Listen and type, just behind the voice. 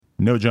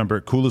No Jumper,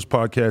 coolest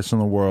podcast in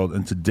the world.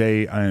 And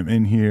today I am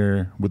in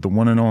here with the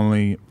one and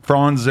only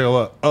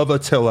Franzilla of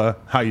Attila.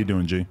 How you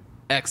doing, G?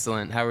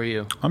 Excellent. How are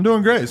you? I'm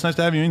doing great. It's nice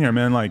to have you in here,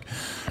 man. Like,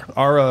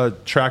 our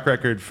track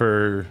record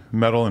for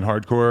metal and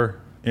hardcore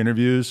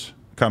interviews,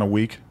 kind of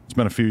weak. It's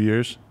been a few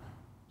years.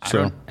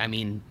 Do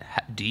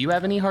you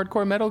have any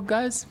hardcore metal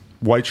guys?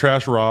 White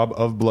Trash Rob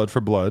of Blood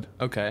for Blood.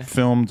 Okay.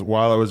 Filmed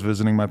while I was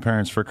visiting my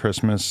parents for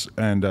Christmas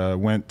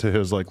and went to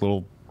his like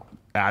little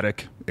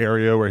attic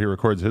area where he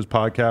records his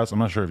podcast. I'm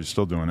not sure if he's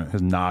still doing it.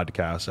 His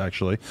Nodcast,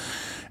 actually.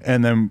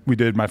 And then we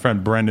did my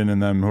friend Brendan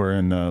and them who are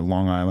in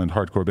Long Island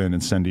hardcore band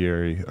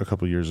Incendiary a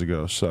couple years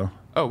ago. So.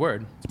 Oh,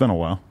 word. It's been a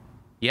while.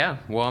 Yeah.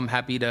 Well, I'm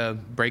happy to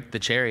break the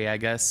cherry, I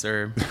guess,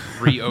 or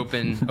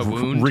reopen a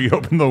wound.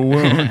 Reopen the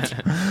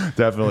wound.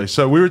 Definitely.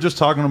 So we were just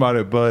talking about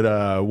it,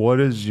 but what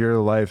has your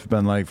life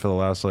been like for the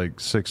last like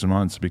 6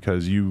 months?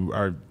 Because you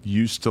are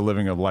used to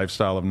living a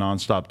lifestyle of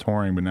nonstop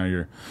touring, but now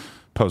you're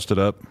posted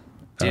up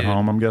at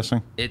home, I'm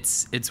guessing.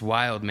 It's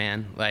wild,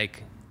 man.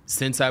 Like,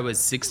 since I was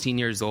 16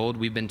 years old,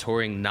 we've been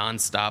touring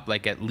nonstop,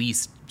 like at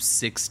least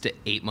 6 to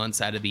 8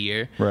 months out of the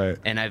year. Right.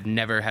 And I've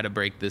never had a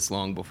break this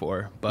long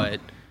before, but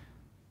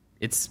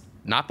it's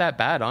not that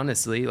bad,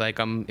 honestly. Like,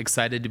 I'm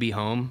excited to be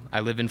home.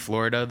 I live in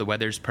Florida. The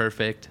weather's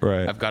perfect.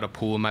 Right. I've got a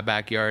pool in my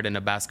backyard and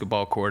a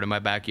basketball court in my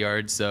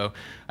backyard. So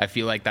I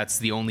feel like that's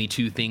the only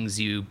two things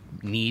you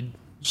need.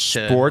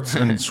 Sports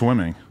and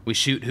swimming. We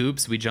shoot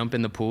hoops, we jump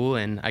in the pool,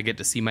 and I get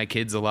to see my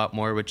kids a lot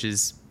more, which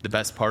is the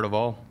best part of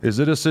all. Is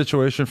it a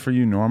situation for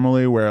you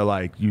normally where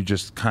like you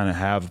just kind of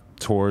have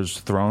tours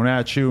thrown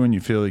at you and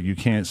you feel like you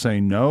can't say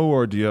no,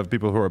 or do you have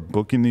people who are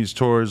booking these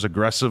tours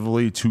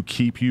aggressively to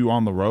keep you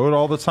on the road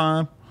all the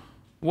time?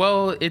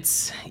 Well,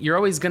 you're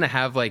always going to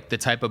have like the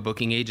type of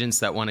booking agents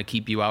that want to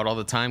keep you out all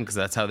the time because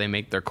that's how they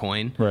make their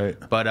coin. Right.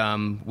 But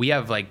we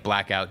have like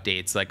blackout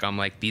dates. Like, I'm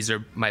like, these are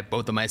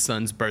both of my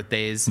sons'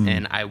 birthdays,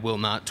 and I will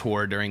not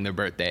tour during their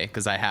birthday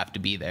because I have to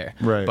be there.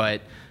 Right.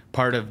 But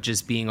part of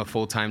just being a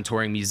full-time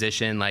touring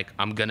musician, like,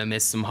 I'm going to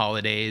miss some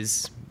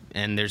holidays,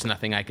 and there's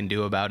nothing I can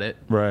do about it.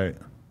 Right.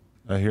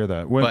 I hear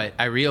that. But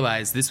I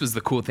realized, this was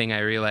the cool thing I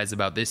realized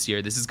about this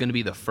year. This is going to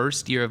be the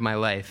first year of my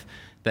life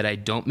that I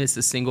don't miss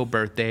a single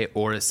birthday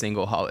or a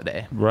single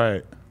holiday.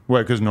 Right.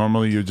 Right, because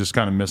normally you just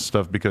kind of miss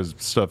stuff because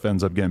stuff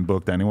ends up getting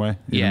booked anyway.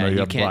 Yeah,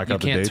 you can't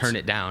turn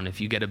it down. If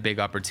you get a big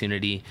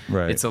opportunity,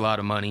 right. It's a lot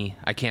of money.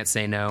 I can't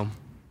say no.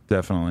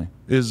 Definitely.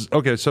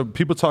 So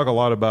people talk a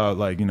lot about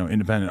like,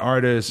 independent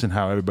artists and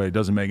how everybody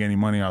doesn't make any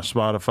money off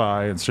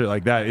Spotify and shit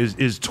like that.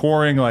 Is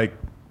touring like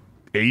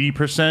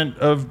 80%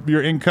 of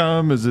your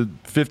income? Is it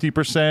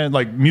 50%?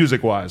 Like,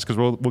 music wise, because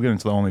we'll get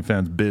into the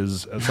OnlyFans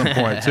biz at some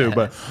point too.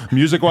 But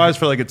music wise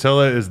for like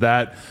Attila, is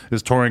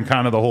touring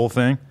kind of the whole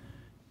thing?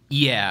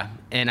 Yeah,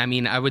 and I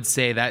mean, I would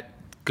say that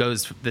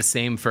goes the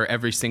same for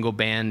every single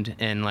band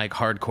in like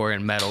hardcore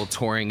and metal.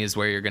 Touring is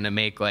where you're going to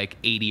make like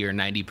 80 or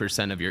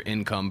 90% of your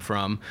income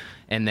from,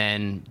 and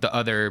then the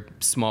other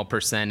small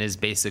percent is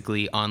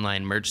basically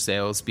online merch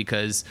sales,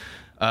 because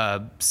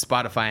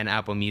Spotify and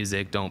Apple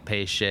Music don't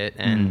pay shit,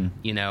 and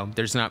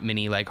there's not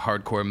many like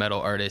hardcore metal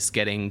artists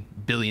getting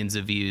billions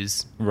of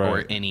views, right,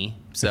 or any.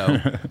 So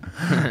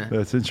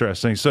that's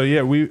interesting. So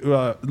yeah, we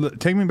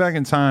take me back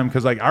in time,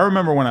 because like I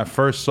remember when I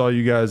first saw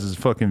you guys'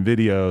 fucking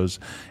videos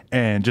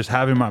and just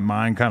having my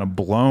mind kind of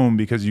blown,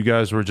 because you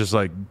guys were just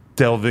like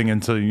delving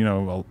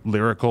into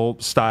lyrical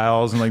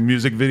styles and like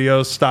music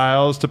video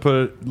styles, to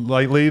put it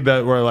lightly,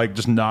 that were like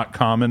just not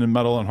common in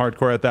metal and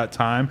hardcore at that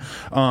time.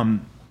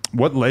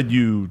 What led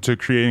you to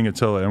creating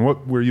Attila, and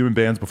what were you in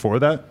bands before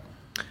that?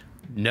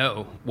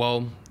 No.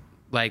 Well,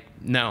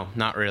 no,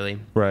 not really.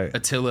 Right.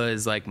 Attila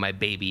is like my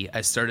baby.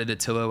 I started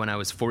Attila when I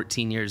was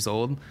 14 years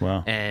old.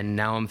 Wow. And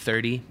now I'm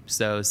 30.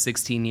 So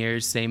 16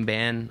 years, same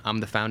band.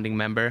 I'm the founding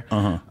member.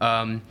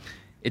 Uh-huh.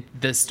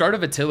 The start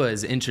of Attila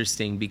is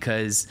interesting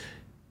because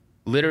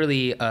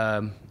literally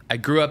I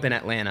grew up in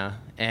Atlanta,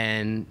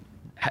 and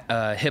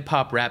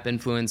hip-hop rap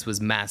influence was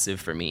massive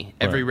for me.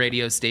 Every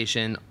radio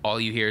station, all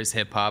you hear is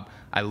hip-hop.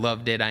 I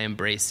loved it. I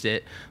embraced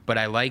it. But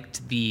I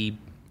liked the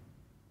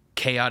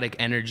chaotic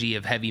energy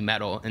of heavy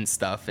metal and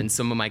stuff. And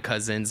some of my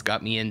cousins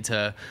got me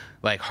into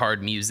like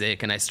hard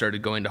music, and I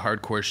started going to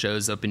hardcore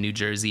shows up in New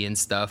Jersey and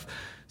stuff.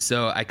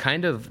 So I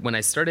when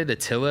I started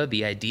Attila,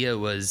 the idea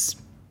was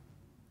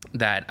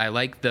that I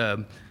like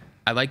the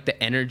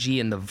energy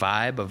and the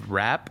vibe of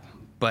rap,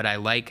 but I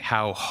like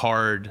how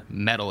hard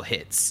metal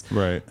hits.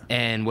 Right.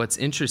 And what's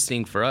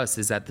interesting for us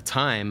is, at the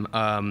time,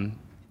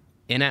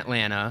 in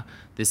Atlanta,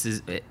 this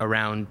is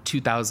around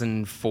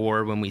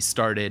 2004 when we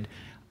started,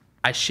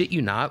 I shit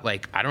you not,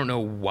 like, I don't know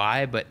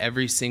why, but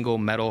every single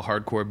metal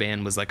hardcore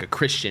band was like a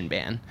Christian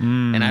band.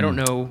 And I don't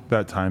know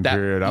that time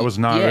period. I was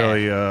not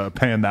really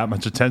paying that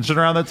much attention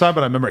around that time,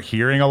 but I remember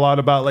hearing a lot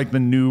about like the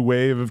new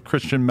wave of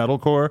Christian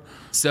metalcore.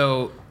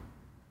 So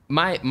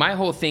my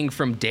whole thing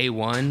from day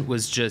one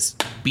was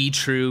just be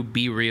true,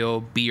 be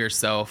real, be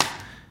yourself.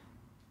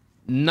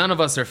 None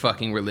of us are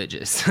fucking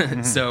religious.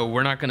 So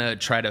we're not going to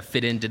try to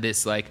fit into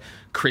this like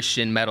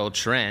Christian metal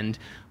trend.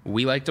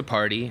 we like to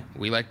party,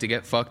 we like to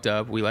get fucked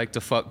up, we like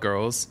to fuck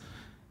girls,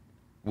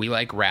 we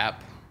like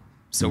rap,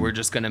 so we're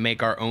just going to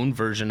make our own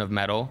version of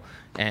metal.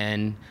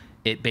 And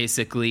it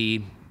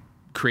basically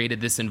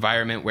created this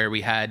environment where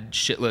we had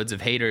shitloads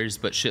of haters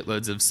but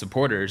shitloads of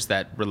supporters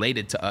that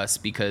related to us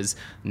because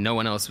no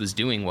one else was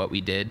doing what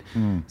we did.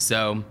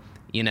 So,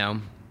 you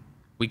know,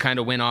 we kind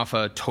of went off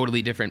a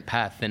totally different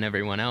path than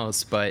everyone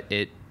else, but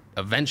it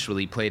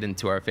eventually played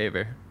into our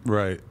favor.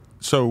 Right.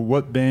 So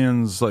what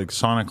bands, like,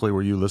 sonically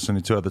were you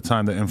listening to at the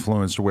time that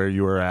influenced where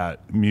you were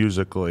at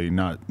musically,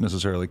 not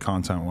necessarily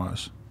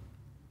content-wise?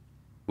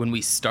 When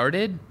we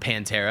started,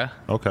 Pantera.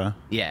 Okay.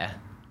 Yeah.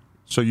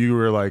 So you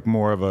were, like,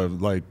 more of a,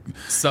 like...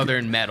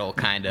 Southern metal,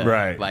 kind of.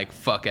 Right. Like,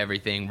 fuck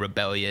everything,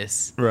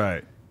 rebellious.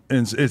 Right.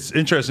 And it's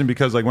interesting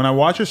because, like, when I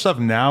watch your stuff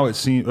now, it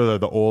seems,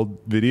 the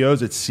old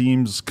videos, it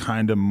seems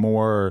kind of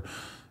more...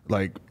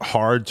 like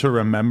hard to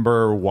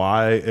remember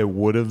why it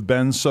would have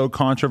been so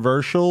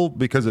controversial,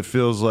 because it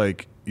feels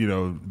like, you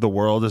know, the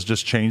world has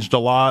just changed a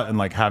lot, and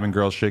like having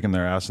girls shaking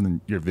their ass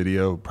in your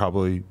video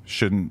probably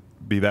shouldn't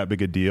be that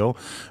big a deal.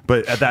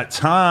 But at that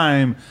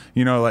time,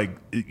 you know, like,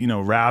 you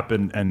know, rap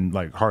and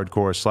like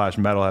hardcore /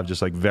 metal have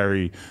just like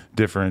very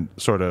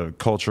different sort of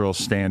cultural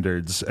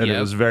standards, and it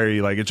was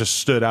very like, it just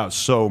stood out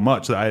so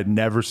much that I had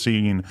never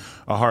seen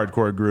a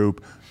hardcore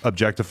group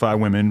objectify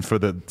women for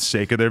the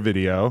sake of their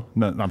video.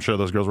 I'm sure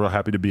those girls were all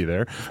happy to be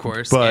there, of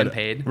course, but, and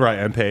paid. Right,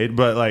 and paid.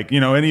 But like,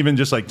 you know, and even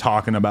just like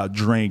talking about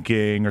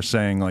drinking or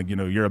saying like, you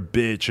know, you're a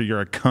bitch or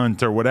you're a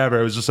cunt or whatever.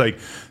 It was just like,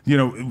 you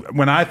know,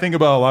 when I think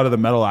about a lot of the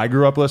metal I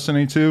grew up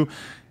listening to,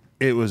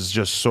 it was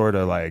just sort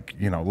of like,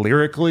 you know,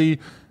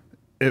 lyrically,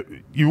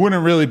 you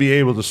wouldn't really be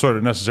able to sort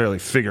of necessarily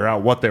figure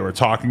out what they were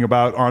talking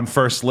about on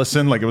first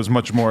listen. Like, it was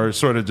much more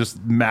sort of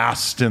just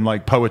masked in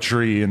like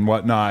poetry and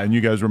whatnot. And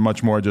you guys were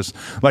much more just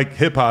like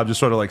hip hop, just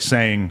sort of like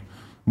saying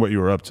what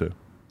you were up to.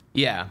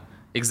 Yeah,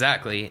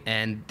 exactly.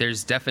 And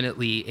there's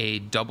definitely a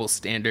double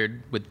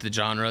standard with the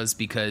genres,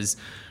 because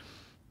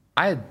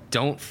I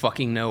don't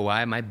fucking know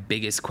why. My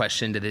biggest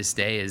question to this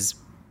day is,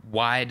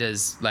 why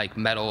does like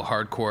metal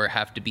hardcore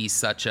have to be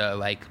such a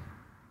like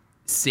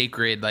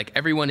sacred, like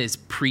everyone is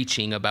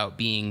preaching about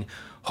being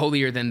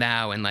holier than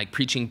thou and like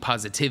preaching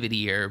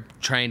positivity or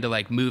trying to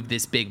like move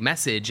this big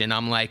message? And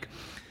I'm like,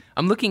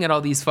 I'm looking at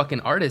all these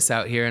fucking artists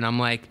out here and I'm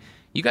like,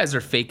 you guys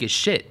are fake as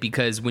shit,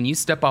 because when you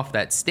step off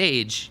that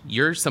stage,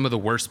 you're some of the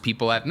worst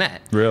people I've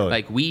met. Really?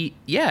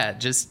 Like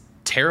just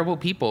terrible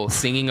people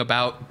singing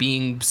about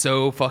being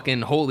so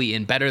fucking holy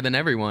and better than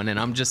everyone. And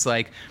I'm just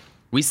like,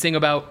 we sing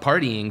about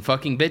partying,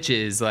 fucking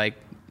bitches, like,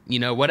 you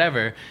know,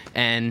 whatever.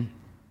 And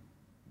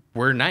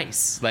we're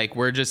nice. Like,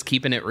 we're just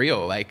keeping it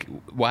real. Like,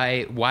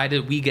 why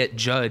did we get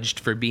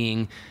judged for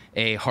being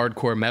a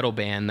hardcore metal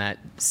band that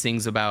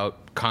sings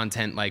about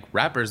content like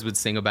rappers would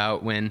sing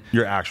about, when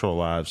your actual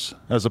lives,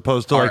 as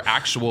opposed to our like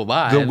actual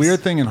lives? The weird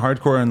thing in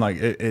hardcore, and like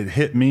it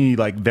hit me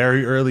like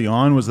very early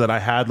on, was that I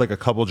had like a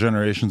couple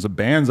generations of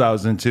bands I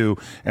was into,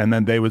 and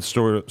then they would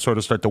sort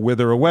of start to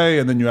wither away,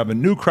 and then you have a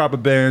new crop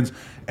of bands,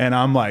 and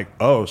I'm like,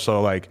 oh,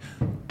 so like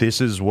this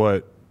is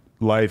what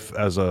life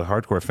as a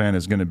hardcore fan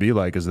is going to be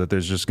like, is that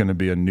there's just going to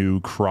be a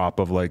new crop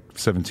of like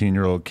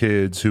 17-year-old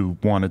kids who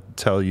want to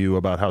tell you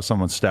about how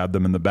someone stabbed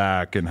them in the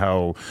back and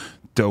how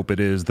dope it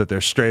is that they're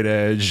straight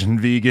edge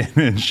and vegan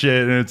and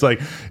shit. And it's like,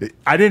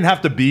 I didn't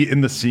have to be in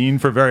the scene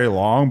for very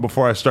long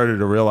before I started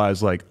to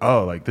realize like,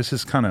 oh, like this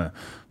is kind of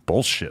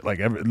bullshit.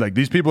 Like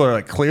these people are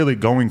like clearly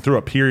going through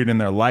a period in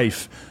their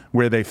life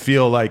where they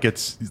feel like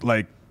it's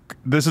like,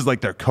 this is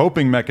like their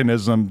coping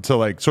mechanism to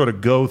like sort of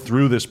go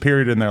through this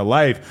period in their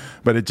life,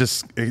 but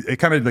it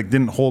kind of like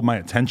didn't hold my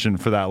attention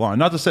for that long.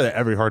 Not to say that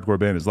every hardcore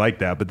band is like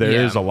that, but there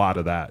is a lot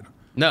of that.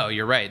 No,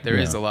 you're right. There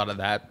is a lot of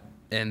that,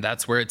 and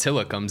that's where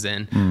Attila comes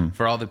in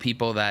for all the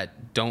people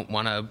that don't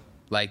want to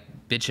like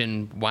bitch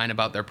and whine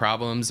about their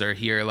problems or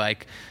hear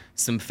like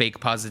some fake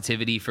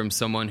positivity from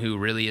someone who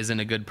really isn't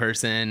a good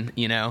person.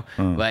 You know,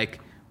 like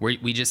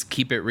we just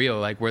keep it real.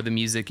 Like, we're the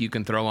music you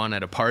can throw on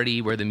at a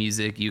party. We're the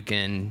music you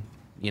can,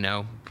 you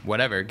know,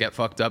 whatever, get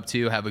fucked up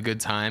to, have a good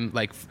time.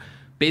 Like,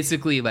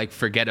 basically, like,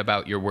 forget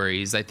about your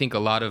worries. I think a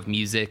lot of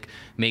music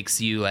makes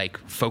you, like,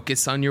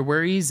 focus on your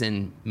worries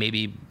and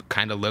maybe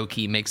kind of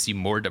low-key makes you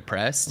more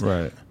depressed.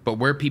 Right. But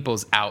we're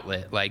people's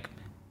outlet. Like,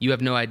 you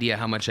have no idea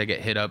how much I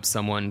get hit up,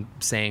 someone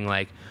saying,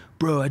 like,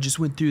 bro, I just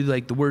went through,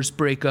 like, the worst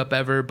breakup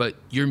ever, but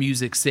your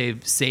music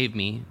saved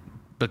me,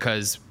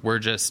 because we're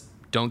just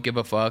don't give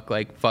a fuck.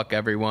 Like, fuck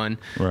everyone.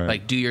 Right.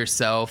 Like, do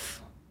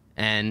yourself.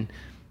 And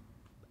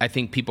I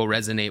think people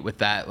resonate with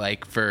that,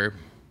 like, for,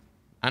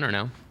 I don't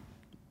know,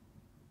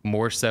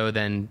 more so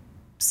than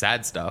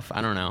sad stuff.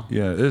 I don't know.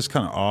 Yeah, it is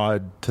kind of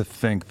odd to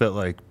think that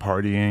like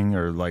partying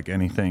or like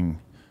anything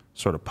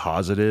sort of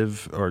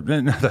positive, or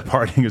not that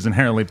partying is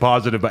inherently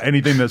positive, but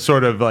anything that's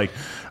sort of like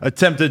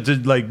attempted to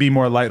like be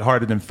more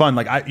lighthearted and fun.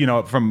 Like, I, you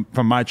know, from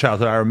my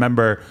childhood, I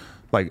remember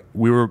like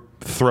we were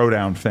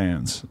Throwdown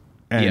fans.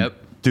 And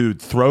dude,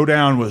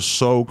 Throwdown was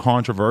so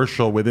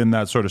controversial within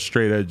that sort of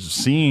straight edge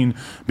scene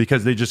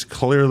because they just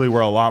clearly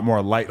were a lot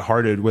more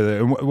lighthearted with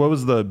it. And what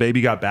was the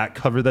Baby Got Back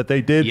cover that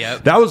they did?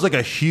 Yep. That was like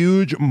a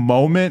huge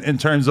moment in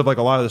terms of like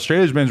a lot of the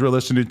straight edge bands we're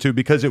listening to,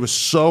 because it was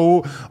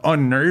so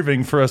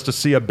unnerving for us to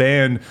see a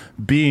band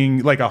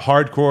being like a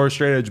hardcore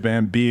straight edge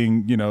band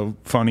being, you know,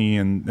 funny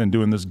and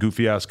doing this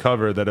goofy ass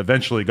cover that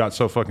eventually got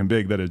so fucking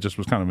big that it just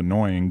was kind of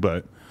annoying.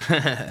 But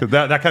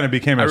that kind of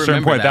became at a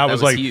certain point that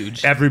was like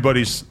huge.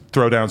 Everybody's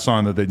Throwdown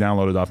song that they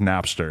downloaded off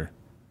Napster.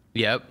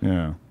 Yep.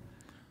 Yeah.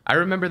 I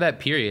remember that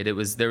period.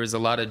 There was a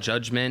lot of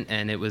judgment,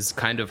 and it was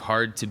kind of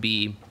hard to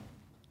be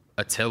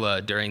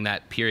Attila during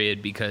that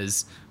period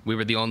because we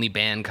were the only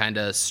band kind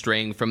of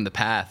straying from the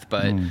path.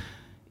 But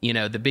you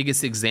know, the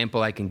biggest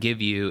example I can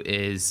give you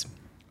is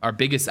our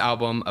biggest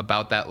album,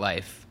 About That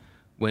Life.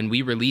 When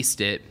we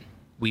released it,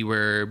 we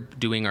were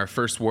doing our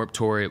first Warped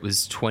Tour. It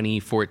was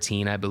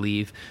 2014, I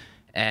believe.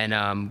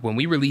 And when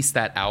we released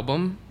that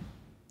album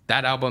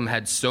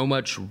had so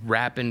much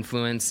rap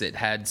influence. It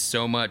had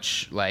so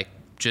much like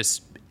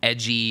just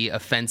edgy,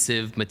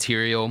 offensive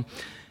material.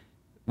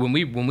 When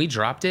we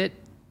dropped it,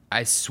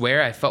 I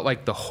swear I felt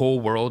like the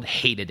whole world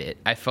hated it.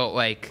 I felt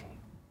like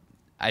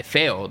I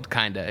failed,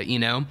 kind of, you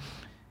know?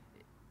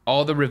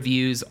 All the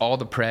reviews, all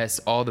the press,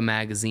 all the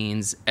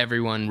magazines,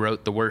 everyone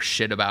wrote the worst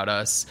shit about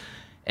us.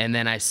 And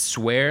then I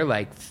swear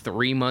like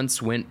 3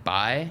 months went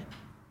by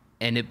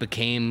and it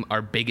became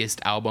our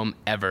biggest album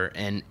ever,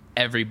 and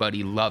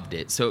everybody loved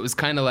it. So it was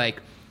kind of like,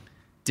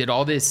 did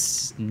all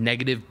this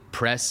negative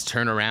press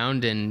turn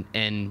around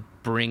and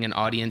bring an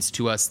audience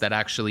to us that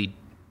actually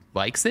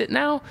likes it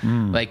now?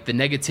 Like the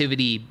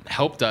negativity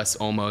helped us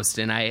almost.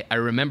 And I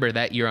remember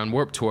that year on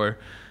Warped Tour,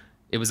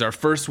 it was our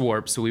first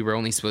Warped, so we were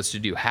only supposed to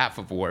do half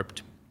of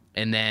Warped.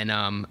 And then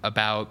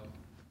about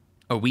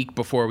a week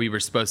before we were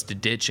supposed to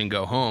ditch and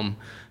go home,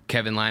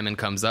 Kevin Lyman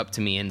comes up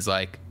to me and is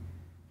like,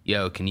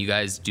 yo, can you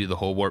guys do the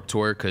whole Warped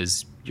Tour?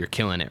 Because you're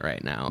killing it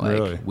right now. Like,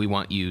 really? We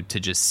want you to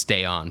just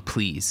stay on,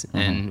 please.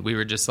 And we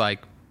were just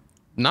like,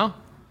 no.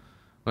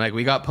 Like,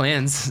 we got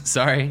plans.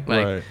 Sorry.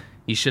 Like, Right.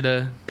 You should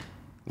have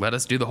let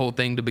us do the whole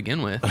thing to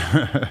begin with.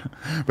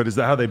 But is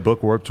that how they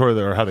book Warped Tour,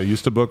 or how they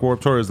used to book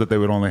Warped Tour, is that they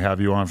would only have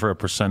you on for a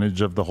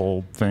percentage of the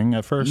whole thing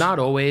at first? Not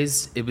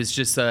always. It was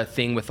just a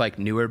thing with like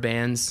newer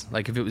bands.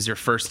 Like if it was your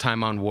first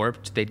time on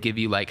Warped, they'd give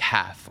you like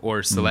half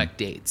or select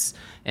dates.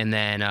 And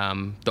then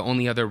the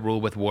only other rule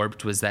with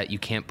Warped was that you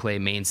can't play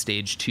main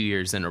stage 2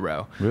 years in a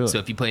row. Really? So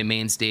if you play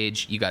main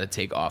stage, you got to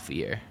take off a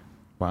year.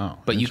 Wow.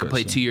 But you can play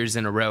Interesting. 2 years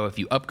in a row if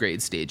you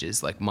upgrade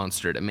stages, like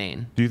Monster to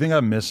main. Do you think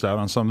I missed out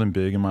on something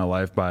big in my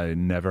life by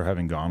never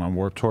having gone on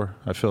Warped Tour?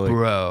 I feel like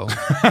Bro,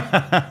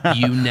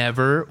 you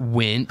never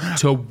went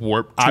to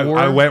Warped I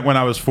Tour? went when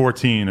I was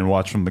 14 and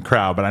watched from the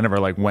crowd, but I never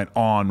like went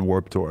on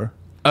Warped Tour.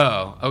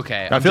 Oh,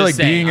 okay. I feel like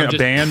being in a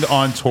band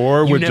on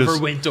tour You would never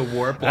just. went to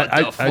Warp? What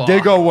the I fuck?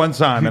 did go one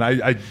time, and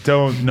I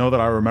don't know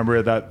that I remember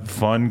it that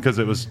fun because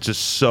it was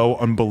just so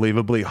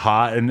unbelievably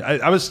hot. And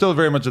I was still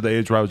very much at the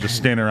age where I was just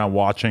standing around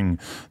watching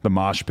the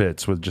mosh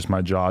pits with just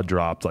my jaw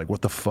dropped. Like,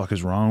 what the fuck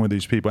is wrong with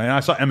these people? And I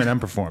saw Eminem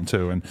perform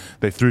too, and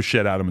they threw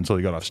shit at him until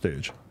he got off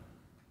stage.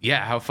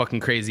 Yeah, how fucking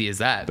crazy is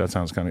that? That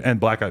sounds kind of. And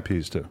Black Eyed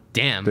Peas too.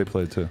 Damn. They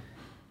played too.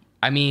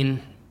 I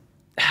mean,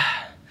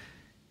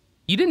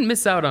 you didn't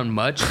miss out on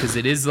much because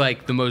it is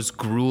like the most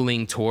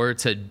grueling tour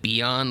to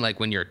be on. Like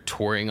when you're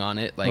touring on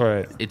it, like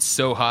Right. It's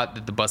so hot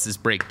that the buses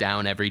break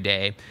down every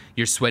day.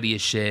 You're sweaty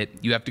as shit.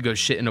 You have to go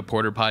shit in a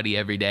porta potty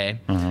every day.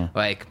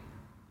 Like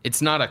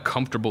it's not a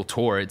comfortable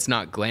tour. It's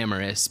not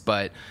glamorous,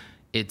 but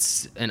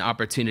it's an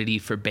opportunity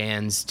for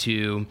bands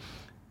to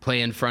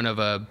play in front of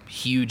a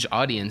huge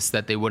audience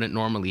that they wouldn't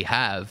normally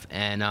have.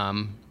 And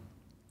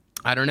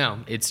I don't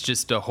know. It's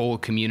just a whole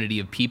community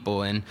of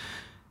people, and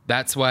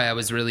that's why I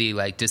was really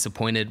like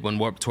disappointed when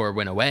Warped Tour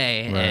went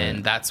away, Right.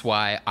 and that's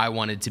why I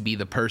wanted to be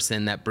the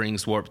person that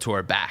brings Warped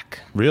Tour back.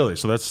 Really?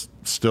 So that's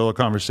still a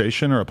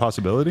conversation or a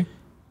possibility?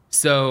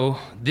 So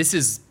this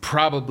is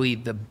probably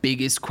the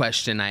biggest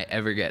question I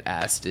ever get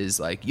asked is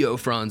like, yo,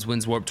 Franz,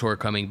 when's Warped Tour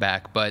coming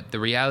back? But the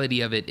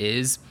reality of it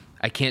is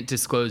I can't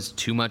disclose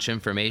too much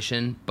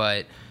information,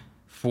 but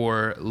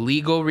for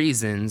legal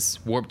reasons,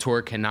 Warped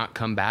Tour cannot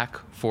come back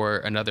for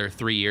another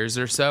 3 years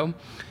or so.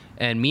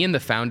 And me and the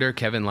founder,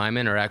 Kevin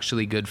Lyman, are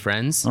actually good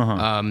friends.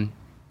 A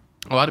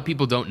lot of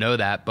people don't know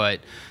that,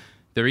 but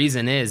the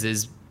reason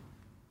is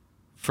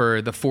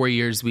for the 4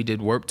 years we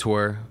did Warped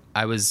Tour,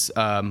 I was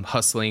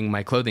hustling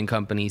my clothing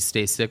company,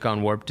 Stay Sick,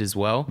 on Warped as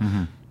well.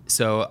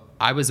 So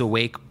I was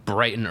awake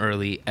bright and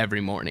early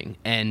every morning.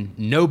 And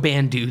no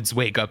band dudes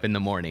wake up in the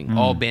morning.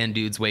 All band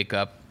dudes wake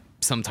up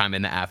sometime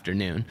in the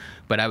afternoon.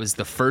 But I was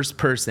the first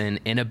person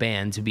in a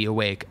band to be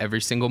awake every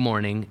single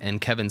morning,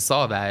 and Kevin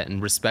saw that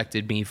and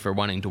respected me for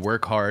wanting to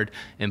work hard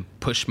and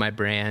push my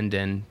brand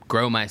and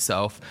grow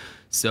myself.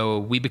 So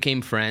we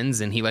became friends,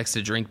 and he likes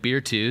to drink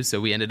beer too, so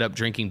we ended up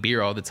drinking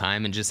beer all the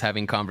time and just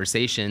having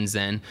conversations.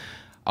 And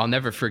I'll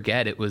never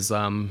forget, it was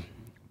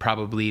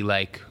probably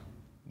like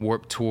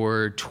Warped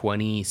Tour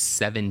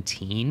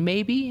 2017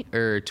 maybe,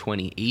 or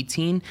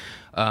 2018.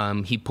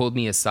 He pulled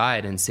me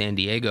aside in San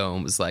Diego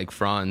and was like,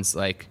 Franz,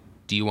 like,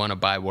 do you want to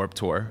buy Warped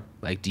Tour?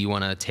 Like, do you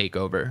want to take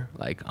over?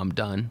 Like, I'm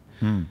done.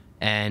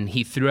 And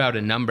he threw out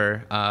a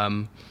number.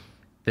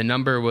 The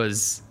number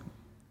was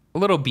a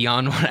little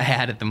beyond what I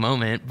had at the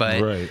moment,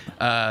 but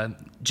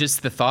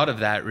just the thought of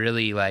that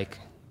really, like,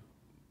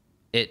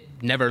 it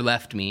never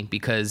left me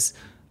because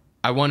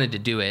I wanted to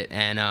do it.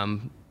 And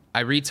I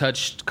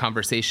retouched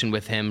conversation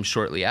with him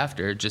shortly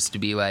after just to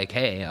be like,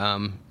 hey,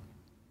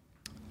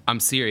 I'm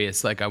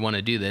serious. Like, I want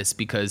to do this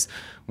because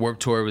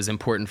Warped Tour was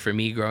important for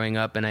me growing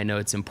up, and I know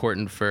it's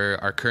important for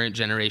our current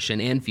generation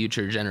and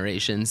future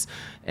generations.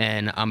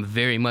 And I'm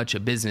very much a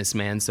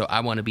businessman, so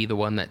I want to be the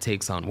one that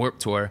takes on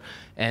Warped Tour.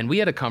 And we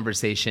had a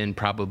conversation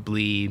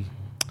probably,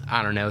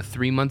 I don't know,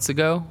 3 months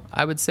ago,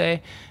 I would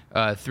say.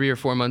 3 or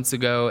 4 months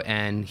ago,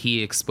 and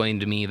he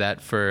explained to me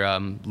that for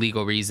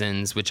legal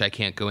reasons, which I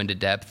can't go into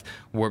depth,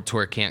 Warped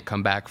Tour can't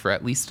come back for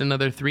at least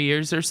another 3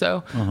 years or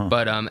so.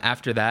 But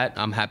after that,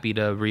 I'm happy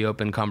to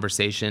reopen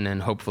conversation,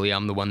 and hopefully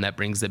I'm the one that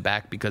brings it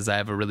back because I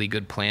have a really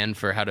good plan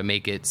for how to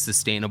make it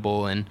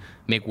sustainable and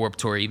make Warped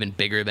Tour even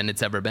bigger than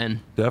it's ever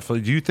been.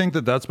 Definitely. Do you think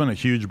that that's been a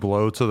huge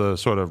blow to the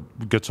sort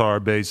of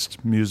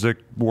guitar-based music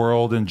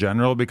world in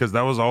general? Because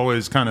that was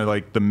always kind of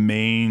like the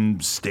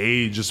main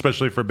stage,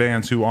 especially for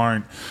bands who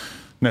aren't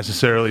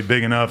necessarily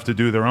big enough to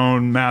do their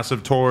own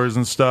massive tours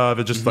and stuff.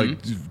 It just like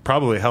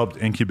probably helped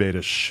incubate a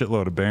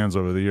shitload of bands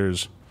over the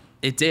years.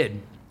 It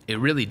did. It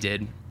really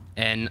did.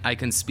 And I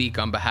can speak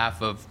on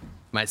behalf of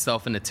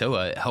myself and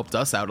Attila. It helped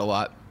us out a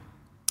lot.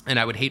 And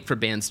I would hate for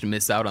bands to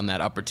miss out on that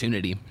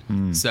opportunity.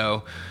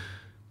 So,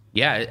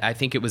 yeah, I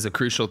think it was a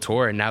crucial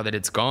tour. And now that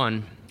it's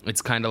gone,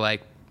 it's kind of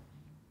like,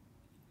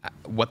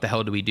 what the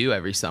hell do we do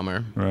every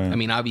summer? I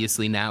mean,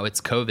 obviously now it's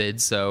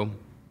COVID, so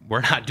we're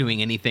not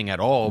doing anything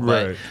at all.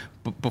 But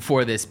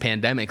before this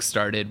pandemic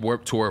started,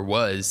 Warped Tour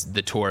was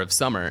the tour of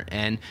summer.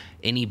 And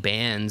any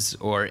bands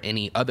or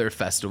any other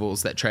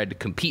festivals that tried to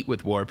compete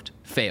with Warped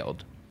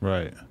failed.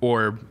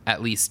 Or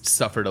at least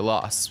suffered a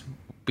loss,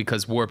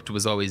 because Warped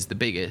was always the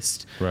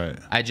biggest.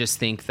 I just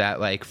think that,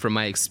 like, from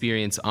my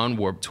experience on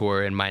Warped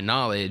Tour and my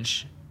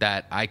knowledge,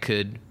 that I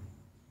could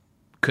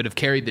have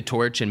carried the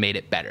torch and made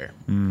it better,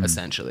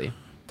 essentially.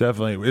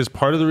 Definitely. Is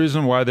part of the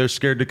reason why they're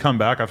scared to come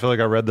back, I feel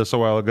like I read this a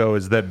while ago,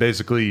 is that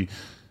basically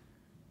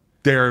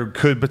there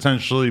could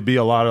potentially be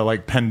a lot of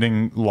like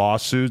pending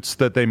lawsuits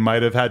that they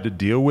might have had to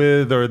deal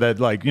with, or that,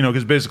 like, you know,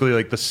 because basically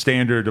like the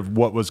standard of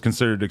what was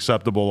considered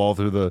acceptable all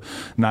through the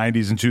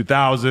 90s and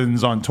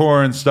 2000s on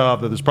tour and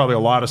stuff, that there's probably a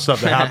lot of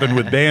stuff that happened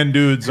with band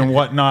dudes and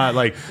whatnot.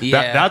 Like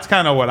that's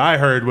kind of what I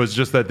heard, was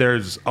just that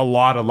there's a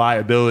lot of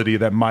liability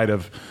that might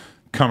have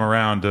come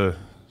around to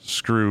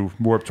screw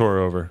Warped Tour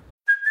over.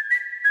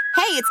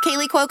 Hey, it's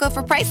Kaylee Cuoco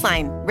for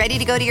Priceline. Ready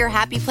to go to your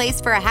happy place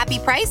for a happy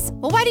price?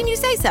 Well, why didn't you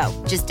say so?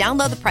 Just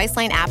download the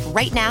Priceline app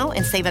right now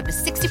and save up to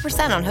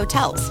 60% on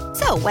hotels.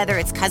 So whether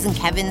it's Cousin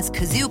Kevin's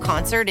Kazoo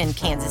Concert in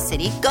Kansas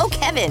City, go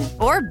Kevin,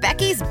 or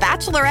Becky's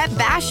Bachelorette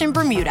Bash in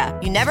Bermuda,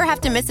 you never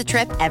have to miss a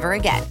trip ever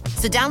again.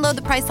 So download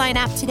the Priceline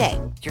app today.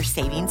 Your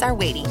savings are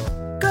waiting.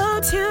 Go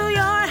to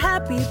your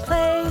happy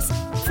place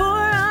for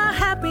a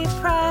happy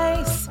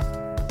price.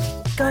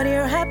 Go to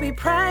your happy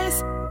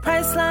price,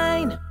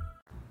 Priceline.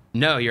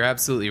 No, you're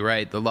absolutely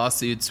right. The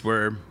lawsuits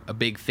were a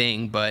big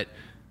thing, but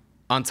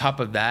on top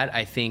of that,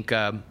 I think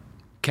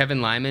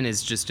Kevin Lyman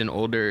is just an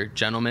older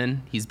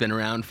gentleman. He's been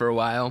around for a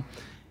while.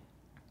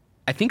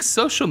 I think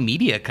social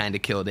media kind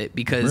of killed it,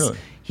 because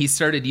he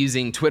started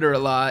using Twitter a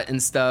lot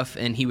and stuff,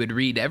 and he would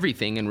read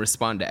everything and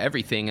respond to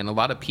everything. And a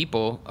lot of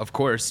people, of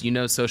course, you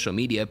know, social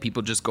media,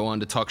 people just go on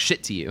to talk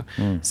shit to you.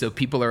 So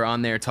people are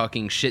on there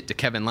talking shit to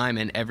Kevin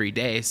Lyman every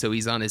day. So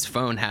he's on his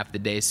phone half the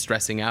day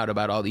stressing out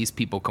about all these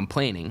people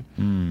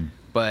complaining.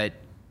 But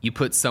you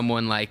put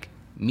someone like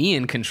me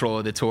in control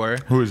of the tour,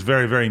 who is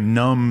very, very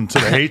numb to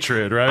the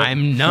hatred, right?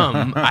 I'm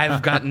numb.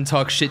 I've gotten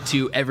talked shit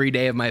to every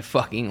day of my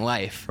fucking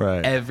life,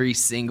 every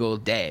single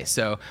day.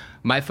 So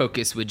my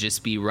focus would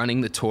just be running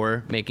the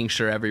tour, making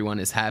sure everyone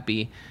is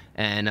happy,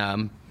 and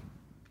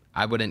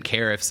I wouldn't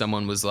care if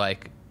someone was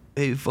like,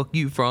 "Hey, fuck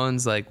you,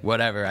 Franz," like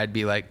whatever. I'd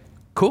be like,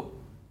 "Cool."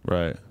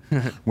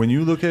 When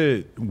you look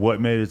at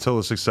what made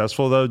Attila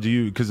successful, though,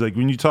 because like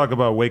when you talk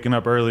about waking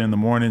up early in the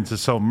morning to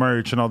sell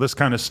merch and all this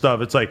kind of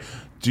stuff, it's like,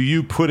 do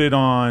you put it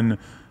on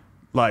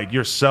like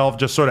yourself,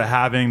 just sort of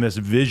having this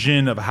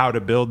vision of how to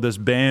build this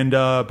band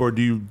up, or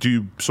do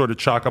you sort of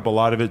chalk up a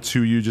lot of it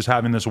to you just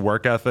having this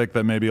work ethic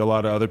that maybe a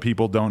lot of other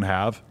people don't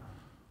have?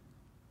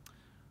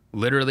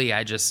 Literally,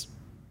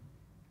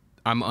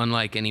 I'm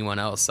unlike anyone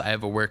else. I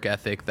have a work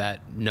ethic that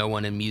no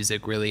one in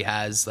music really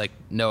has. Like,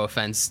 no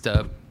offense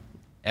to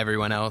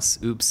everyone else.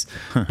 Oops.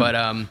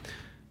 But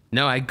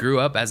no, I grew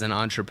up as an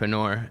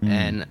entrepreneur,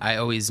 and I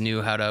always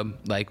knew how to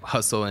like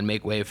hustle and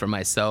make way for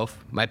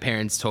myself. My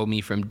parents told me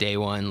from day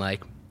one,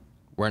 like,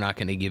 we're not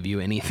going to give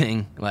you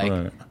anything.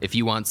 Like, if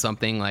you want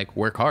something, like,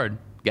 work hard,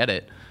 get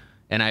it.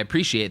 And I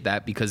appreciate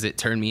that, because it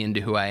turned me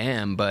into who I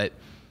am. But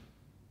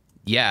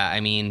yeah,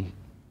 I mean,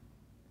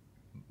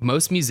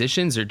 most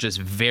musicians are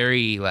just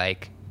very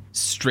like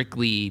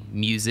strictly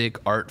music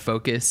art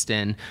focused,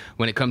 and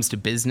when it comes to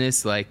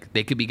business, like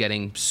they could be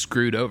getting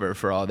screwed over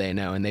for all they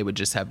know and they would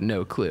just have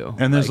no clue.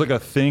 And there's like a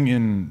thing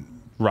in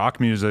rock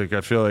music,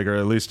 I feel like, or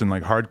at least in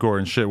like hardcore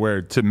and shit,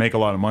 where to make a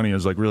lot of money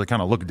is like really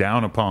kind of looked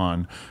down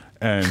upon.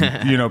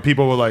 And, you know,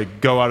 people will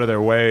like go out of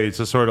their way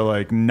to sort of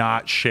like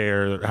not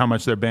share how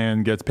much their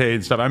band gets paid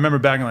and stuff. I remember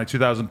back in like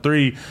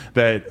 2003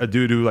 that a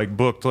dude who like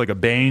booked like a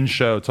Bane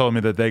show told me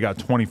that they got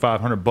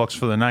 $2,500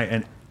 for the night.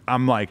 And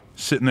I'm like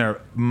sitting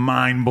there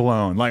mind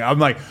blown. Like, I'm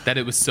like, that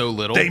it was so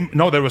little.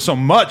 There was so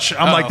much.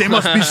 I'm like, they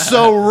must be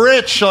so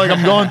rich. Like,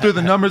 I'm going through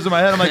the numbers in my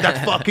head. I'm like,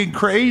 that's fucking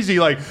crazy.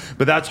 Like,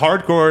 but that's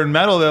hardcore and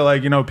metal. They're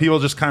like, you know, people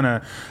just kind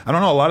of, I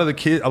don't know. A lot of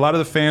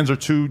the fans are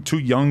too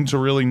young to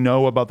really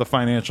know about the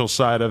financial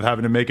side of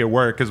having to make it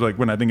work. Because like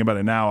when I think about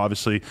it now,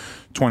 obviously,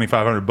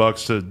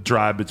 $2,500 to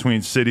drive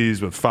between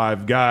cities with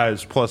 5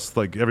 guys plus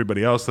like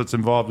everybody else that's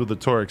involved with the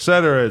tour, et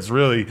cetera. It's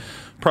really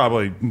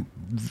probably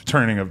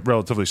turning a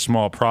relatively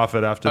small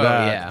profit after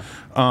that.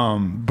 Yeah.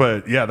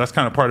 But yeah, that's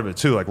kind of part of it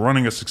too. Like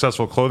running a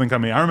successful clothing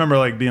company. I remember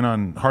like being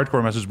on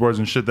hardcore message boards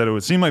and shit that it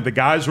would seem like the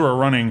guys who are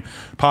running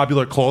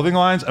popular clothing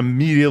lines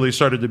immediately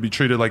started to be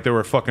treated like they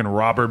were fucking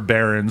robber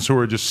barons who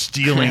were just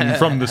stealing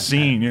from the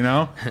scene, you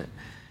know?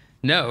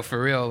 No,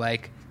 for real.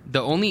 Like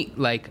the only,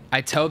 like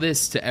I tell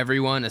this to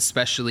everyone,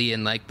 especially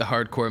in like the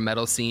hardcore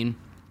metal scene.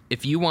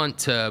 If you want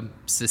to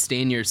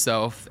sustain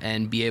yourself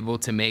and be able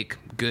to make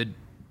good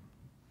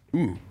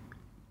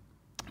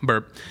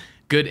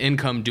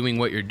income doing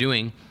what you're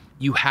doing,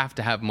 you have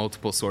to have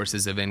multiple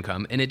sources of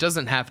income. And it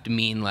doesn't have to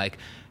mean like,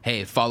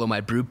 hey, follow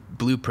my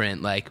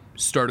blueprint, like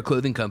start a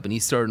clothing company,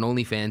 start an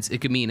OnlyFans.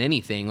 It could mean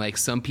anything. Like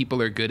some people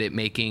are good at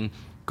making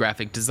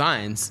graphic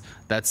designs.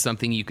 That's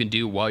something you can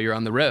do while you're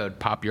on the road.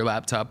 Pop your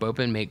laptop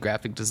open, make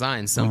graphic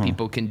designs. Some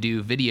people can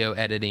do video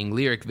editing,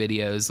 lyric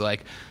videos.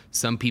 Like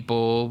some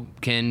people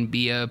can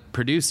be a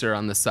producer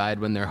on the side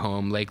when they're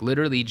home. Like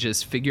literally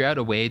just figure out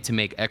a way to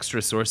make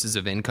extra sources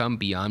of income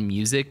beyond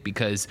music,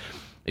 because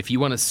if you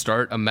want to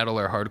start a metal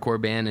or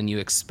hardcore band and you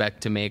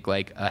expect to make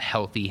like a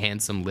healthy,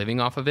 handsome living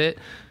off of it,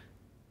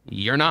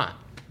 you're not.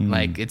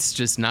 Like it's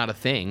just not a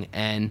thing.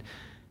 And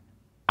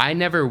I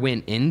never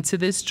went into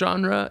this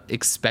genre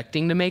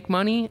expecting to make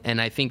money, and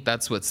I think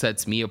that's what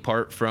sets me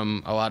apart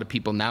from a lot of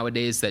people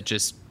nowadays that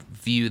just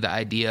view the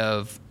idea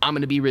of I'm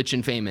going to be rich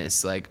and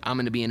famous, like I'm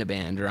going to be in a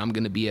band or I'm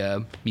going to be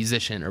a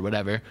musician or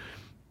whatever.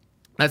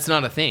 That's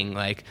not a thing.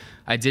 Like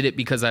I did it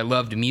because I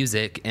loved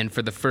music, and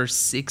for the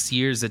first 6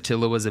 years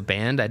Attila was a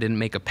band, I didn't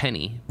make a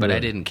penny, but I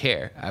didn't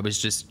care. I was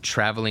just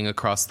traveling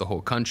across the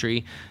whole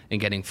country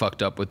and getting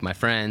fucked up with my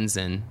friends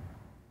and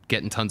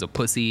getting tons of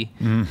pussy.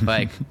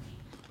 Like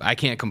I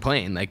can't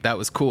complain. Like that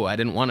was cool. I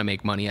didn't want to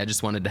make money. I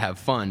just wanted to have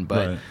fun.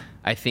 But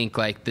I think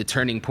like the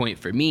turning point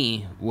for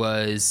me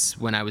was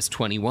when I was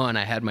 21,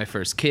 I had my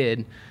first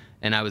kid,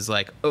 and I was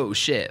like, oh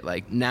shit,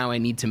 like now I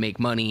need to make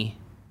money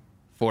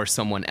for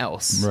someone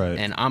else.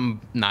 And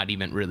I'm not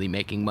even really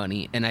making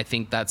money. And I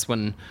think that's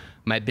when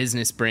my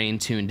business brain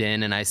tuned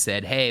in and I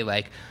said, hey,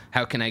 like,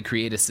 how can I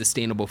create a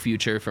sustainable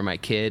future for my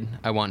kid?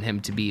 I want him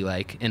to be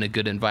like in a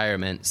good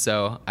environment.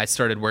 So I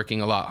started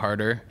working a lot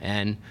harder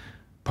and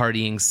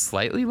partying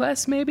slightly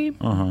less maybe.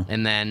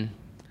 And then,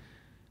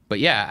 but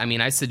yeah, I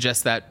mean, I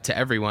suggest that to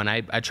everyone.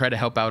 I try to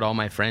help out all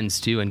my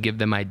friends too and give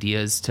them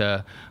ideas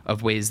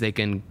of ways they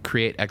can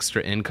create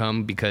extra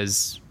income,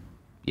 because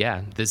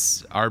yeah,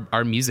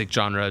 our music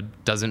genre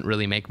doesn't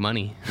really make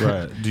money.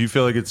 Do you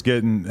feel like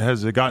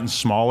has it gotten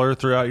smaller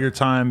throughout your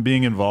time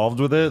being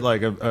involved with it?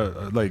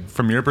 Like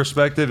from your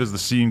perspective, is the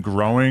scene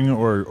growing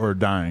or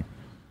dying?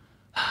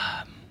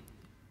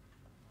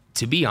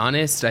 To be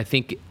honest, I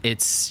think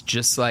it's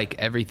just like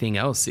everything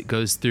else. It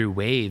goes through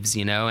waves,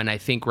 you know? And I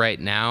think right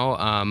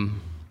now,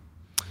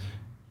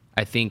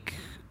 I think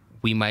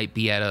we might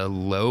be at a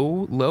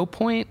low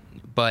point,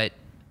 but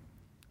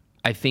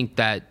I think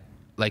that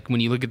like when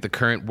you look at the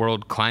current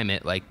world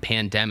climate, like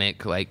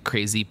pandemic, like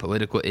crazy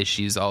political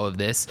issues, all of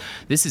this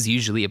is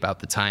usually about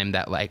the time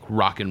that like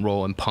rock and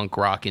roll and punk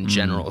rock in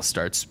general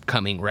starts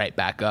coming right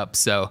back up.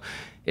 So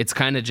it's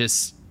kind of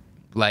just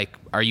like,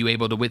 are you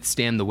able to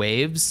withstand the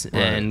waves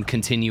and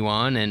continue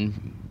on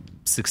and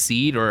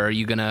succeed, or are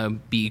you going to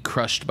be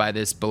crushed by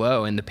this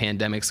below and the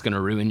pandemic's going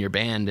to ruin your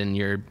band and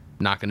you're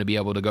not going to be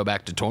able to go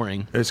back to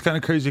touring? It's kind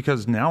of crazy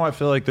because now I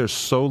feel like there's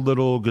so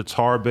little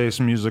guitar-based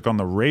music on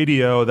the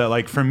radio that,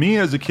 like, for me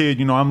as a kid,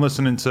 you know, I'm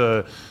listening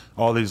to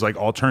all these like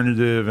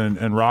alternative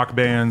and rock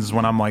bands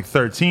when I'm like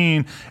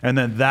 13, and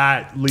then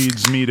that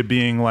leads me to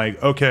being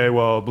like, okay,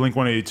 well,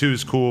 Blink-182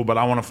 is cool, but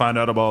I want to find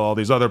out about all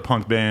these other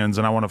punk bands,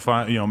 and I want to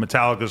find, you know,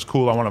 Metallica's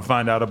cool, I want to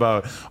find out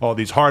about all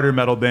these harder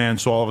metal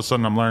bands. So all of a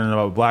sudden I'm learning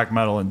about black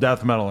metal and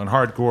death metal and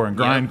hardcore and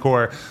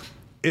grindcore.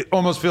 It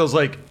almost feels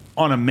like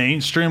on a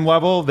mainstream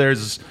level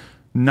there's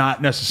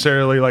not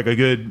necessarily like a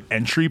good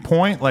entry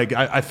point. Like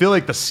I feel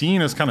like the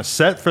scene is kind of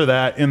set for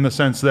that, in the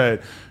sense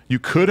that you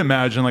could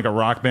imagine like a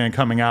rock band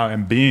coming out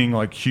and being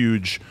like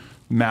huge,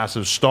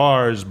 massive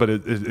stars, but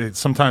it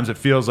sometimes it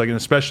feels like, and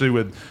especially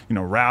with, you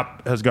know,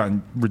 rap has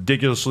gotten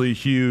ridiculously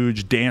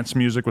huge, dance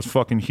music was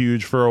fucking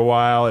huge for a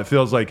while. It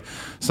feels like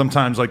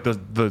sometimes like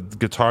the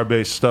guitar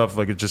based stuff,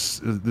 like it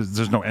just,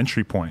 there's no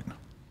entry point.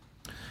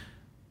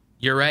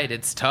 You're right,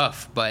 it's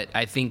tough, but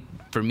I think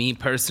for me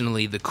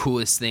personally, the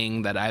coolest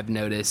thing that I've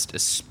noticed,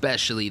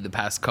 especially the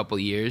past couple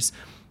years,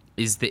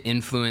 is the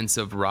influence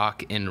of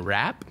rock and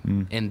rap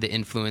and the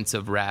influence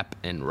of rap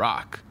and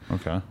rock.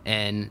 Okay.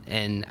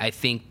 And I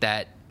think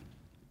that,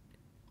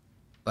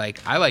 like,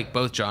 I like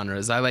both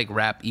genres. I like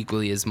rap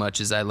equally as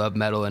much as I love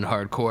metal and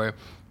hardcore,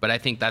 but I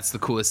think that's the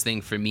coolest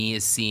thing for me,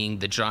 is seeing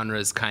the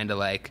genres kind of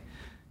like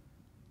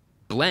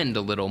blend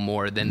a little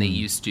more than they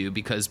used to,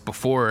 because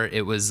before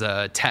it was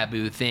a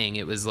taboo thing.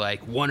 It was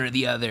like one or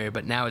the other,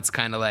 but now it's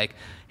kind of like,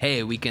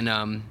 hey, we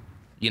can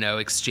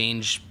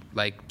exchange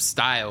like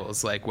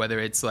styles, like whether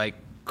it's like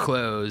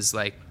clothes,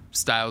 like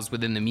styles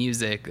within the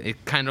music.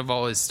 It kind of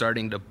all is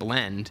starting to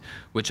blend,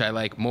 which I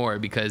like more,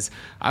 because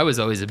I was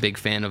always a big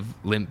fan of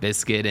Limp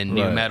Bizkit and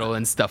nu metal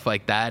and stuff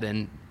like that,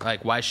 and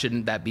like, why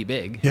shouldn't that be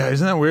big? Yeah,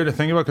 isn't that weird to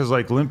think about? Because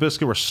like Limp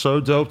Bizkit were so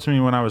dope to me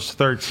when I was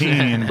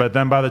 13, but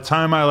then by the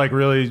time I like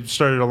really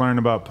started to learn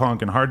about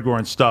punk and hardcore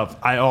and stuff,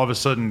 I all of a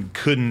sudden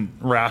couldn't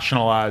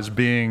rationalize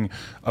being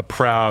a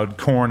proud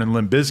Korn and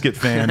Limp Bizkit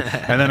fan.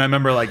 And then I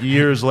remember like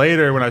years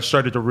later when I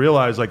started to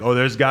realize like, oh,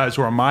 there's guys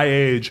who are my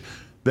age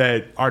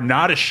that are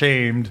not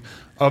ashamed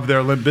of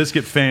their Limp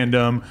Bizkit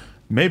fandom.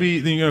 Maybe,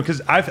 you know,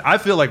 because I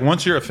feel like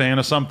once you're a fan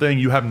of something,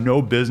 you have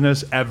no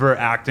business ever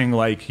acting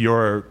like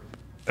you're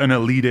an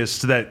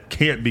elitist that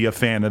can't be a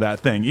fan of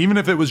that thing. Even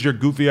if it was your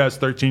goofy ass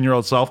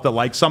 13-year-old self that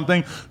likes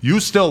something, you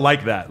still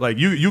like that. Like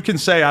you can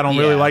say, I don't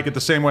really like it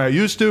the same way I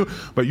used to,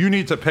 but you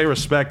need to pay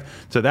respect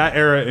to that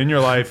era in your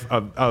life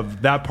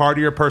of that part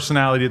of your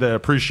personality that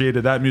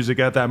appreciated that music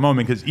at that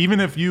moment. Because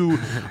even if you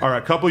are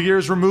a couple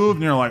years removed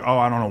and you're like, oh,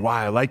 I don't know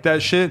why I like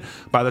that shit,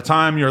 by the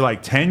time you're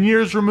like 10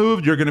 years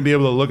removed, you're going to be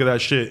able to look at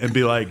that shit and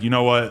be like, you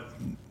know what?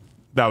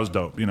 That was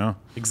dope, you know?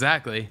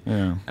 Exactly.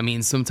 Yeah. I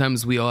mean,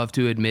 sometimes we all have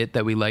to admit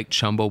that we liked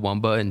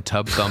Chumbawamba and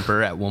Tub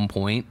Thumper at one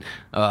point.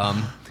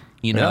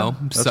 You know,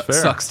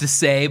 sucks to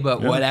say,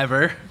 but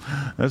whatever.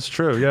 That's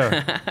true,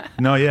 yeah.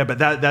 No, yeah, but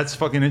that's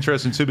fucking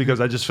interesting too,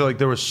 because I just feel like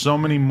there were so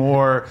many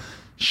more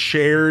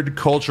shared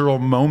cultural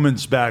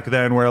moments back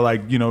then where,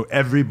 like, you know,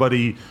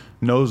 everybody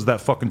knows that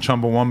fucking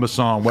Chumbawamba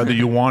song, whether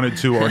you wanted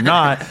to or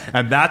not.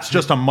 And that's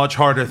just a much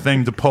harder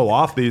thing to pull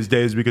off these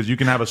days, because you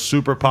can have a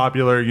super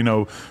popular, you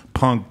know,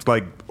 punk,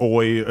 like,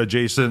 oi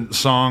adjacent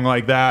song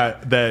like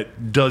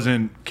that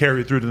doesn't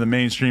carry through to the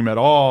mainstream at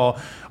all.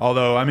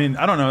 Although, I mean,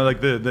 I don't know,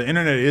 like the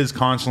internet is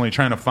constantly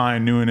trying to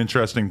find new and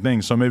interesting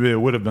things. So maybe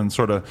it would have been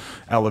sort of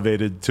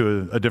elevated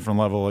to a different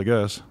level, I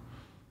guess.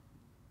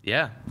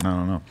 Yeah. I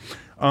don't know.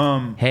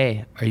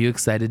 Hey, are you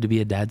excited to be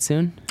a dad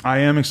soon? I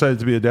am excited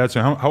to be a dad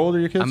soon. How old are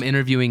your kids? I'm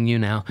interviewing you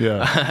now.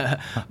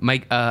 Yeah.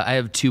 Mike, I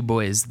have two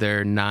boys.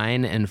 They're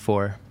 9 and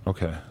 4.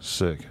 Okay,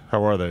 sick.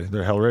 How are they?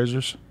 They're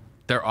Hellraisers?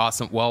 They're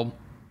awesome. Well,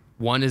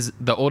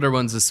 the older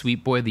one's a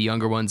sweet boy. The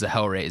younger one's a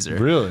Hellraiser.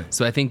 Really?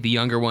 So I think the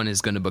younger one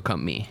is going to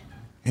become me.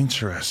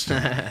 Interesting.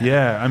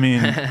 Yeah, I mean,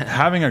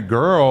 having a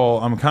girl,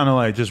 I'm kind of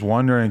like just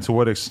wondering to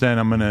what extent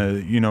I'm going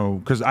to, you know,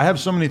 because I have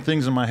so many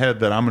things in my head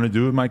that I'm going to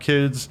do with my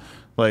kids.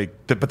 Like,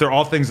 but they're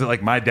all things that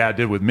like my dad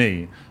did with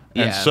me,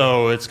 and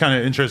so it's kind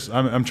of interesting.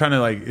 I'm trying to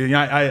like, you know,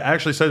 I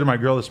actually said to my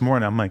girl this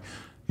morning, I'm like,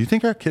 you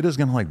think our kid is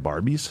gonna like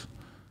Barbies?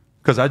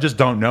 Because I just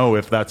don't know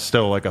if that's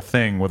still like a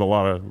thing with a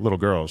lot of little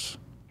girls.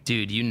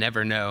 Dude, you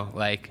never know.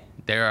 Like,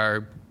 there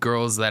are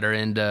girls that are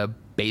into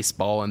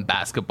baseball and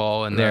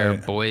basketball, and there are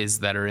boys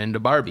that are into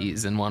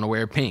Barbies and want to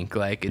wear pink.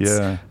 Like, it's,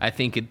 I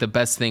think the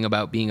best thing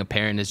about being a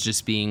parent is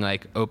just being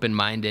like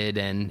open-minded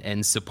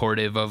and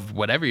supportive of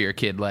whatever your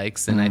kid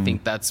likes. And I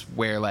think that's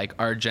where like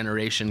our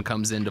generation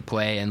comes into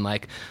play, and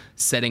like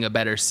setting a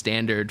better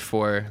standard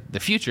for the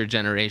future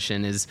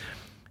generation is,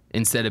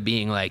 instead of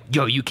being like,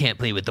 yo, you can't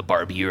play with the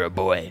Barbie, you're a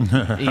boy.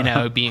 You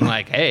know, being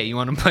like, hey, you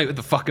want to play with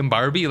the fucking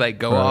Barbie? Like,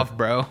 go off,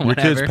 bro. Your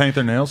kids paint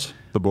their nails,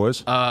 the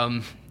boys?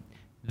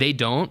 They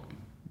don't.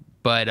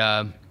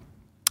 But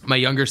my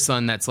younger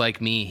son that's like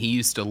me, he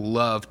used to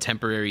love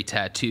temporary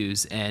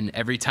tattoos. And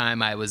every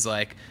time I was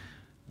like,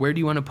 where do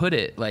you want to put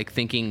it? Like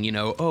thinking, you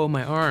know, oh,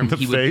 my arm.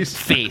 He would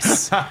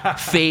face,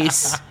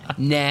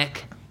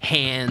 neck,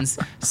 hands.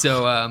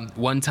 So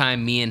one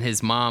time me and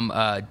his mom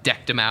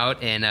decked him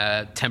out in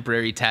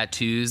temporary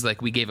tattoos.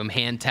 Like, we gave him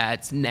hand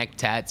tats, neck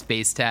tats,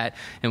 face tat,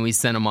 and we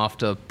sent him off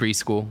to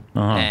preschool.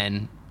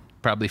 And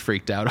probably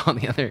freaked out all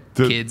the other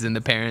kids and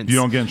the parents. You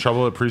don't get in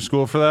trouble at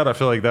preschool for that? I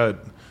feel like that...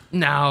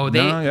 No,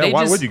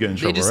 why would you get in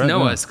trouble? They just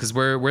know us because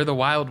we're the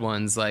wild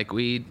ones. Like,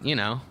 we, you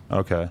know,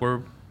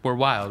 we're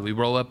wild. We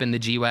roll up in the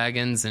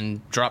G-Wagons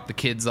and drop the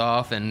kids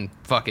off, and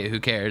fuck it, who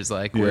cares?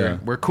 Like,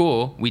 we're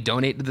cool. We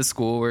donate to the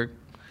school.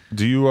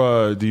 Do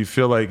you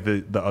feel like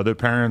the other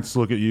parents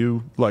look at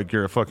you like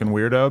you're a fucking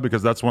weirdo?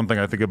 Because that's one thing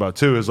I think about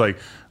too. Is like,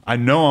 I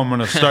know I'm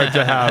gonna start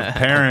to have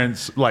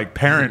parents, like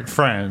parent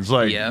friends.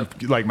 Like,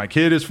 like my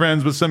kid is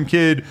friends with some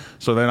kid,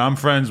 so then I'm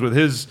friends with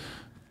his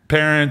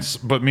parents,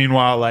 but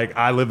meanwhile, like,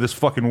 I live this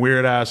fucking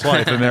weird ass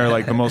life, and they're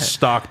like the most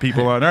stock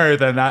people on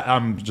earth, and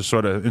I'm just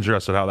sort of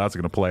interested how that's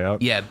going to play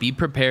out. Yeah, be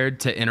prepared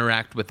to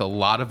interact with a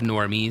lot of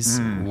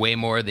normies, way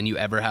more than you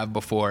ever have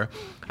before.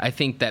 I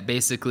think that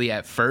basically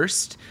at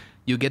first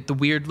you get the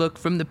weird look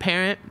from the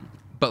parent,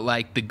 but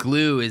like the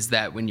glue is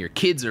that when your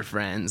kids are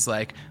friends,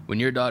 like when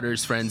your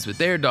daughter's friends with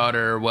their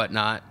daughter or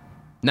whatnot,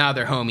 now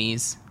they're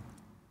homies.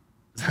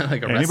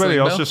 Like anybody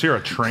else bell? just hear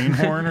a train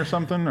horn or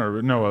something,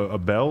 or no, a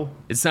bell?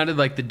 It sounded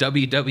like the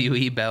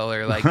WWE bell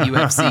or like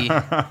UFC.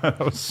 That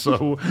was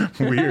so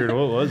weird.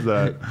 What was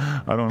that?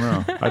 I don't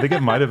know. I think it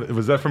might have.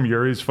 Was that from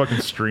Yuri's fucking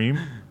stream?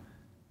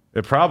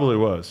 It probably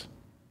was.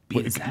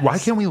 Why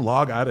can't we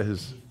log out of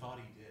his?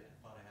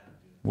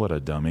 What a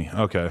dummy.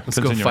 Okay, let's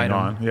go fight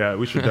on. Yeah,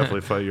 we should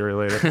definitely fight Yuri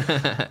later.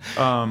 Okay.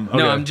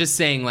 No, I'm just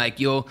saying, like,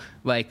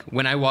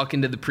 when I walk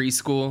into the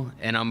preschool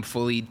and I'm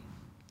fully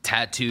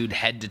tattooed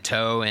head to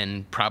toe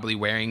and probably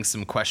wearing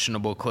some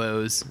questionable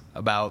clothes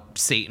about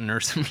Satan or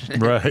something.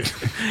 Right.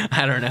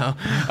 I don't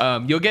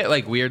know. You'll get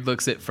like weird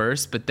looks at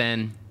first, but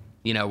then,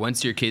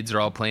 once your kids are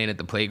all playing at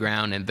the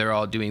playground and they're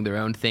all doing their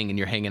own thing and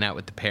you're hanging out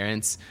with the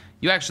parents,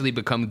 you actually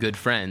become good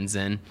friends,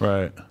 and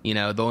right.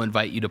 They'll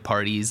invite you to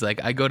parties.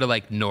 Like, I go to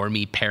like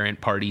normie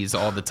parent parties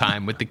all the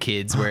time with the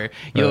kids where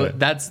Right.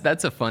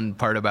 that's a fun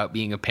part about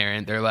being a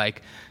parent. They're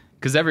like,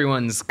 because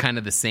everyone's kind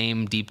of the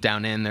same deep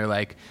down in, they're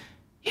like,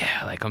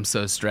 yeah, like, I'm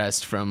so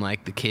stressed from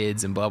like the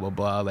kids and blah blah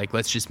blah, like,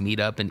 let's just meet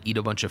up and eat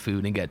a bunch of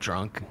food and get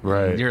drunk.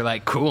 Right. And you're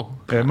like, cool.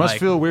 It must Like,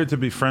 feel weird to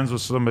be friends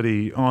with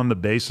somebody on the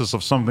basis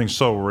of something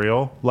so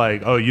real.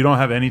 Like, oh, you don't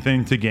have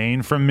anything to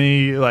gain from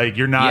me. Like,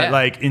 you're not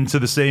like into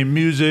the same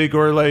music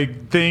or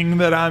like thing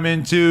that I'm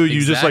into.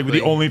 You just like,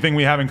 the only thing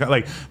we have in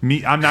like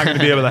me. I'm not going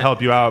to be able to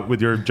help you out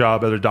with your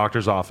job at a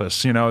doctor's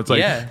office. It's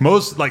like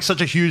most, like,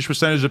 such a huge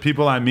percentage of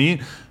people I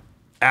meet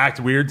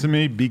act weird to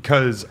me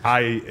because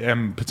I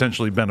am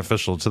potentially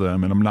beneficial to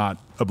them and I'm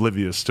not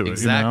oblivious to it.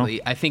 Exactly.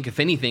 I think if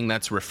anything,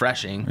 that's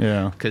refreshing.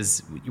 Yeah.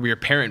 Because your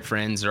parent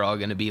friends are all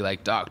going to be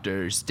like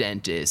doctors,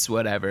 dentists,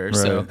 whatever. Right.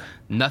 So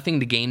nothing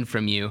to gain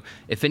from you.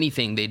 If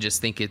anything, they just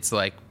think it's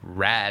like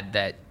rad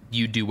that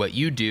you do what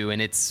you do,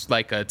 and it's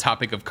like a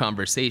topic of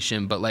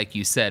conversation, but like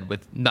you said,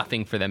 with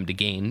nothing for them to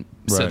gain.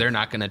 So Right. they're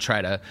not going to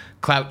try to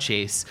clout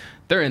chase.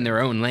 They're in their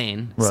own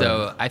lane. Right.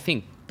 So I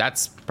think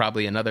that's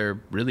probably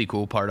another really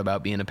cool part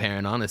about being a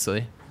parent,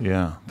 honestly.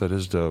 Yeah, that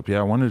is dope. Yeah,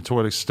 I wonder to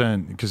what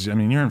extent, because, I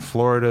mean, you're in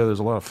Florida. There's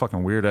a lot of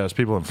fucking weird-ass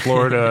people in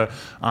Florida.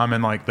 I'm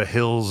in, like, the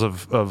hills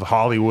of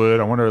Hollywood.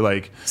 I wonder,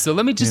 like... So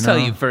let me just tell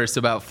you first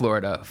about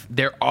Florida.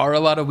 There are a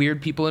lot of weird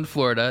people in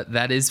Florida.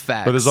 That is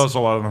fact. But there's also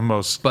a lot of the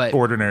most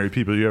ordinary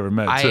people you ever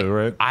met, too,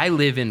 right? I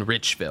live in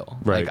Richville.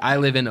 Right. Like, I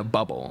live in a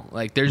bubble.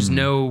 Like, there's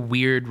no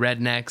weird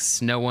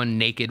rednecks, no one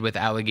naked with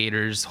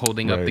alligators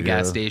holding up the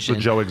gas station.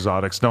 The Joe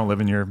Exotics don't live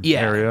in your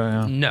area,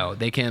 yeah? No,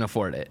 they can't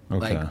afford it.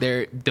 Okay.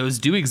 Like, those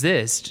do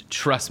exist.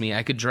 Trust me,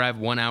 I could drive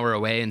 1 hour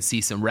away and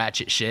see some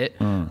ratchet shit.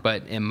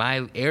 But in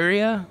my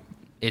area,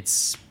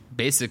 it's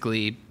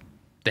basically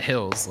the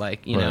hills.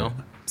 Like, you know,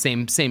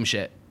 same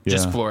shit.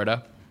 Just Yeah.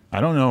 Florida. I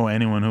don't know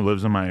anyone who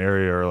lives in my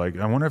area, or like,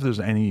 I wonder if there's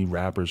any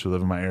rappers who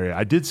live in my area.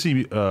 I did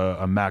see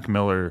a Mac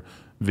Miller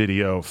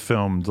video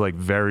filmed like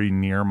very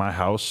near my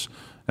house,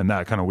 and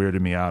that kind of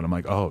weirded me out. I'm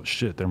like, oh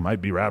shit, there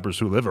might be rappers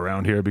who live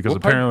around here, because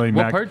apparently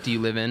What part do you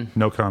live in?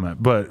 No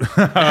comment, but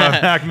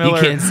Mac Miller.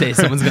 You can't say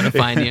someone's gonna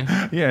find you.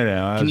 Yeah,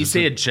 no. Can you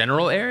say a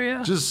general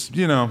area? Just,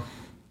 the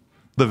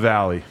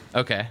valley,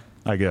 Okay.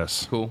 I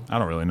guess. Cool. I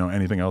don't really know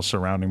anything else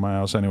surrounding my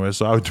house anyway,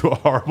 so I would do a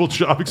horrible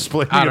job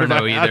explaining I it. don't if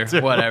know had either.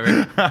 to.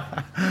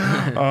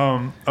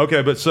 Whatever.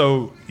 Okay, but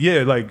so,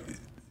 yeah, like,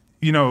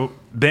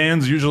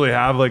 bands usually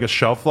have like a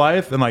shelf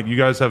life, and like you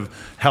guys have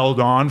held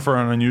on for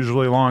an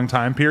unusually long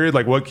time period.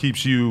 Like, what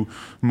keeps you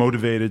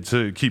motivated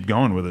to keep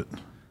going with it?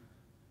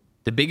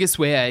 The biggest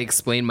way I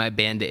explain my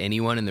band to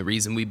anyone, and the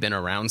reason we've been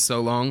around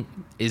so long,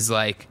 is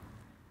like,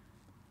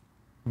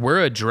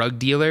 we're a drug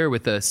dealer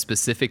with a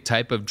specific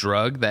type of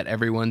drug that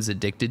everyone's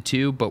addicted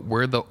to, but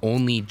we're the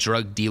only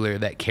drug dealer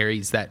that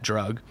carries that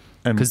drug.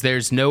 Because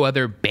there's no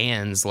other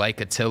bands like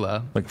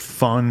Attila. Like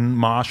fun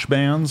mosh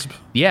bands?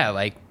 Yeah,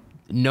 like,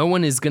 no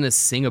one is going to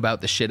sing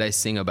about the shit I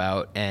sing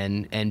about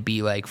and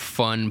be like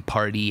fun,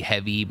 party,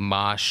 heavy,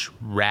 mosh,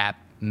 rap,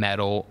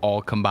 metal,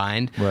 all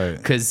combined. Right.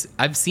 Because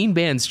I've seen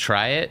bands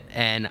try it,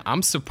 and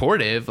I'm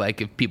supportive, like,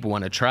 if people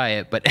want to try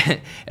it, but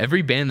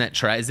every band that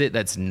tries it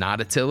that's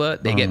not Attila,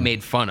 they get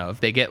made fun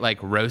of. They get like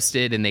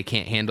roasted, and they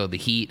can't handle the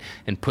heat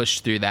and push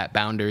through that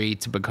boundary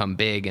to become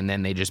big, and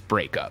then they just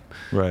break up.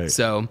 Right.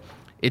 So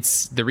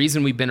it's the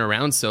reason we've been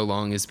around so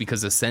long is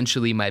because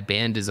essentially my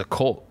band is a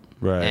cult.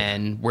 Right.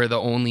 And we're the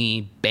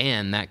only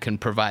band that can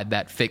provide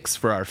that fix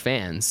for our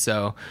fans.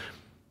 So,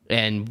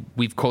 and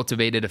we've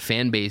cultivated a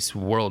fan base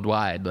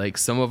worldwide. Like,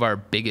 some of our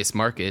biggest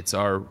markets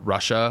are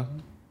Russia,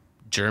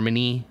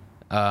 Germany.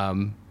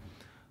 The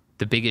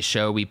biggest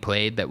show we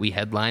played that we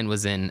headlined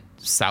was in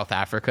South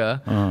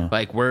Africa.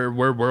 Like, we're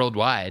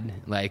worldwide.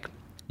 Like,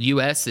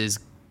 US is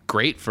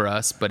great for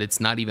us, but it's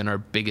not even our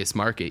biggest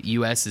market.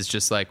 US is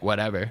just like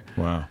whatever.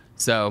 Wow.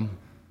 So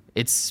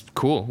it's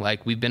cool.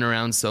 Like, we've been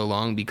around so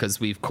long because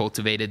we've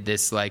cultivated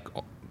this like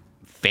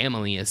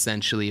family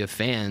essentially of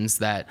fans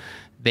that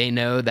they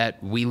know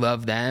that we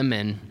love them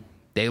and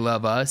they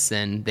love us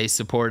and they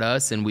support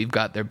us and we've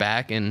got their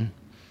back. And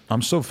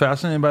I'm so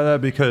fascinated by that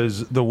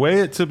because the way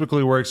it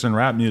typically works in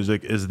rap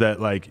music is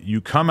that like you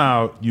come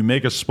out, you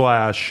make a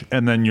splash,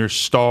 and then your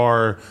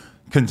star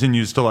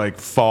continues to like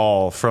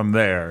fall from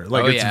there.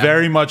 Like it's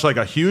very much like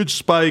a huge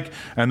spike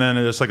and then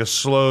it's like a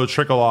slow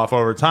trickle off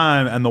over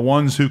time, and the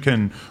ones who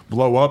can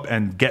blow up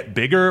and get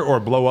bigger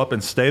or blow up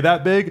and stay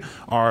that big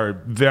are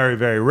very,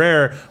 very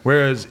rare.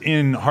 Whereas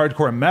in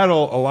hardcore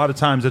metal, a lot of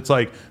times it's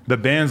like the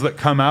bands that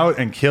come out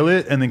and kill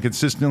it and then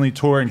consistently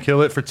tour and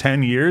kill it for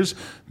 10 years,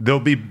 they'll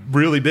be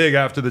really big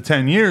after the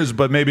 10 years,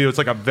 but maybe it's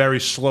like a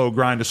very slow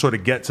grind to sort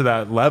of get to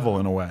that level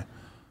in a way.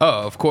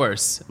 Oh, of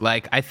course.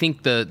 Like, I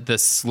think the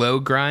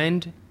slow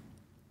grind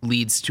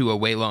leads to a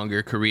way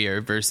longer career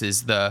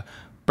versus the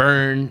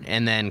burn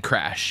and then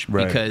crash.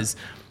 Right. Because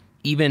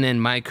even in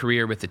my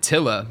career with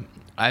Attila,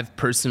 I've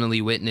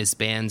personally witnessed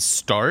bands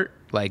start,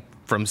 like,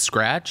 from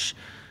scratch,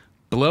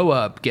 blow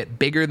up, get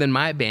bigger than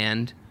my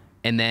band,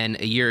 and then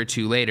a year or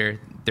two later,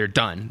 they're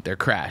done. They're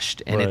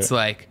crashed. And it's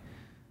like,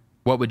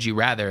 what would you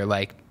rather,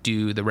 like,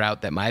 do the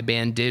route that my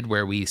band did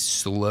where we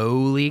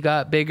slowly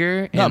got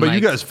bigger? No, but like,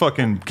 you guys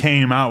fucking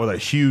came out with a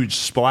huge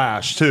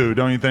splash too,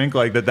 don't you think?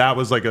 Like that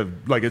was like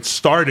it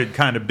started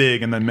kind of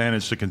big and then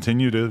managed to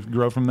continue to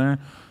grow from there?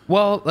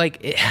 Well,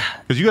 like,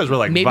 because you guys were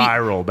like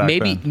viral back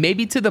then.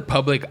 Maybe to the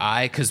public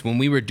eye, because when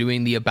we were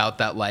doing the About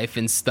That Life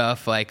and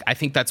stuff, like, I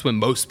think that's when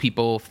most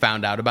people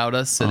found out about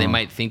us, so they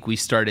might think we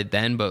started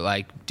then, but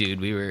like, dude,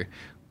 we've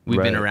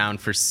been around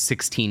for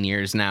 16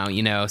 years now,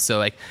 you know? So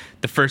like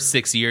the first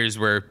 6 years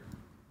were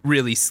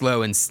really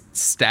slow and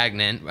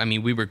stagnant. I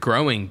mean, we were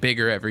growing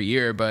bigger every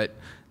year, but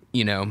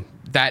you know,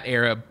 that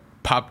era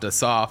popped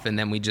us off and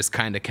then we just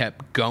kind of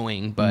kept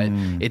going. But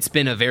it's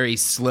been a very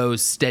slow,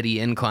 steady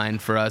incline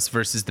for us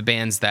versus the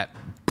bands that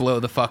blow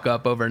the fuck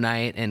up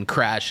overnight and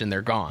crash and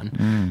they're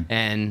gone.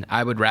 And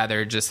I would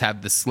rather just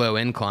have the slow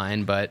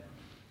incline, but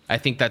I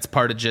think that's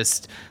part of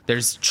just,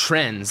 there's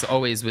trends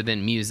always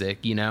within music,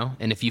 you know?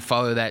 And if you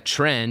follow that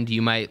trend,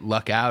 you might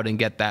luck out and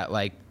get that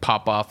like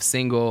pop off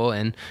single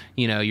and,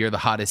 you know, you're the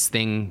hottest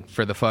thing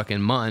for the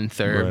fucking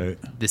month or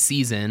the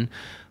season.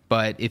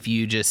 But if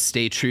you just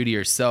stay true to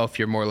yourself,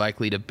 you're more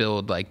likely to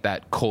build like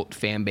that cult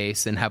fan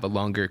base and have a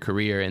longer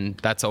career. And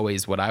that's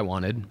always what I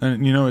wanted.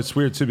 And you know, it's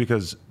weird too,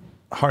 because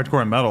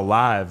hardcore metal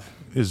live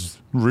is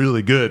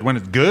really good. When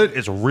it's good,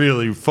 it's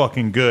really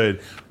fucking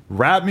good.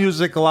 Rap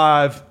music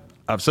live,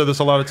 I've said this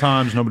a lot of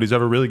times, nobody's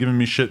ever really given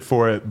me shit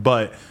for it,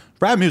 but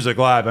rap music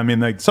live, I mean,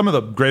 like some of the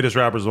greatest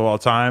rappers of all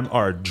time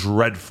are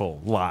dreadful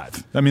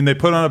live. I mean, they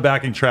put on a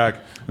backing track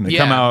and they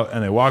come out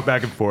and they walk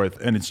back and forth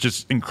and it's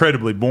just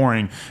incredibly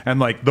boring. And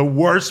like the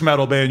worst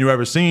metal band you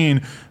ever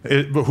seen,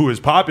 who is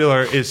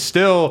popular, is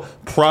still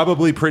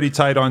probably pretty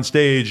tight on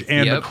stage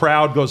and the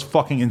crowd goes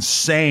fucking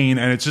insane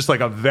and it's just like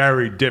a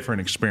very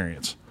different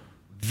experience.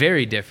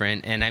 Very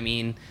different. And I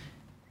mean,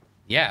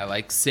 yeah,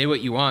 like, say what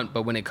you want,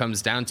 but when it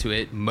comes down to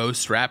it,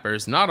 most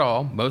rappers, not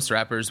all, most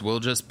rappers will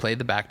just play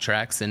the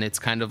backtracks, and it's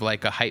kind of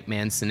like a hype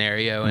man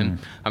scenario, and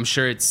I'm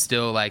sure it's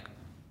still, like,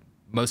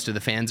 most of the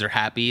fans are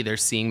happy, they're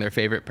seeing their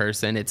favorite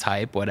person, it's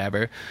hype,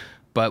 whatever,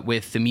 but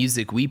with the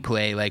music we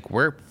play, like,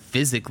 we're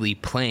physically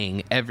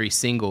playing every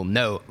single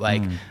note,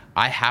 like,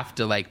 I have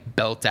to, like,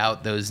 belt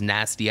out those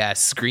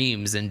nasty-ass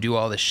screams and do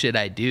all the shit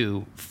I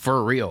do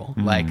for real,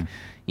 like,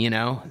 you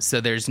know,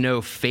 so there's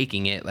no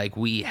faking it. Like,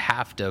 we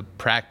have to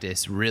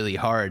practice really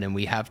hard and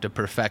we have to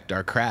perfect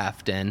our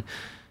craft. And,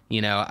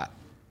 you know,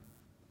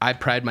 I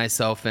pride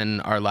myself in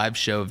our live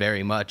show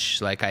very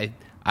much. Like,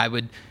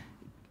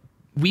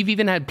 we've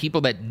even had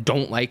people that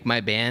don't like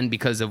my band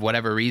because of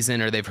whatever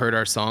reason, or they've heard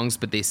our songs,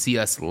 but they see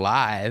us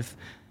live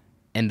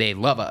and they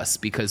love us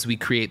because we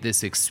create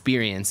this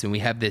experience and we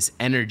have this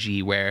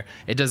energy where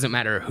it doesn't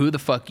matter who the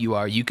fuck you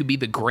are. You could be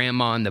the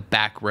grandma in the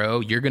back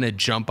row. You're going to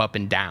jump up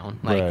and down.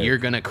 Like, you're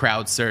going to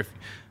crowd surf.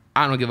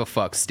 I don't give a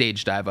fuck.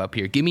 Stage dive up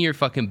here. Give me your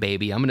fucking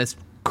baby. I'm going to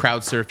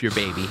crowd surf your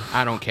baby.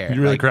 I don't care.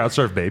 You really crowd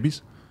surf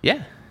babies?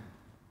 Yeah.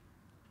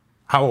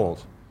 How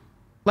old?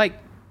 Like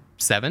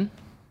 7.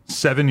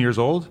 7 years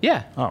old?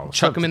 Yeah. Oh,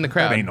 chuck him in the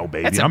crowd. That ain't no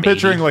baby. That's I'm baby.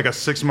 picturing like a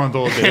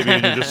 6-month-old baby,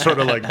 and you're just sort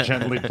of like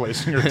gently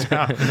placing her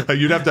down. Like,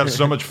 you'd have to have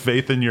so much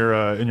faith in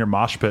your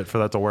mosh pit for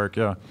that to work.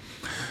 Yeah.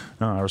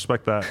 No, I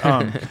respect that.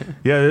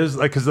 Yeah, it is,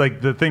 like, because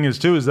like the thing is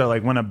too is that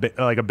like when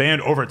a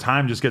band over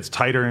time just gets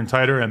tighter and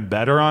tighter and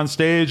better on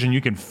stage, and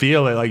you can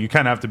feel it. Like, you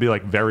kind of have to be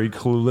like very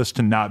clueless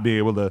to not be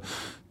able to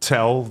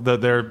tell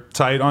that they're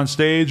tight on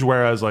stage.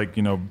 Whereas, like,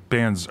 you know,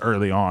 bands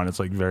early on, it's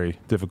like very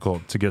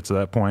difficult to get to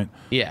that point.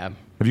 Yeah.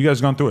 Have you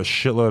guys gone through a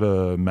shitload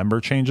of member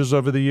changes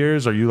over the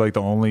years? Are you like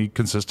the only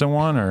consistent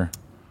one, or?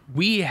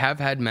 We have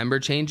had member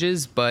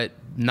changes, but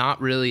not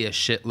really a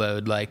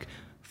shitload. Like,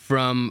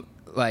 from,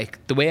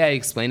 like, the way I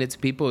explain it to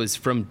people is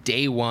from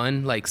day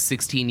one, like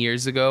 16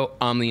 years ago,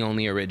 I'm the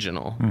only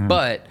original.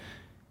 But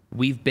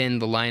we've been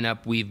the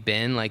lineup we've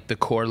been, like the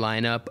core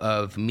lineup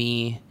of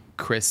me,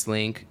 Chris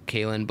Link,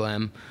 Kalen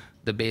Blem,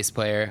 the bass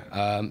player,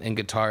 and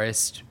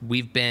guitarist.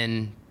 We've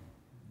been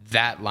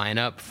that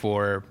lineup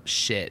for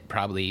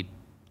probably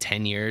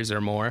 10 years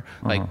or more.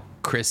 Like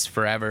Chris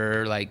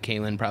forever, like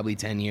Kalen probably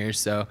 10 years.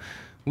 So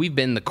we've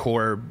been the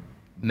core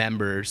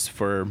members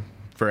for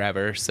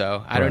forever.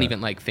 So I don't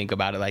even like think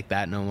about it like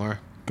that no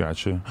more.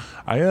 Gotcha.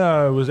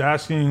 I was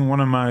asking one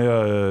of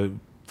my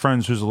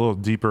friends who's a little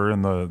deeper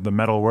in the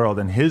metal world,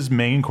 and his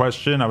main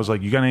question, I was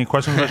like, you got any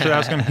questions I should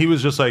ask him? He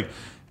was just like,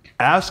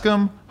 ask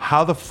him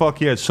how the fuck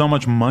he had so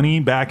much money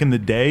back in the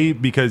day,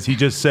 because he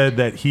just said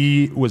that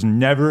he was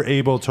never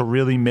able to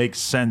really make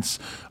sense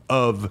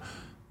of,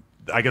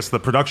 I guess, the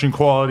production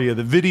quality of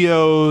the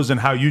videos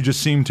and how you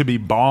just seem to be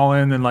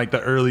balling in like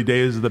the early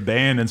days of the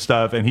band and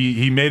stuff. And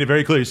he made it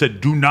very clear. He said,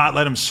 do not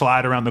let him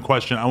slide around the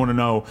question. I want to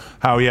know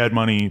how he had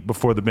money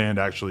before the band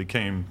actually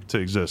came to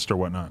exist or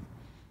whatnot.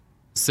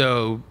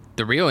 So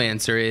the real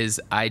answer is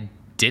I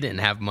didn't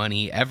have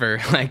money ever.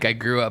 Like I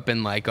grew up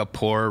in like a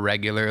poor,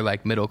 regular,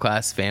 like middle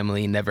class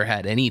family, never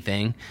had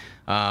anything.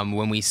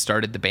 When we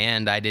started the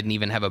band, I didn't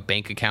even have a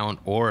bank account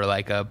or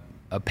like a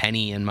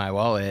penny in my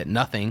wallet,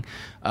 nothing.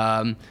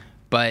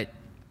 But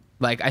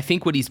like, I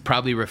think what he's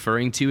probably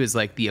referring to is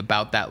like the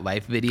About That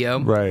Life video,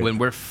 right? When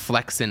we're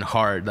flexing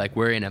hard, like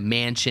we're in a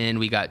mansion,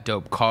 we got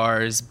dope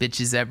cars,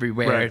 bitches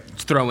everywhere, right,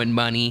 throwing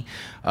money.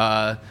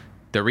 The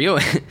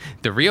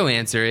real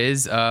answer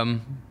is,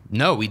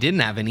 no, we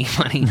didn't have any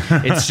money.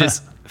 It's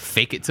just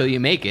fake it till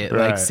you make it.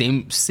 Right. Like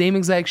same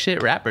exact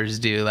shit rappers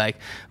do.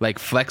 Like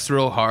flex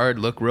real hard,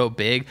 look real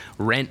big,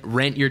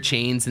 rent your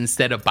chains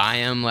instead of buy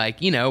them.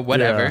 Like, you know,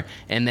 whatever, yeah,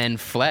 and then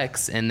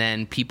flex, and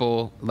then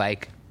people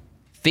like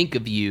think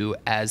of you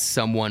as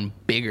someone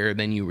bigger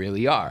than you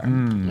really are.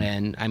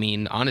 And I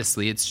mean,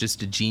 honestly, it's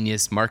just a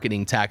genius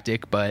marketing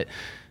tactic. But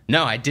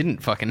no, I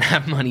didn't fucking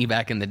have money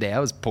back in the day. I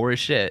was poor as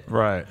shit.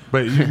 Right.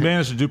 But you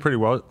managed to do pretty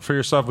well for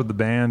yourself with the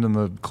band and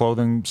the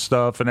clothing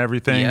stuff and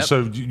everything. Yep.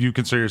 So you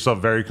consider yourself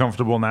very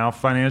comfortable now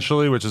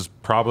financially, which is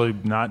probably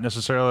not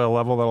necessarily a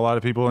level that a lot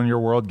of people in your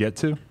world get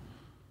to?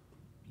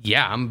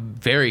 Yeah, I'm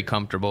very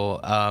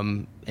comfortable.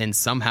 And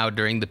somehow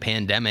during the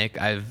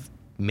pandemic, I've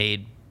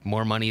made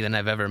more money than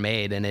I've ever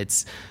made. And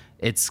it's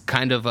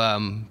kind of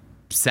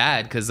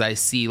sad because I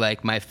see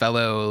like my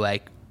fellow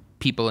like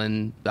people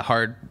in the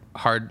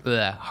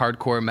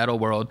hardcore metal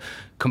world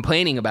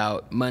complaining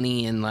about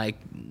money and like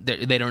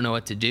they don't know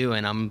what to do,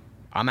 and I'm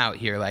out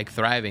here like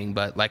thriving.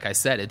 But like I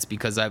said, it's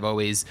because I've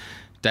always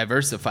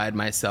diversified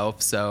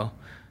myself. So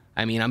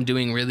I mean, I'm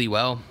doing really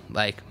well.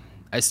 Like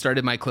I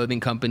started my clothing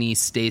company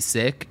Stay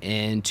Sick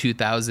in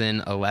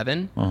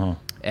 2011,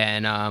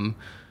 and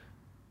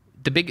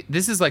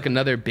this is like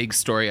another big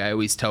story I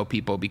always tell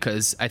people,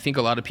 because I think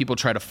a lot of people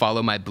try to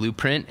follow my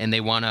blueprint and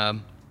they want to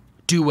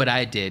do what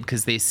I did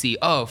because they see,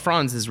 oh,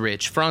 Franz is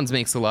rich, Franz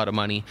makes a lot of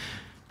money.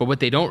 But what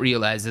they don't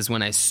realize is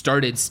when I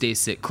started Stay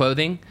Sick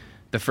Clothing,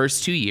 the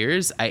first 2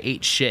 years I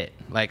ate shit.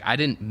 Like I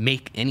didn't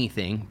make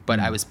anything, but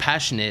I was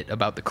passionate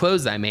about the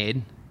clothes I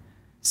made,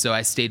 so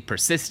I stayed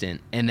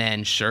persistent. And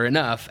then sure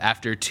enough,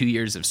 after 2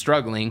 years of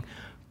struggling,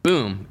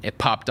 boom, it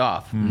popped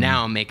off.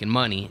 Now I'm making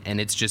money, and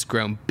it's just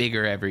grown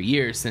bigger every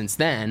year since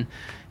then.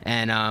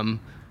 And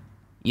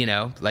you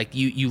know, like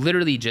you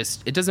literally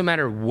just, it doesn't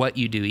matter what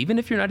you do. Even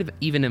if you're not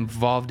even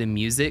involved in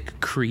music,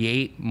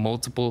 create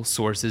multiple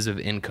sources of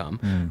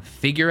income.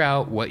 Figure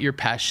out what you're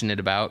passionate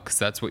about, because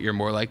that's what you're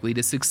more likely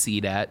to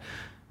succeed at.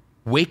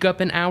 Wake up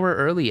an hour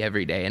early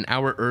every day, an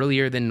hour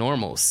earlier than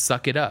normal.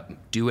 Suck it up.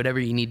 Do whatever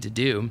you need to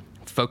do.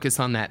 Focus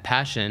on that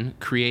passion.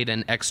 Create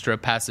an extra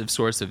passive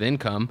source of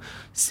income.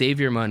 Save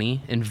your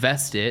money.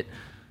 Invest it.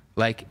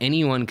 Like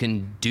anyone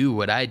can do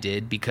what I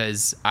did,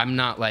 because I'm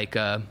not like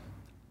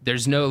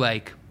there's no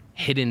like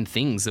hidden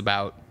things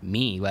about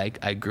me. Like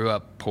I grew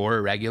up poor,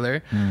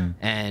 regular,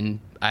 and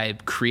I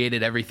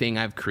created everything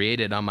I've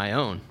created on my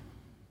own.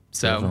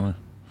 So, definitely.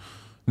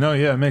 No,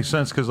 yeah, it makes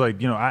sense, because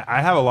like, you know, I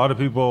have a lot of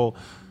people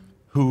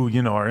who,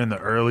 you know, are in the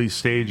early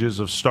stages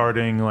of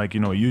starting like,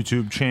 you know, a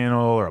YouTube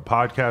channel or a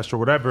podcast or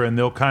whatever, and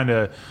they'll kind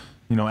of,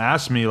 you know,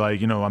 ask me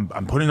like, you know,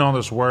 I'm putting all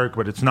this work,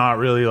 but it's not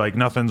really like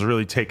nothing's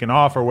really taken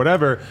off or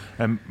whatever.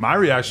 And my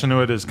reaction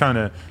to it is kind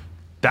of,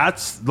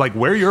 that's like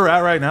where you're at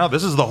right now.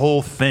 This is the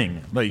whole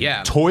thing. Like,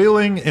 yeah,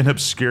 toiling in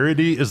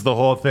obscurity is the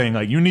whole thing.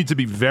 Like, you need to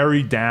be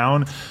very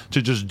down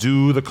to just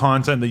do the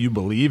content that you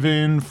believe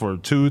in for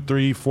 2,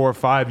 3, 4,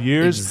 5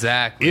 years.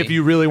 Exactly. If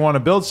you really want to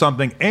build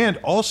something. And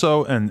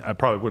also, and I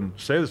probably wouldn't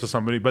say this to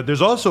somebody, but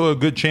there's also a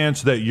good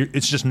chance that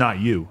it's just not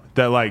you.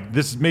 That like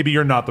this, maybe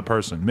you're not the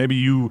person. Maybe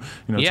you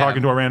know,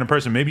 talking to a random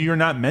person. Maybe you're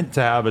not meant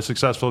to have a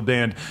successful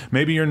band.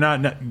 Maybe you're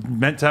not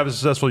meant to have a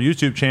successful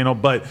YouTube channel,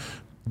 but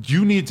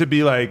you need to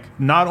be like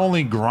not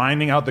only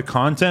grinding out the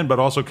content, but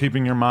also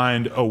keeping your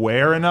mind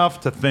aware enough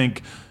to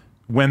think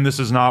when this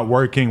is not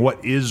working,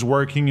 what is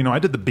working. You know, I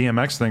did the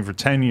BMX thing for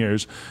 10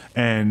 years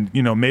and,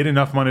 you know, made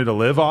enough money to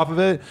live off of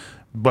it,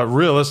 but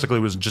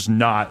realistically was just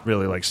not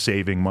really like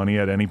saving money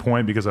at any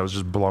point, because I was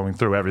just blowing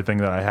through everything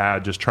that I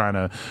had, just trying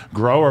to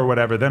grow or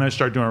whatever. Then I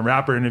started doing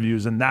rapper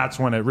interviews, and that's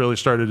when it really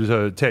started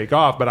to take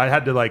off. But I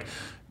had to like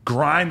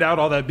grind out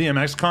all that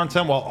BMX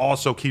content while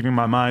also keeping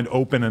my mind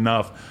open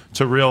enough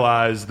to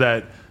realize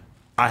that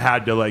I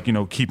had to, like, you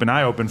know, keep an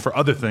eye open for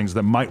other things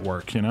that might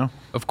work, you know?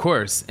 Of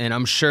course. And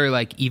I'm sure,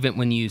 like, even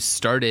when you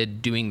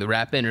started doing the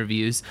rap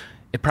interviews,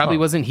 it probably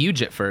wasn't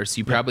huge at first.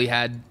 You probably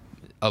had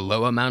a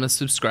low amount of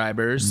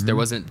subscribers. There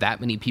wasn't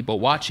that many people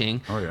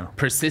watching. Oh, yeah.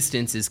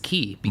 Persistence is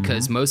key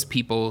because most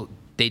people,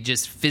 they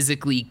just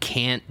physically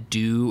can't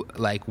do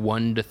like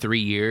 1 to 3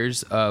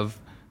 years of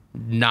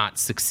not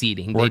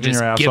succeeding. Working they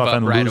just your ass give off up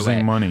and right losing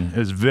away. money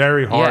is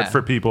very hard Yeah.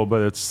 for people,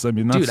 but it's, I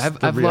mean, that's Dude,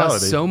 the I've reality.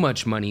 lost so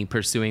much money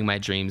pursuing my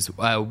dreams.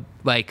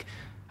 Like,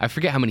 I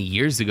forget how many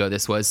years ago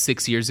this was,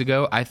 6 years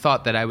ago. I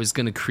thought that I was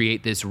going to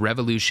create this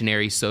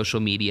revolutionary social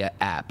media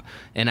app.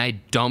 And I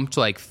dumped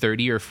like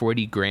 30 or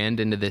 40 grand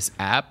into this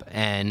app.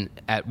 And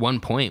at one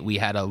point we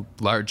had a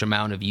large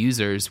amount of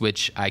users,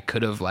 which I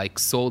could have like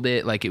sold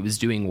it like it was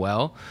doing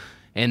well.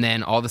 And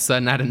then all of a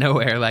sudden out of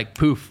nowhere, like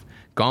poof,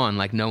 gone,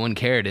 like no one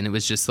cared. And it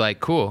was just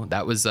like, cool.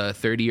 That was a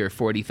 $30,000 or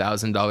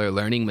 $40,000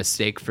 learning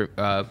mistake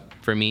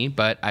for me,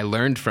 but I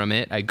learned from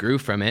it. I grew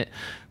from it.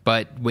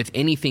 But with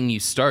anything you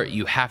start,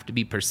 you have to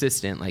be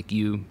persistent. Like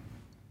you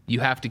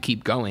have to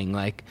keep going.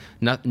 Like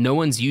no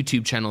one's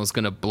YouTube channel is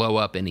going to blow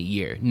up in a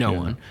year. No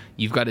one.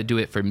 You've got to do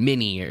it for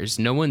many years.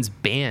 No one's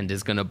band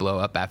is going to blow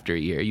up after a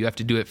year. You have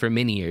to do it for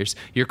many years.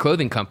 Your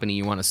clothing company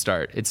you want to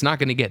start, it's not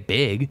going to get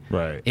big.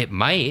 Right. It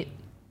might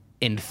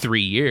in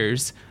 3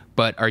 years,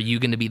 but are you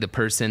going to be the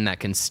person that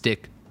can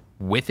stick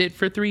with it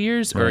for 3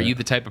 years? Or are you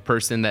the type of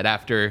person that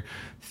after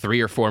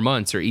 3 or 4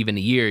 months or even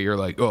a year, you're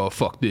like, oh,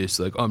 fuck this.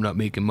 Like, I'm not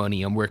making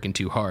money. I'm working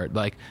too hard.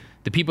 Like,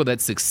 the people that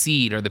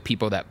succeed are the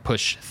people that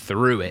push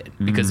through it.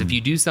 Because if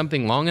you do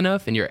something long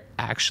enough and you're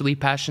actually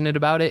passionate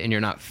about it and you're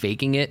not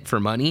faking it for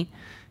money,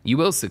 you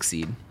will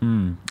succeed.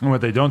 And what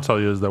they don't tell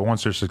you is that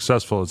once you're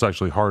successful, it's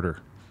actually harder.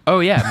 Oh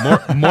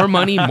yeah, more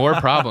money, more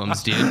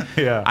problems, dude.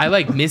 Yeah. I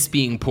like miss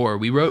being poor.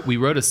 We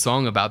wrote a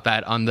song about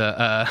that on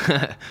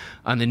the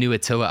on the new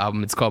Attila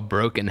album. It's called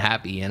Broke and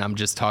Happy, and I'm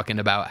just talking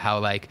about how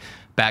like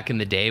back in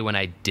the day when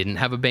I didn't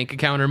have a bank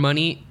account or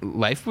money,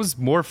 life was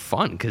more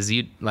fun because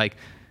I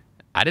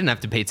didn't have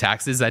to pay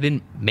taxes. I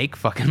didn't make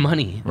fucking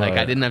money. Like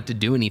I didn't have to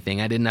do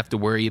anything. I didn't have to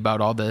worry about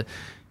all the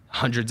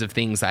hundreds of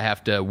things I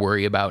have to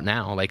worry about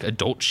now, like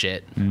adult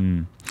shit.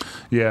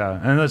 Yeah,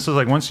 and this is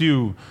like once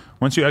you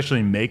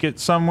actually make it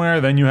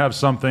somewhere, then you have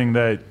something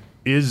that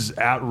is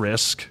at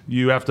risk.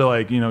 You have to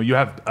like, you know, you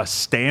have a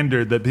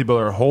standard that people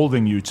are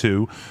holding you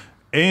to.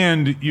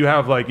 And you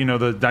have like, you know,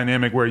 the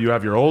dynamic where you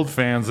have your old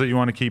fans that you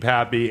want to keep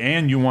happy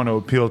and you want to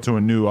appeal to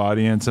a new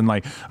audience. And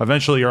like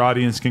eventually your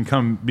audience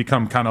can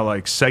become kind of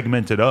like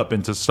segmented up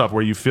into stuff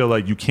where you feel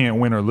like you can't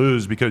win or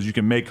lose because you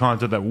can make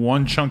content that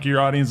one chunk of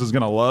your audience is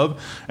going to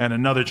love and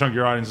another chunk of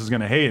your audience is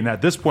going to hate. And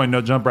at this point, No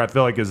Jumper, I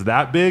feel like is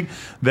that big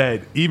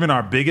that even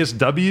our biggest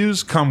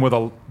W's come with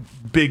a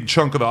big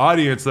chunk of the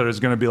audience that is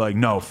going to be like,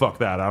 no, fuck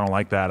that. I don't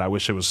like that. I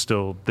wish it was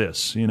still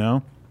this, you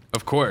know?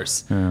 Of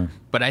course. Yeah.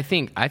 But I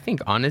think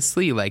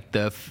honestly, like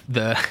the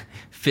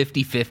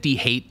 50-50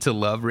 hate to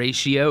love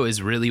ratio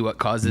is really what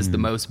causes the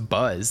most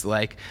buzz.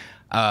 Like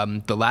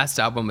the last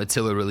album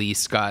Attila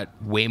released got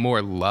way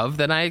more love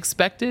than I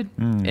expected.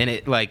 And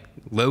it like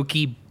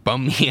low-key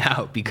bummed me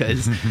out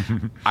because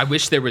I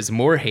wish there was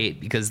more hate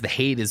because the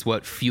hate is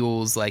what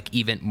fuels like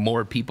even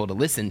more people to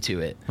listen to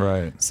it.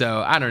 Right.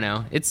 So I don't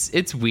know.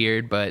 It's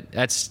weird, but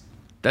that's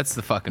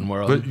the fucking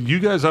world. But you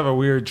guys have a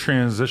weird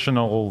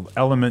transitional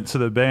element to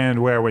the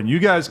band where when you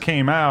guys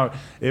came out,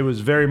 it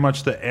was very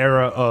much the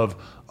era of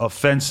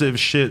offensive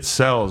shit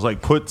sells.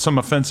 Like put some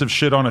offensive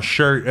shit on a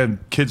shirt and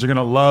kids are going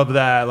to love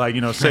that. Like,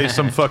 you know, say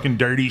some fucking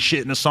dirty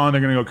shit in a song,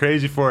 they're going to go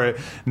crazy for it.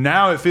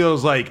 Now it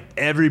feels like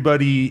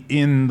everybody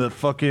in the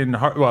fucking,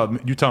 well,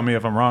 you tell me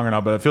if I'm wrong or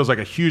not, but it feels like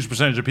a huge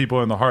percentage of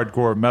people in the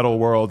hardcore metal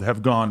world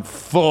have gone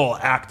full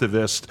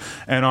activist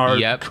and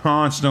are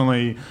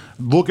constantly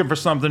looking for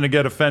something to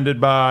get offended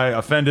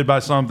by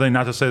something.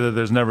 Not to say that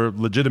there's never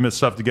legitimate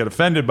stuff to get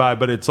offended by,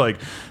 but it's like,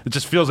 it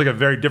just feels like a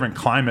very different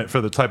climate for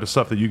the type of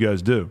stuff that you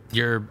guys do.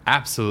 You're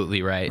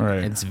absolutely right.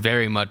 It's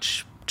very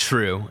much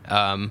true.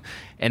 And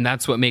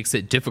that's what makes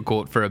it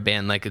difficult for a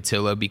band like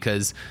Attila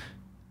because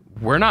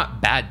we're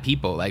not bad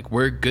people. Like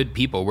we're good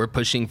people. We're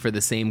pushing for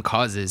the same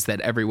causes that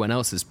everyone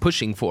else is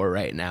pushing for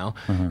right now.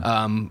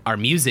 Our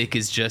music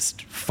is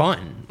just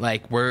fun.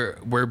 Like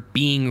we're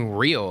being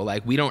real.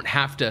 Like we don't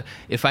have to,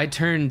 if I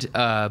turned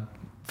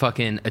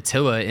fucking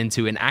Attila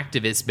into an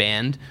activist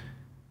band,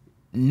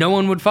 no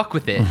one would fuck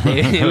with it.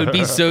 It would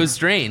be so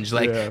strange.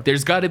 Like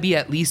there's got to be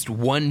at least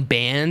one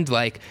band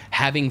like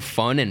having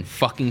fun and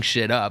fucking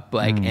shit up.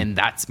 Like, and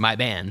that's my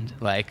band.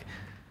 Like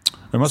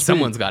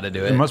someone's got to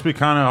do it. It must be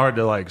kind of hard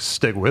to like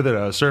stick with it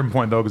at a certain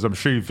point though, because I'm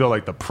sure you feel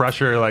like the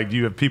pressure. Like, do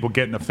you have people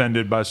getting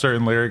offended by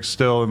certain lyrics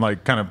still, and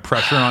like kind of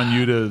pressure on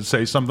you to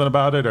say something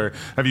about it, or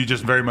have you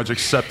just very much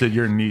accepted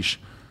your niche?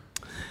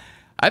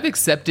 I've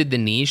accepted the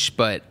niche,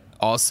 but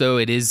also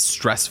it is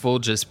stressful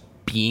just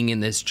being in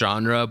this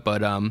genre.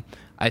 But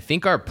I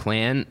think our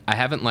plan, I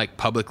haven't like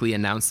publicly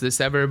announced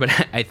this ever, but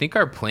I think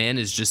our plan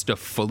is just to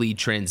fully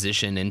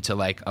transition into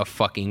like a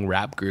fucking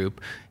rap group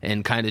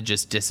and kind of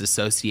just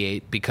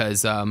disassociate,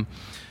 because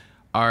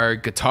our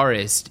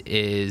guitarist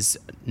is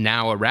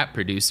now a rap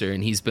producer,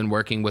 and he's been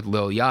working with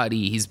Lil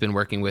Yachty. He's been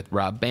working with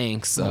Rob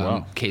Banks,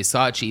 Kay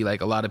Sachi, like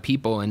a lot of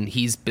people, and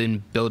he's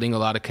been building a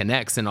lot of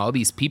connects, and all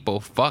these people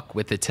fuck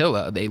with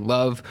Attila. They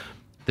love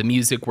the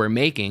music we're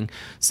making.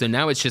 So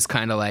now it's just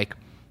kind of like,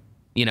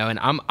 you know, and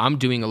I'm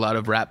doing a lot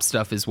of rap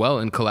stuff as well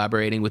and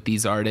collaborating with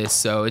these artists.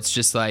 So it's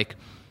just like,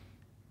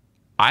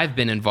 I've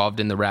been involved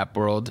in the rap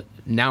world.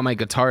 Now my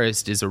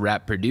guitarist is a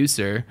rap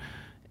producer.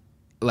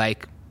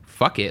 Like,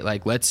 fuck it.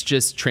 Like, let's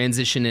just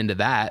transition into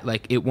that.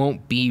 Like, it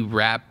won't be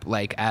rap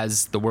like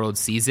as the world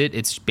sees it.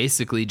 It's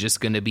basically just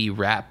going to be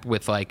rap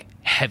with like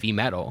heavy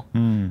metal,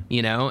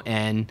 you know?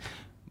 And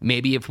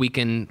maybe if we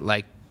can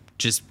like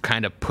just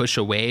kind of push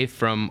away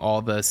from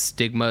all the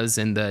stigmas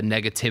and the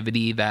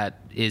negativity that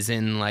is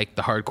in like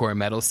the hardcore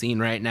metal scene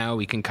right now,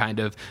 we can kind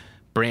of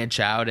branch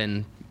out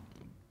and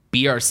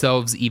be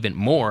ourselves even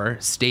more,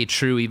 stay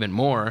true even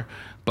more,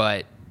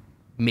 but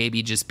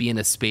maybe just be in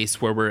a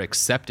space where we're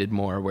accepted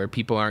more, where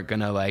people aren't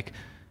going to like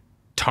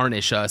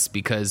tarnish us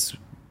because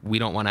we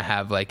don't want to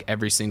have like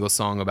every single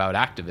song about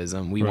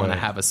activism. We want to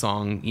have a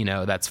song, you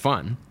know, that's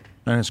fun.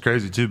 And it's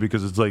crazy too,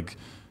 because it's like,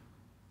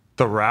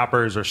 the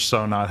rappers are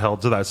so not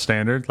held to that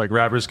standard. Like,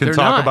 rappers can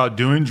talk about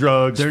doing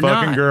drugs,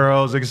 fucking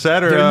girls,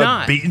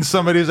 etc., beating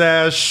somebody's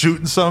ass,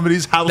 shooting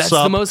somebody's house That's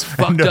up. the most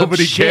fucked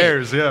nobody up shit.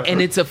 cares. Yeah, and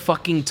it's a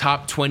fucking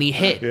top 20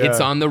 hit. Yeah. It's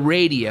on the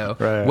radio.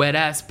 Right. Wet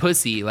ass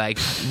pussy, like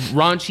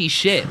raunchy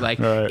shit. Like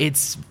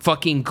it's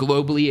fucking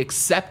globally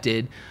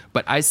accepted.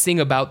 But I sing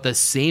about the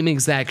same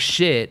exact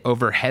shit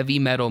over heavy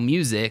metal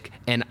music,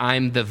 and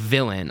I'm the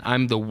villain.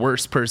 I'm the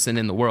worst person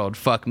in the world.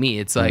 Fuck me.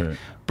 It's like,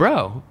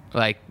 bro,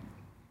 like,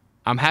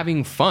 I'm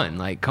having fun.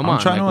 Like, come on.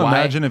 I'm trying like, to why?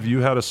 imagine if you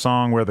had a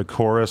song where the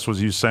chorus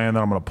was you saying that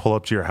I'm going to pull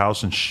up to your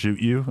house and shoot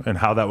you, and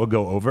how that would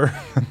go over,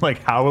 like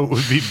how it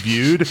would be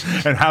viewed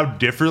and how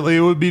differently it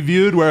would be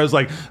viewed. Whereas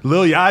like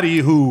Lil Yachty,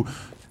 who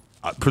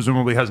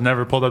presumably has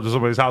never pulled up to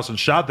somebody's house and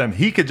shot them,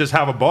 he could just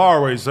have a bar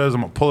where he says,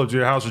 I'm going to pull up to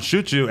your house and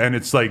shoot you. And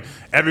it's like,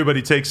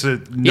 everybody takes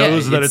it,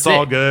 knows that it's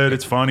all good.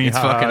 It's funny. It's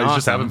fucking awesome. He's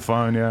just having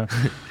fun. Yeah.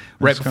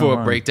 Right before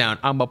a breakdown,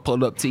 I'm going to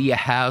pull up to your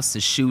house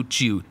and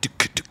shoot you.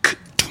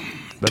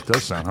 That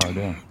does sound hard,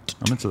 yeah.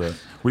 I'm into that.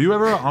 Were you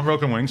ever an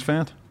Unbroken Wings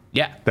fan?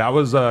 Yeah. That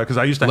was because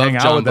I used to hang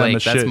out John with them.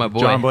 Blake. That's my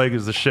boy. John Blake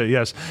is the shit.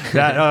 Yes,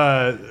 that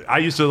I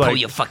used to like pull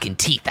your fucking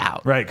teeth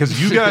out. Right,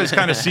 because you guys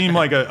kind of seem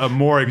like a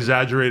more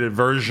exaggerated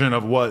version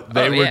of what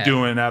they were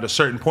doing at a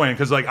certain point.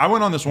 Because like I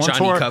went on this one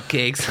tour. Johnny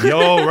Cupcakes.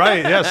 Yo,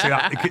 right, yes.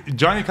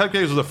 Johnny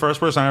Cupcakes was the first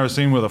person I ever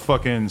seen with a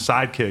fucking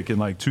sidekick in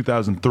like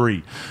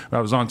 2003. I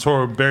was on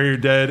tour with Bury Your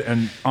Dead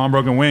and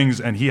Unbroken Wings,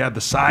 and he had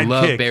the sidekick.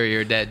 Love Bury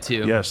Your Dead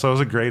too. Yes, that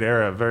was a great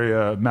era,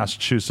 very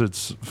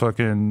Massachusetts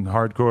fucking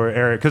hardcore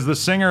era. Because the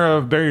singer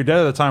of Bury Your Dead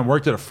at the time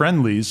worked at a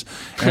Friendlies,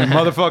 and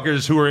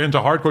motherfuckers who were into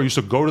hardcore used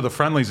to go to the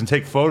Friendlies and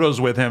take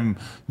photos with him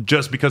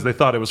just because they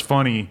thought it was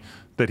funny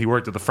that he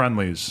worked at the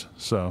Friendlies.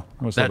 So I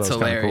always thought That's that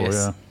was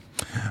hilarious.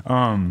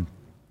 Cool,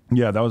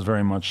 yeah, that was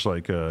very much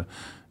like a,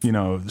 you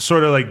know,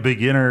 sort of like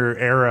beginner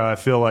era. I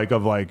feel like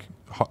of like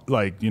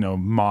you know,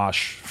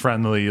 mosh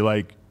friendly,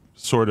 like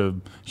sort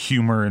of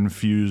humor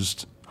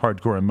infused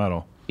hardcore and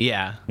metal.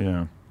 Yeah.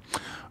 Yeah.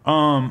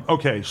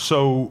 Okay,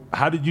 so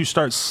how did you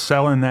start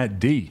selling that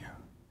D?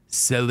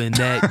 Selling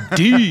that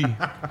D.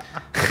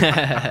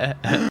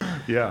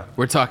 Yeah.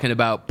 We're talking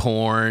about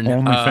porn.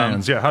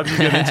 OnlyFans. Yeah. How did you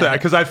get into that?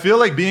 Because I feel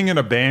like being in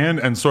a band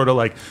and sort of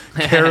like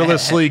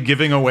carelessly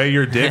giving away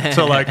your dick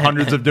to like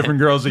hundreds of different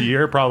girls a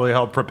year probably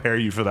helped prepare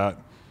you for that.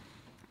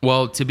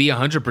 Well, to be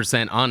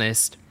 100%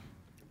 honest,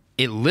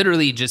 it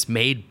literally just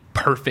made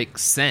perfect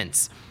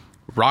sense.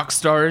 Rock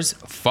stars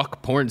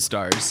fuck porn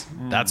stars.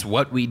 That's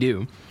what we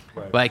do.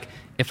 Right. Like,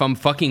 if I'm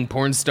fucking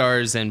porn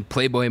stars and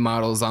Playboy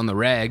models on the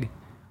reg,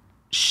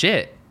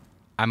 shit,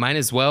 I might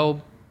as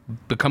well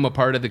become a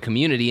part of the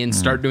community and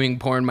start doing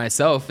porn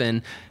myself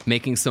and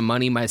making some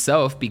money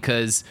myself,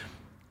 because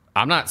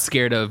I'm not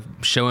scared of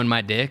showing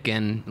my dick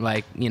and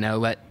like, you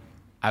know,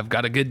 I've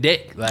got a good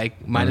dick,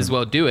 like might as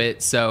well do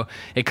it. So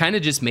it kind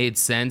of just made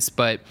sense.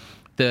 But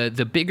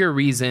the bigger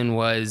reason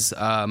was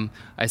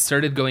I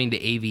started going to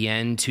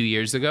AVN 2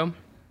 years ago.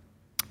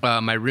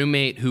 My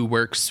roommate, who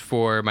works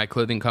for my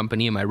clothing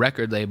company and my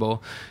record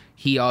label,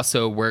 he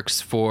also works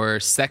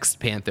for Sex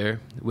Panther,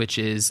 which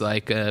is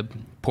like a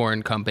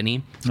porn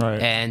company.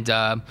 Right.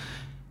 And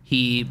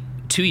he,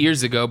 2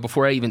 years ago,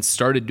 before I even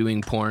started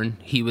doing porn,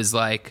 he was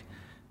like,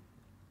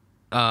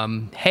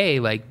 hey,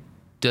 like,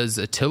 does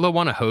Attila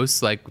want to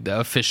host like the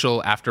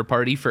official after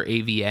party for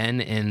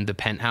AVN in the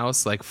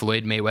penthouse, like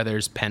Floyd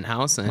Mayweather's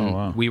penthouse?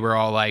 And we were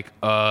all like,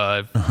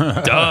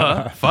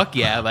 duh, fuck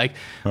yeah. Like,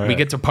 we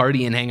get to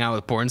party and hang out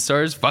with porn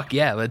stars. Fuck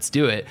yeah, let's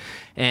do it.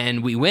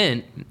 And we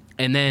went.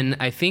 And then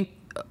I think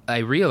I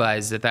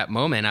realized at that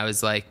moment, I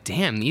was like,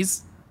 damn,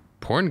 these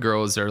porn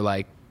girls are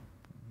like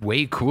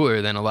way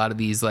cooler than a lot of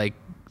these like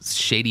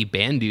shady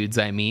band dudes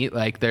I meet,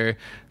 like they're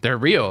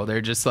real.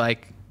 They're just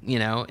like, you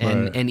know,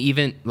 and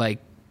even like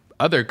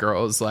other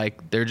girls,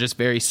 like they're just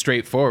very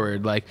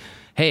straightforward. Like,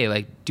 hey,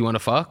 like, do you want to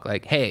fuck?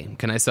 Like, hey,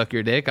 can I suck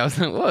your dick? I was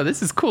like, whoa,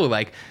 this is cool.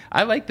 Like,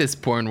 I like this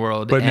porn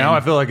world. But now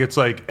I feel like it's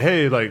like,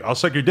 hey, like, I'll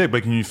suck your dick,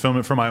 but can you film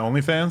it for my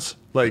OnlyFans?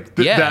 Like,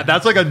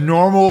 that's like a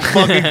normal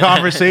fucking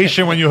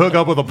conversation when you hook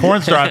up with a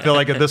porn star. I feel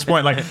like at this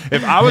point, like,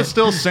 if I was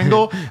still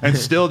single and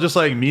still just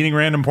like meeting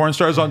random porn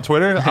stars on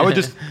Twitter, I would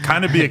just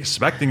kind of be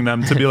expecting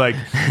them to be like,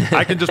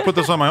 I can just put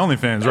this on my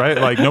OnlyFans, right?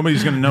 Like,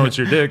 nobody's going to know it's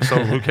your dick, so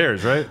who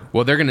cares, right?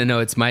 Well, they're going to know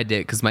it's my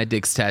dick because my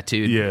dick's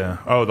tattooed. Yeah.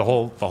 Oh, the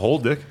whole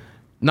dick?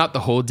 Not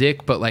the whole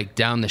dick, but like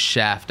down the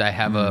shaft, I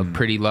have a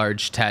pretty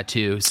large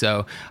tattoo,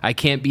 so I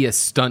can't be a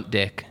stunt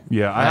dick.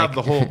 Yeah, I have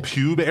the whole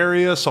pube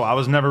area, so I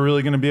was never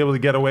really going to be able to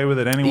get away with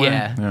it anyway.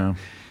 Yeah.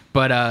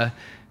 But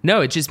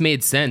no, it just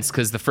made sense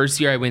because the first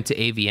year I went to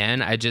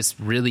AVN, I just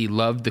really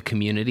loved the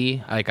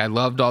community. Like, I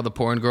loved all the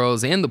porn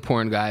girls and the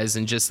porn guys,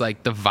 and just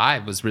like the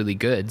vibe was really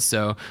good.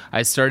 So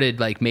I started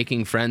like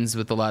making friends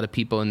with a lot of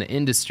people in the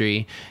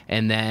industry,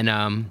 and then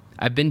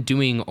I've been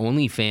doing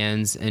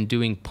OnlyFans and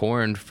doing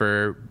porn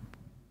for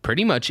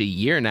pretty much a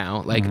year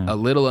now, like a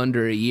little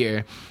under a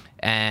year.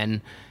 And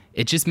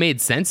it just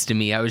made sense to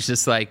me. I was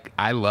just like,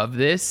 I love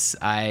this.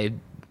 I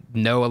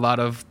know a lot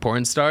of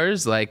porn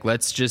stars. Like,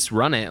 let's just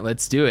run it.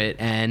 Let's do it.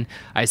 And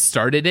I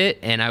started it,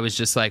 and I was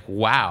just like,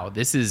 wow,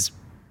 this is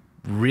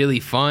really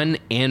fun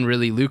and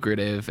really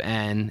lucrative,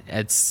 and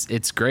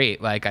it's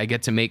great. Like, I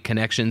get to make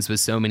connections with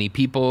so many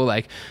people,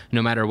 like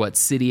no matter what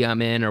city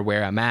I'm in or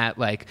where I'm at.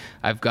 Like,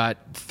 I've got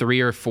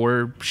 3 or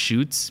 4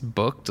 shoots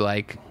booked,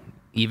 like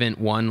even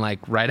one like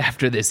right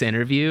after this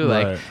interview.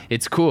 Like,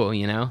 it's cool,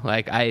 you know?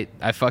 Like, I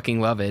fucking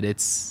love it.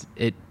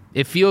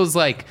 It feels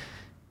like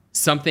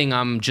something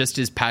I'm just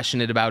as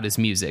passionate about as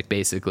music,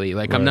 basically.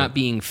 Like, I'm not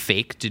being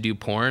fake to do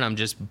porn. I'm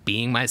just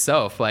being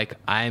myself. Like,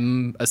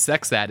 I'm a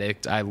sex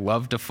addict. I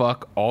love to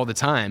fuck all the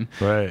time.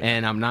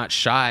 And I'm not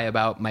shy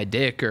about my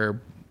dick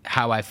or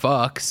how I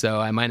fuck,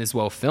 so I might as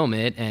well film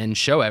it and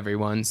show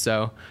everyone.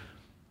 So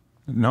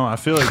no, I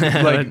feel like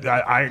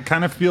I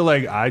kind of feel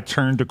like I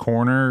turned a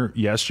corner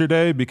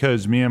yesterday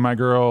because me and my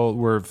girl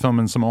were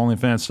filming some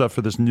OnlyFans stuff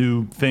for this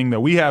new thing that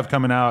we have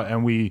coming out,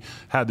 and we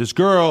had this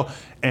girl,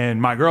 and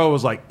my girl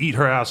was like, eat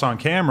her ass on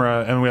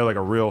camera, and we had like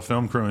a real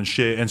film crew and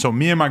shit. And so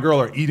me and my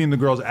girl are eating the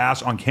girl's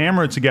ass on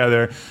camera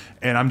together,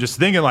 and I'm just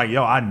thinking like,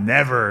 yo, I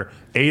never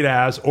ate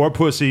ass or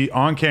pussy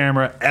on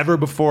camera ever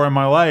before in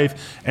my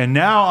life. And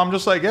now I'm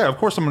just like, yeah, of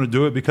course I'm going to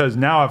do it, because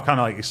now I've kind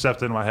of like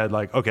accepted in my head,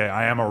 like, okay,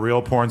 I am a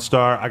real porn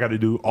star. I got to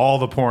do all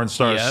the porn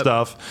star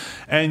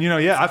stuff. And, you know,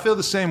 I feel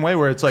the same way,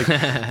 where it's like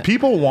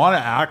people want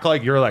to act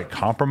like you're like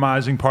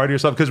compromising part of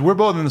yourself, because we're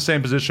both in the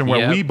same position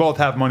where we both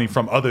have money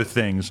from other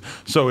things.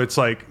 So it's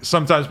like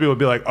sometimes people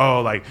be like,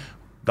 oh, like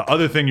the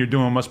other thing you're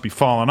doing must be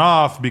falling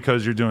off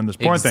because you're doing this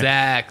porn thing.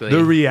 Exactly.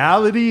 The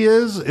reality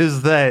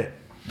is that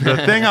the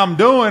thing I'm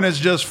doing is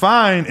just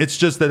fine. It's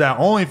just that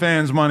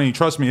OnlyFans money,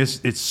 trust me,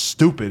 it's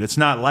stupid. It's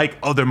not like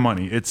other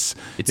money. It's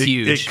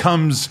huge.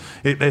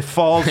 It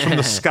falls from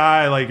the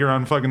sky like you're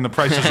on fucking The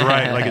Price is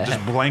Right. Like, it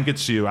just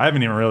blankets you. I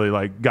haven't even really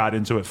like got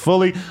into it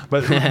fully,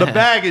 but the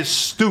bag is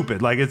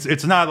stupid. Like,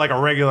 it's not like a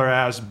regular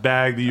ass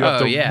bag that you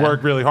have to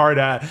work really hard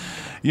at.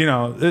 You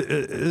know,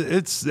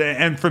 it's,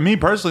 and for me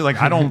personally,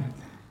 like,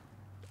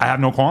 I have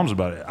no qualms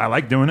about it. I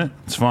like doing it.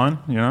 It's fun,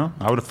 you know.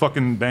 I would have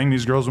fucking banged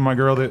these girls with my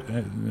girl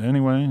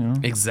anyway, you know.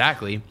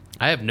 Exactly.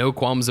 I have no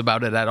qualms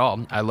about it at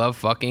all. I love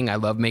fucking. I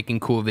love making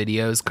cool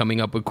videos,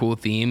 coming up with cool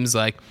themes.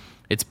 Like,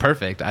 it's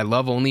perfect. I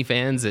love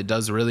OnlyFans. It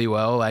does really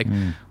well. Like,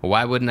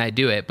 why wouldn't I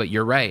do it? But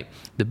you're right.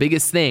 The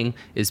biggest thing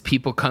is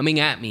people coming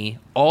at me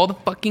all the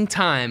fucking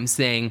time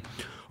saying,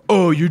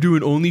 oh, you're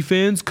doing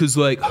OnlyFans because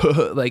like,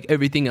 like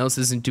everything else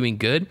isn't doing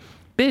good.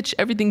 Bitch,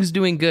 everything's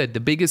doing good. The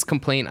biggest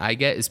complaint I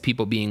get is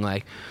people being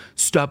like,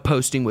 stop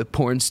posting with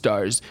porn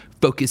stars.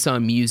 Focus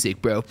on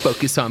music, bro.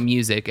 Focus on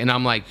music. And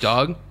I'm like,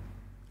 dog,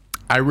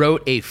 I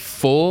wrote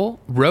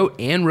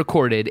and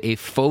recorded a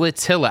full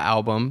Attila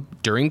album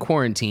during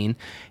quarantine.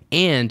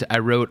 And I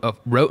wrote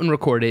and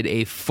recorded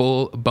a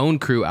full Bone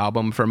Crew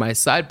album for my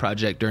side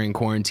project during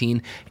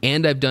quarantine.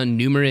 And I've done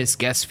numerous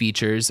guest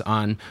features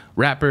on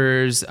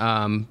rappers,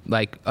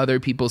 like other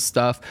people's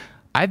stuff.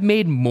 I've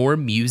made more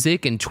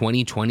music in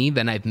 2020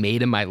 than I've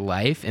made in my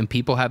life, and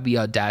people have the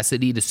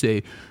audacity to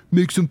say,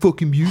 make some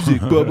fucking music,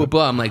 blah, blah,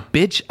 blah. I'm like,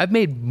 bitch, I've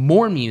made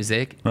more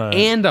music,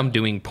 and I'm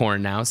doing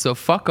porn now, so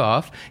fuck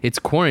off. It's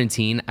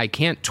quarantine. I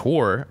can't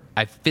tour.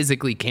 I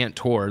physically can't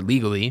tour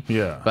legally.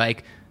 Yeah.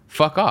 Like,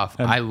 fuck off.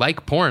 I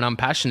like porn. I'm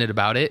passionate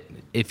about it.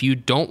 If you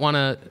don't want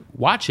to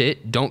watch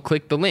it, don't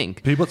click the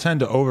link. People tend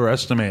to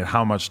overestimate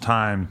how much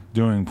time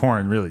doing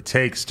porn really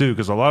takes too,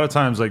 because a lot of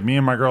times, like, me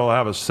and my girl will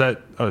have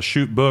a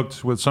shoot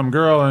booked with some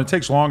girl, and it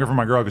takes longer for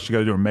my girl because she got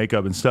to do her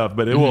makeup and stuff,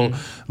 but it will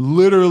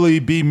literally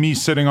be me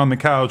sitting on the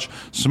couch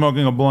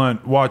smoking a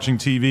blunt, watching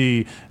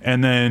TV,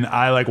 and then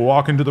I like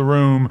walk into the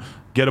room,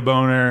 get a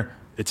boner.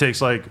 It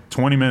takes like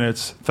 20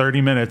 minutes,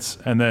 30 minutes,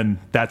 and then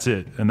that's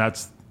it. And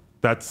that's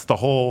That's the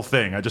whole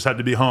thing. I just had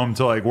to be home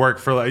to like work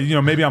for like,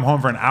 maybe I'm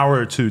home for an hour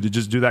or two to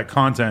just do that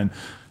content.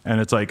 And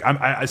it's like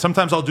I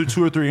sometimes I'll do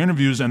 2 or 3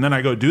 interviews and then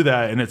I go do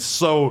that, and it's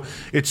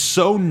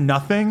so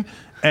nothing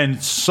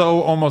and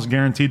so almost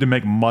guaranteed to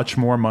make much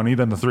more money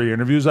than the 3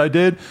 interviews I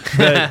did.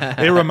 That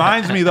it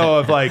reminds me though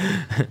of like,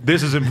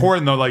 this is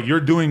important though. Like, you're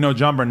doing No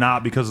Jumper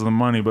not because of the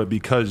money, but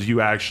because you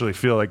actually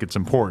feel like it's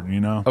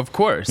important. Of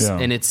course. Yeah.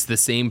 And it's the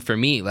same for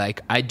me.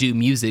 Like, I do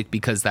music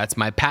because that's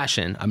my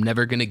passion. I'm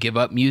never gonna give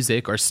up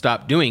music or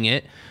stop doing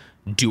it.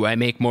 Do I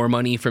make more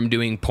money from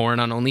doing porn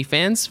on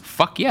OnlyFans?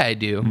 Fuck yeah, I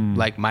do.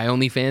 Like, my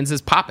OnlyFans is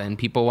popping.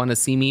 People want to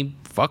see me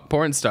fuck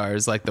porn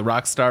stars, like the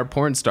rock star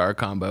porn star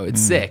combo. It's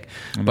sick.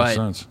 But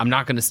sense. I'm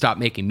not going to stop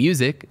making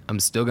music. I'm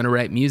still going to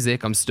write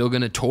music. I'm still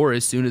going to tour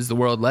as soon as the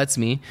world lets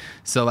me.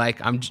 So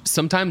like,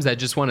 sometimes I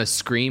just want to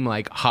scream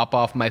like, hop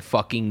off my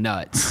fucking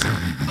nuts.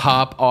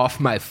 Hop off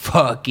my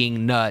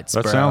fucking nuts,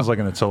 That bro. sounds like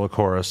an Attila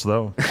chorus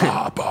though.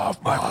 Hop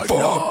off my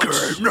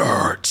fucking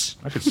nuts.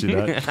 I could see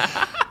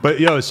that.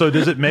 But so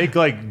does it make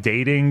like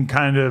dating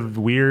kind of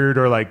weird,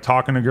 or like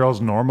talking to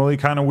girls normally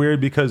kind of weird?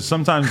 Because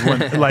sometimes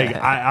when like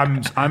I'm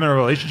in a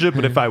relationship,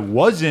 but if I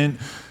wasn't,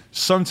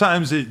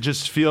 sometimes it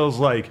just feels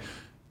like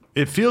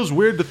it feels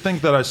weird to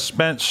think that I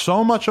spent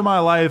so much of my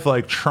life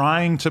like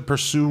trying to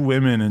pursue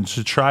women and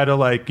to try to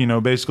like,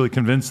 basically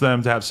convince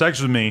them to have sex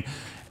with me.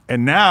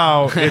 And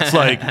now it's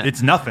like,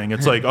 it's nothing.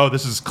 It's like, oh,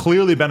 this is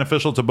clearly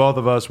beneficial to both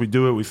of us. We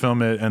do it, we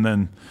film it, and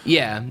then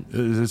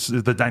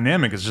the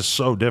dynamic is just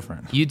so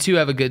different. You two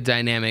have a good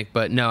dynamic,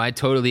 but no, I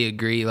totally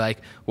agree. Like,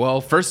 well,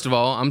 first of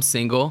all, I'm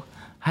single.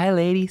 Hi,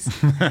 ladies.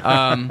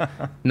 No,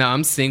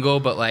 I'm single,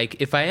 but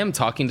like, if I am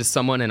talking to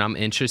someone and I'm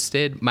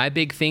interested, my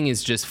big thing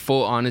is just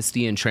full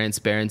honesty and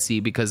transparency,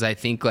 because I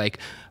think like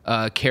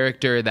a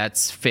character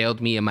that's failed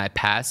me in my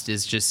past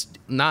is just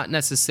not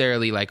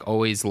necessarily like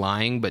always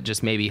lying, but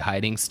just maybe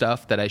hiding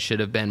stuff that I should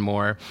have been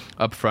more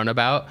upfront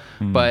about.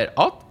 But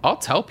I'll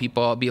tell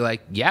people, I'll be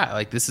like, yeah,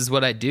 like this is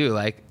what I do.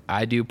 Like,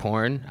 I do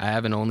porn. I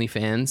have an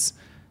OnlyFans.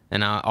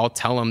 And I'll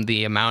tell them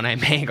the amount I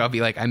make. I'll be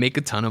like, I make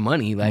a ton of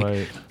money. Like,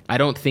 right. I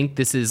don't think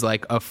this is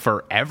like a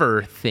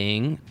forever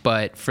thing,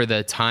 but for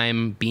the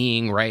time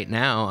being right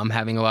now, I'm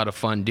having a lot of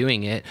fun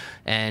doing it,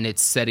 and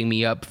it's setting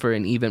me up for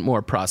an even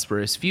more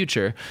prosperous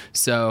future.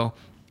 So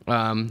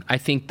I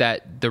think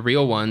that the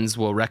real ones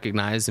will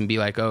recognize and be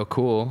like, oh,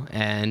 cool.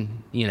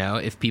 And,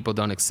 if people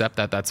don't accept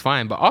that, that's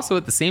fine. But also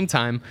at the same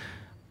time,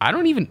 I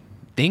don't even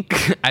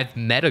think I've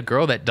met a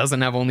girl that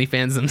doesn't have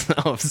OnlyFans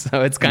themselves,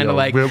 so it's kind of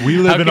like, we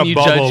live in a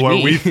bubble where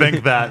we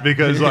think that,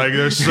 because like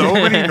there's so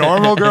many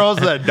normal girls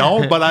that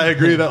don't, but I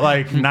agree that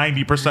like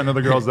 90% of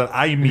the girls that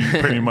I meet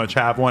pretty much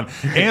have one,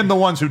 and the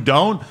ones who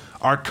don't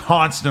are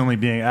constantly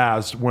being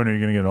asked, when are you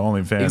going to get an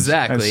OnlyFans?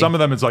 Exactly. And some of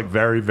them it's like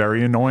very,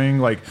 very annoying,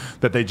 like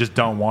that they just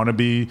don't want to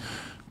be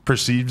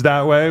perceived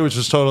that way, which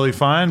is totally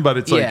fine, but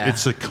it's like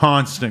it's a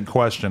constant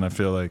question, I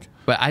feel like.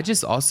 But I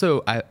just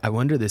also I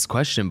wonder this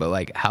question, but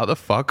like, how the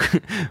fuck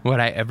would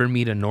I ever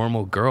meet a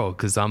normal girl?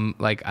 Because I'm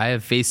like, I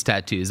have face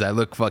tattoos, I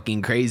look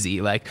fucking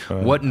crazy. Like,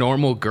 what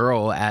normal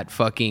girl at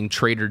fucking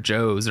Trader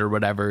Joe's or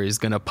whatever is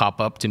gonna pop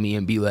up to me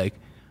and be like,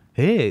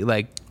 hey,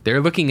 like, they're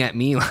looking at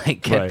me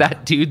like, get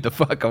that dude the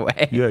fuck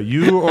away. Yeah,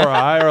 you or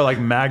I are like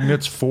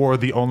magnets for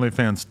the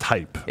OnlyFans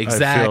type.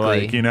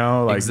 Exactly. I feel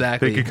like, like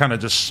exactly. they could kind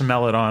of just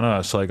smell it on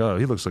us. Like, oh,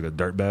 he looks like a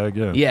dirtbag.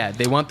 Yeah. Yeah,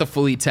 they want the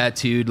fully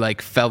tattooed,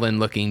 like,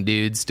 felon-looking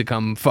dudes to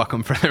come fuck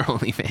them for their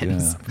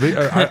OnlyFans.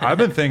 Yeah. I've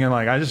been thinking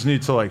like, I just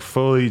need to like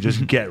fully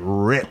just get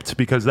ripped,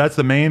 because that's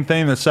the main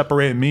thing that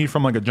separated me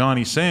from like a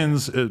Johnny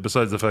Sins,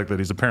 besides the fact that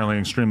he's apparently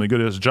extremely good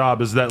at his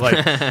job, is that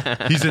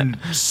like he's in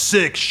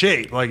sick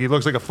shape. Like, he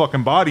looks like a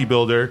fucking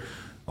bodybuilder.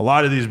 A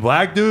lot of these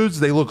black dudes,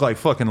 they look like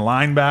fucking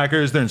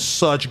linebackers. They're in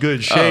such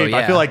good shape. Oh, yeah.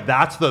 I feel like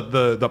that's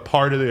the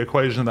part of the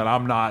equation that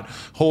I'm not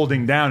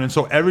holding down. And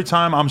so every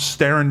time I'm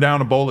staring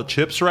down a bowl of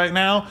chips right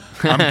now,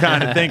 I'm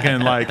kind of thinking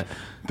like,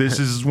 this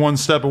is one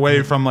step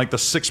away from like the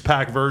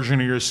 6-pack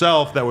version of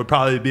yourself that would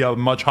probably be a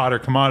much hotter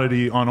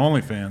commodity on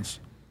OnlyFans.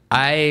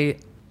 I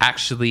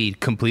actually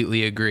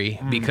completely agree,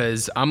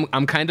 because I'm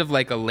kind of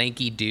like a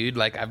lanky dude.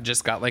 Like, I've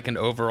just got like an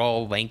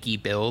overall lanky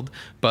build,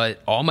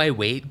 but all my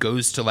weight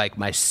goes to like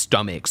my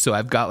stomach. So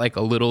I've got like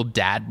a little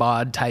dad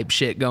bod type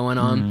shit going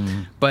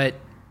on, but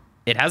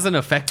it hasn't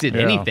affected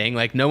anything.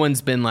 Like, no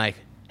one's been like,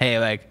 hey,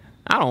 like,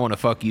 I don't want to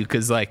fuck you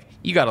because like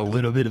you got a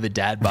little bit of a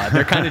dad bod.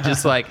 They're kind of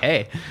just like,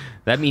 hey,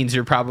 that means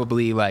you're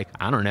probably like,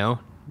 I don't know,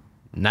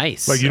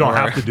 nice. Like, you don't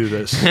have to do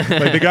this.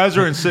 Like, the guys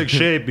are in sick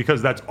shape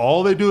because that's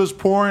all they do is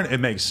porn. It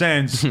makes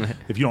sense.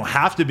 If you don't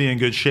have to be in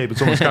good shape,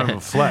 it's almost kind of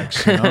a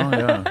flex,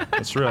 Yeah,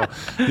 that's real.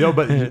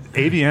 But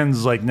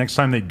AVN's like, next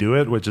time they do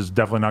it, which is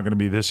definitely not going to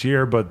be this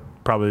year, but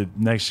probably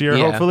next year,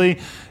 hopefully,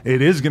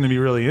 it is going to be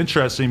really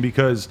interesting,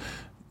 because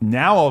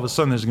now all of a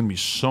sudden there's going to be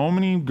so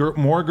many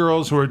more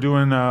girls who are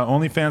doing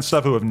OnlyFans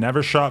stuff who have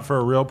never shot for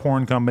a real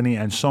porn company,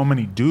 and so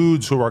many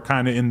dudes who are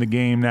kind of in the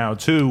game now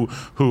too,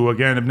 who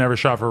again have never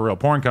shot for a real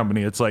porn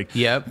company. It's like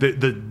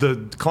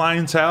the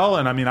clientele,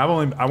 and I mean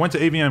I went to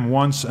AVN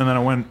once, and then I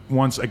went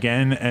once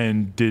again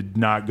and did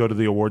not go to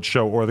the awards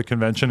show or the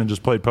convention and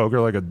just played poker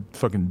like a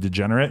fucking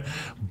degenerate.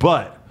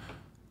 But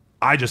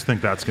I just think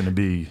that's going to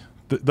be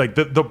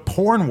the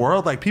porn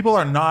world. Like, people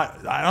are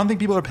not, I don't think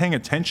people are paying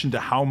attention to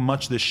how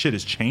much this shit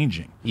is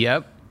changing.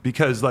 Yep.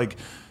 Because like,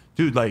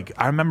 dude, like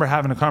I remember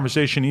having a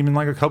conversation even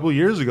like a couple of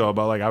years ago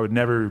about like I would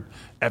never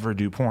ever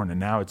do porn, and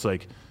now it's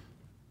like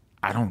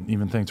I don't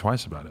even think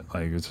twice about it.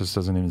 Like, it just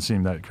doesn't even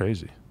seem that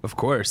crazy. Of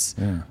course.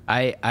 Yeah.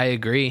 I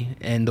agree,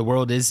 and the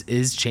world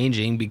is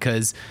changing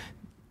because,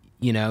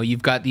 you know,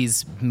 you've got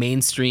these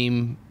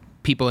mainstream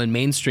people in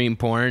mainstream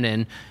porn,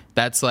 and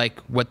that's like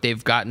what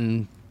they've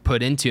gotten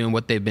put into and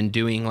what they've been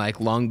doing like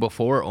long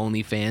before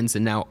OnlyFans.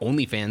 And now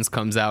OnlyFans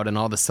comes out, and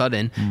all of a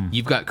sudden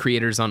you've got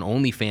creators on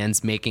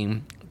OnlyFans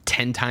making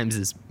 10 times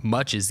as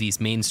much as these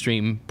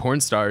mainstream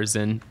porn stars.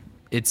 And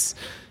it's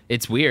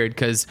weird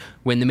because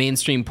when the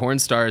mainstream porn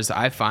stars,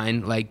 I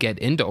find, like, get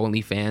into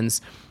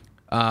OnlyFans,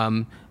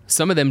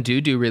 some of them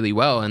do really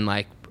well, and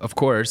like, of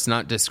course,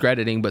 not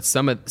discrediting, but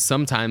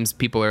sometimes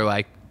people are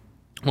like,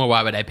 well,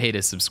 why would I pay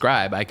to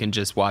subscribe? I can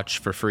just watch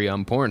for free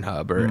on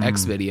Pornhub or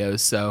X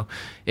videos. So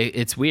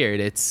it's weird.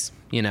 It's,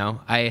 you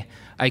know, I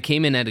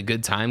came in at a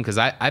good time because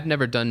I've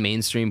never done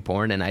mainstream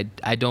porn, and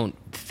I don't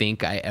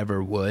think I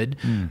ever would,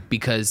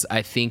 because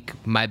I think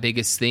my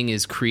biggest thing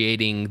is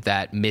creating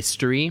that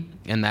mystery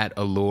and that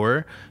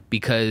allure,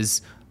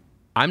 because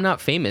I'm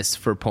not famous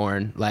for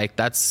porn. Like,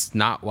 that's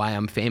not why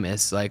I'm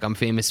famous. Like, I'm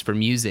famous for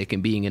music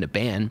and being in a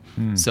band.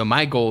 So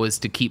my goal is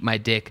to keep my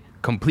dick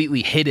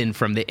completely hidden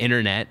from the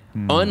internet,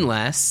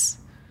 unless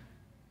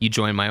you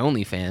join my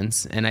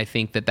OnlyFans. And I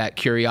think that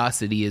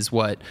curiosity is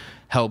what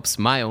helps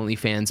my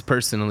OnlyFans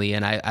personally,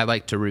 and I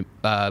like to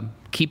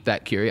keep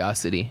that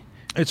curiosity.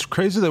 It's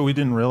crazy that we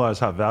didn't realize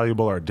how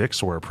valuable our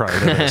dicks were prior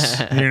to this.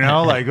 You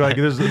know, like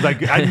there's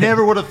like I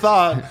never would have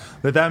thought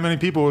that many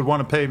people would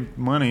want to pay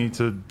money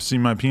to see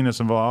my penis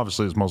involved.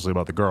 Obviously, it's mostly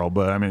about the girl,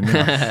 but I mean, you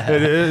know,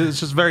 it's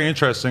just very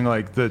interesting.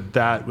 Like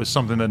that was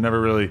something that never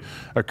really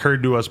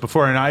occurred to us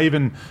before. And I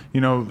even,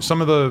 you know,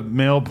 some of the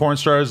male porn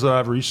stars that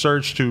I've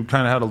researched who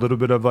kind of had a little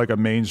bit of like a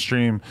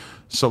mainstream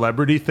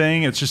celebrity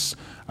thing. It's just,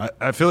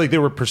 I feel like they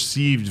were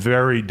perceived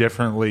very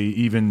differently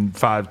even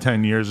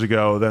 5-10 years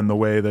ago than the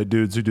way that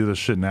dudes who do this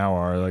shit now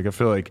are. Like, I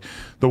feel like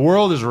the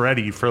world is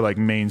ready for like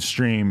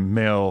mainstream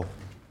male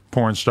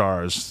porn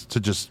stars to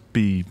just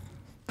be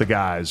the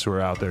guys who are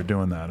out there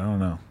doing that. I don't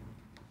know.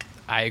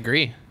 I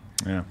agree.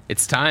 Yeah.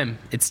 It's time,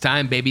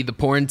 baby. The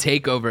porn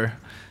takeover.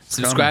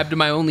 Subscribe to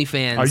my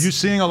OnlyFans. Are you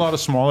seeing a lot of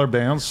smaller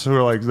bands who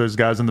are like, there's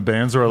guys in the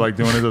bands who are like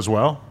doing it as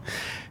well?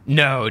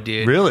 No,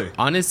 dude. Really?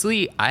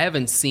 Honestly, I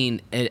haven't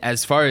seen,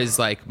 as far as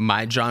like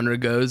my genre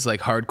goes,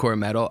 like hardcore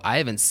metal, I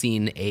haven't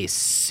seen a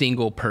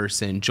single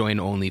person join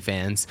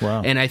OnlyFans.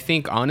 Wow. And I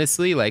think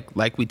honestly,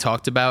 like we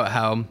talked about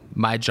how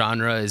my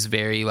genre is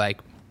very like,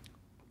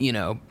 you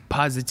know,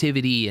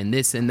 positivity and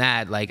this and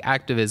that, like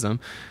activism.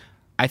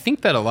 I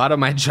think that a lot of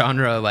my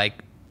genre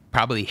like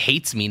probably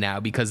hates me now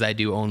because I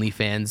do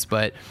OnlyFans,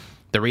 but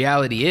the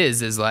reality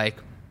is like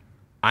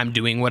I'm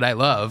doing what I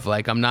love.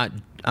 Like I'm not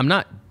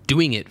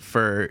doing it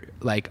for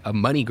like a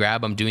money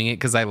grab. I'm doing it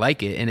because I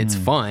like it and it's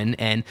fun.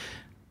 And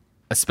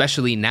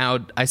especially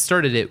now, I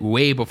started it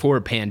way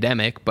before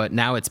pandemic, but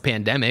now it's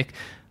pandemic.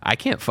 I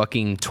can't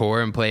fucking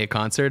tour and play a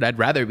concert. I'd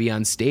rather be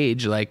on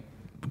stage, like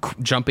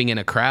jumping in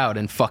a crowd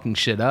and fucking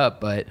shit up.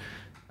 But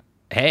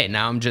hey,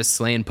 now I'm just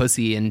slaying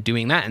pussy and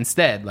doing that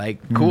instead.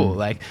 Like, cool.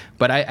 Like,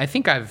 but I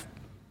think I've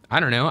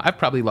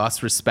probably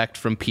lost respect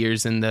from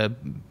peers in the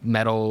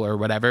metal or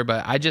whatever,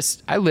 but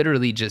I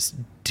literally just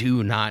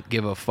do not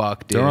give a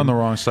fuck, dude. They're on the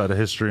wrong side of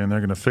history, and they're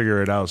going to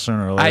figure it out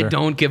sooner or later. I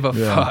don't give a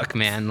fuck,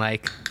 man.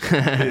 Like,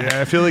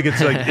 yeah, I feel like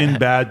it's like in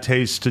bad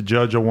taste to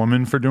judge a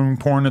woman for doing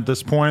porn at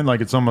this point.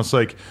 Like, it's almost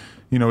like,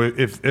 you know,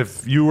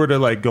 if you were to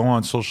like go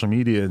on social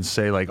media and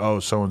say like, oh,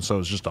 so-and-so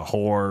is just a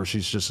whore, or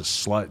she's just a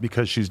slut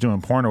because she's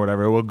doing porn or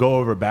whatever, it will go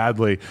over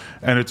badly.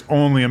 And it's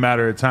only a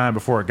matter of time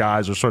before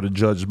guys are sort of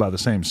judged by the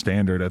same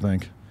standard, I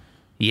think.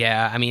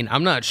 Yeah, I mean,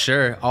 I'm not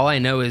sure. All I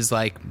know is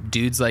like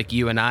dudes like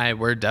you and I,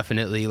 we're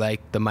definitely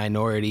like the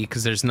minority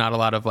because there's not a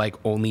lot of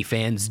like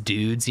OnlyFans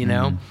dudes, you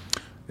know?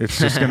 It's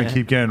just going to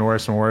keep getting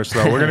worse and worse,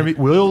 though.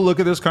 We'll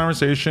look at this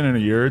conversation in a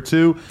year or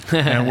two,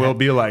 and we'll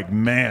be like,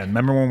 man,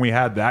 remember when we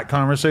had that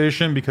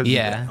conversation? Because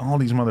all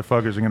these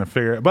motherfuckers are going to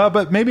figure it.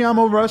 But maybe I'm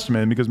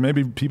overestimating, because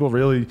maybe people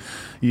really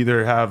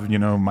either have, you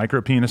know,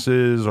 micro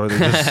penises, or they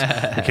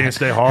can't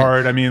stay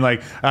hard. I mean,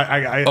 like,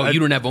 you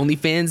don't have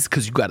OnlyFans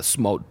because you got a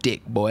small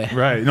dick, boy.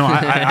 Right. No,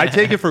 I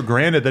take it for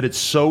granted that it's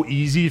so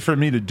easy for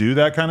me to do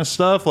that kind of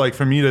stuff. Like,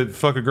 for me to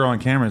fuck a girl on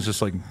camera is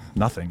just like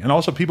nothing. And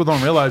also, people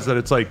don't realize that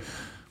it's like,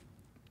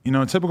 you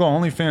know, a typical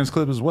OnlyFans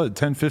clip is what,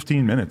 10,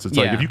 15 minutes. It's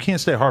like, Yeah. if you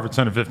can't stay hard for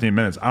 10 to 15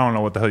 minutes, I don't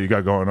know what the hell you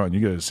got going on. You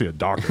got to see a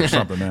doctor or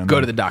something, man. Go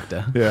to the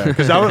doctor. Yeah,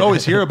 because I would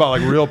always hear about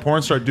like real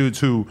porn star dudes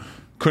who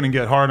couldn't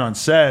get hard on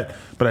set,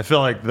 but I feel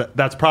like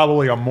that's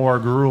probably a more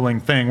grueling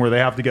thing where they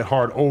have to get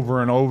hard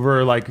over and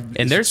over, like,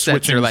 And their sets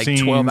switching are like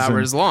scenes 12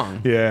 hours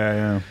long.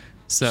 Yeah.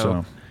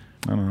 So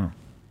I don't know.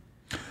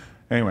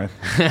 Anyway,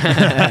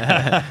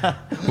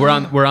 we're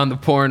on the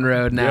porn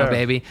road now, Yeah.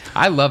 baby.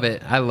 I love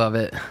it.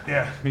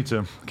 yeah, me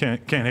too.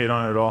 Can't hate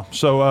on it at all.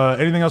 So,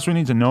 anything else we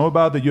need to know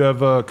about that you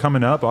have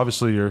coming up?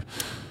 Obviously, your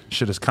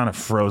shit is kind of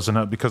frozen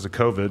up because of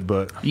COVID,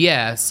 but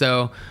Yeah,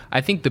 so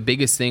I think the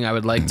biggest thing I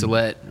would like to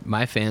let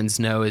my fans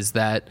know is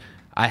that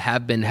I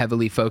have been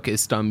heavily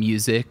focused on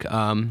music.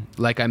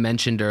 Like I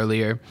mentioned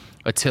earlier,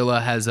 Attila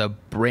has a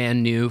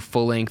brand new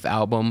full-length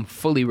album,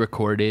 fully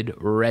recorded,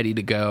 ready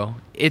to go.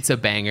 It's a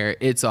banger.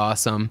 It's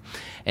awesome.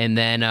 And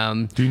then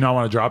do you not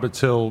want to drop it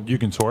till you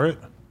can tour it?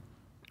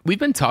 we've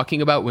been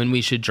talking about when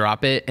we should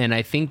drop it, and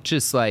I think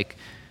just like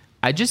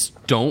I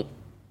just don't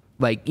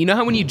like, you know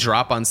how when you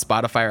drop on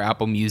Spotify or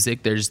Apple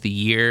Music, there's the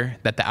year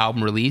that the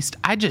album released?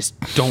 I just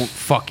don't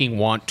fucking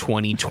want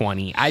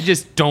 2020. I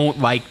just don't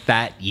like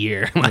that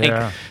year.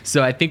 Yeah.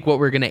 So I think what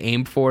we're going to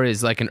aim for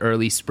is like an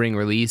early spring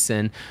release.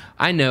 And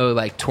I know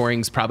like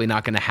touring's probably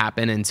not going to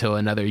happen until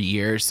another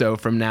year or so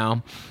from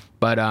now.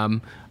 But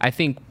I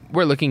think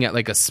we're looking at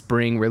like a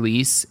spring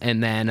release.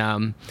 And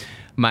then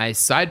my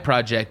side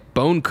project,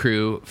 Bone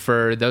Crew,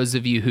 for those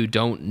of you who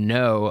don't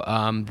know,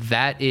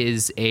 that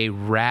is a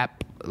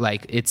rap,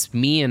 like it's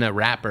me and a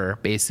rapper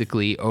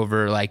basically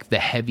over like the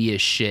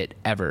heaviest shit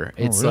ever.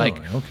 It's really?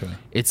 like, Okay.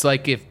 it's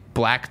like if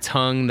Black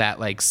Tongue, that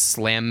like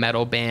slam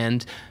metal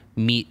band,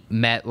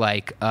 met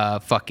like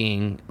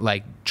fucking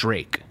like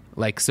Drake.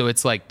 Like, so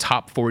it's like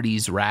top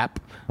 40s rap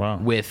Wow.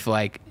 with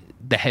like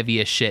the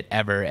heaviest shit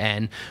ever.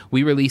 And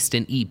we released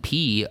an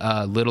EP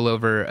a little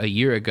over a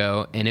year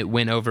ago, and it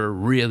went over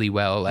really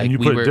well. Like, And you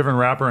we put were a different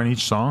rapper in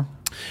each song?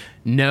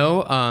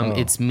 No,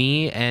 it's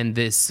me and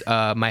this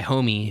my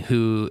homie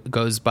who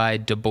goes by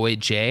DuBois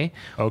J.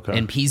 Okay.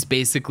 And he's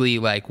basically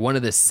like one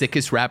of the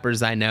sickest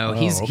rappers I know.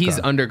 He's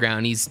okay.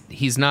 underground.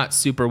 He's not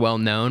super well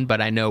known,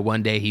 but I know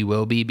one day he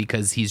will be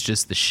because he's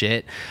just the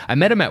shit. I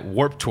met him at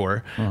Warped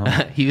Tour.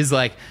 He's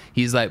like,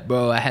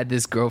 bro, I had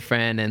this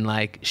girlfriend and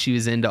like she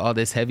was into all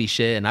this heavy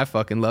shit and I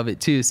fucking love it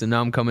too. So now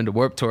I'm coming to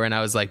Warped Tour, and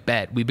I was like,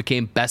 bet. We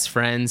became best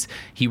friends.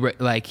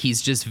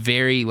 He's just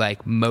very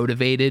like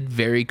motivated,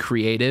 very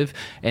creative.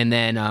 And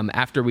then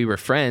after we were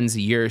friends,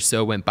 a year or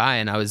so went by,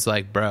 and I was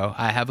like, bro,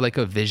 I have like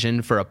a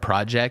vision for a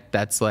project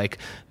that's like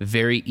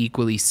very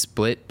equally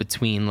split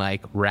between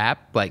like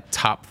rap, like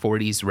top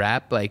 40s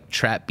rap, like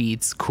trap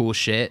beats, cool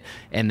shit,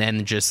 and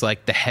then just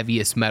like the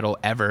heaviest metal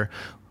ever.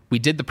 We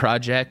did the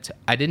project.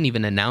 I didn't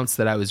even announce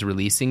that I was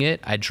releasing it.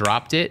 I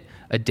dropped it.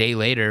 A day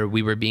later,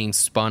 we were being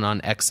spun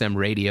on XM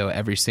radio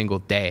every single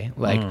day.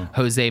 Like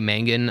Jose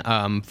Mangan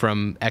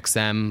from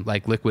XM,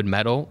 like Liquid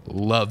Metal,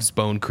 loves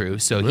Bone Crew.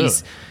 So Really?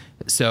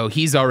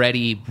 he's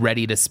already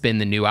ready to spin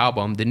the new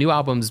album. The new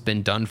album's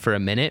been done for a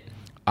minute.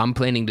 I'm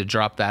planning to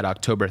drop that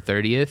October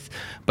 30th.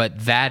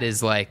 But that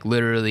is like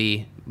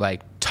literally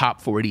like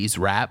top 40s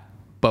rap,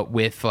 but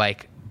with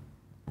like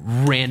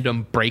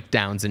random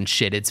breakdowns and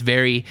shit. It's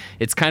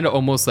kind of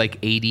almost like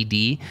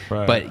ADD,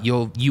 Right. but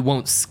you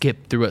won't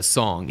skip through a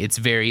song. It's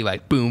very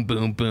like boom,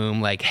 boom,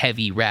 boom, like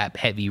heavy rap,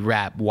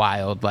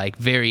 wild, like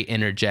very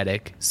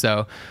energetic.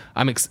 So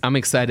I'm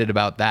excited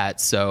about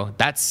that. So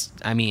that's,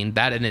 I mean,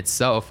 that in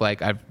itself,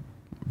 like I've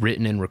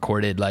written and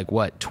recorded like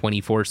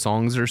 24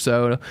 songs or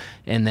so,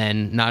 and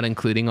then not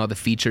including all the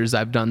features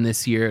I've done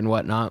this year and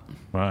whatnot.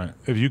 Right.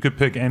 If you could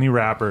pick any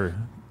rapper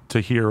to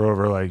hear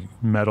over like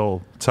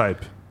metal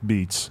type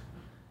beats,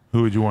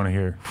 who would you want to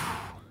hear?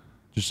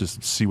 Just to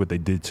see what they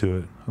did to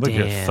it. I'd like to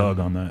hear Damn. Thug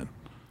on that.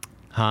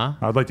 Huh?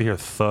 I'd like to hear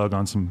Thug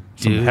on some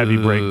Dude. heavy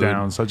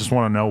breakdowns. I just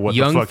want to know what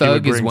Young the fuck he would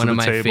Thug bring is one to of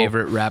the my table.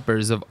 favorite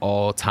rappers of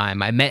all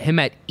time. I met him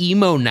at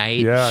Emo Night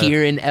Yeah.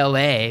 here in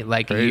LA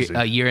like Crazy.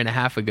 a year and a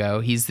half ago.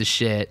 He's the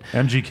shit.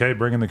 MGK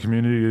bringing the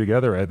community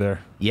together right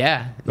there.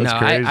 Yeah. That's no,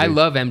 crazy. I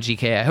love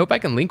MGK. I hope I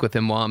can link with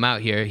him while I'm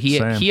out here.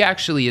 Same. He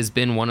actually has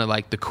been one of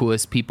like the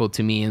coolest people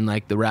to me in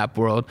like the rap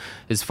world,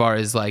 as far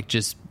as like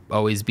just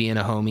always being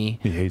a homie.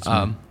 He hates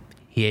me.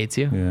 He hates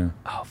you? Yeah.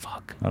 Oh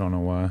fuck. I don't know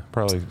why.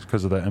 Probably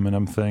because of the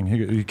Eminem thing.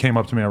 He came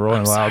up to me at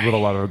Rolling Loud with a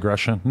lot of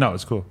aggression. No,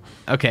 it's cool.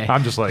 Okay.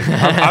 I'm just like,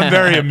 I'm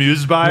very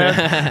amused by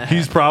it.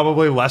 He's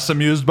probably less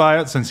amused by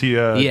it since he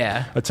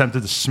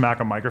attempted to smack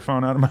a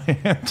microphone out of my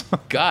hand.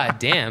 God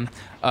damn.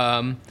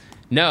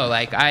 No,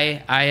 like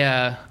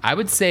I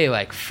would say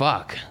like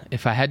fuck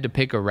if I had to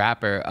pick a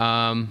rapper.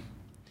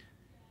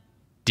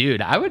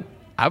 Dude, I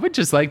would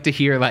just like to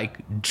hear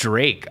like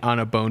Drake on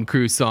a Bone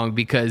Crew song,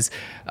 because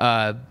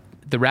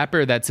the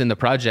rapper that's in the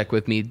project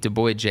with me,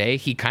 DuBois J,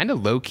 he kind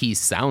of low-key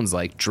sounds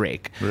like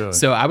Drake. Really?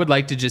 So I would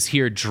like to just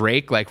hear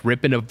Drake like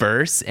ripping a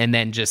verse and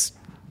then just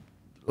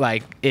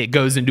like it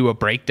goes into a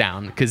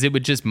breakdown because it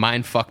would just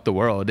mind fuck the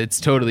world. It's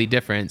totally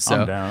different.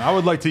 So I'm down. I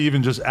would like to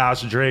even just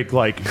ask Drake,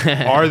 like,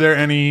 are there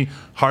any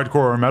hardcore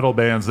or metal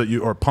bands that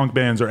you, or punk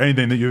bands or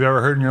anything that you've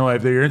ever heard in your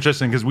life that you're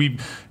interested in?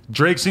 Because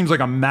Drake seems like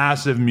a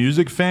massive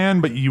music fan,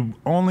 but you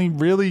only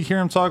really hear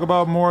him talk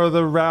about more of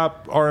the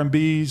rap,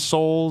 R&B,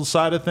 soul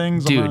side of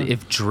things. dude,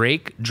 if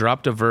Drake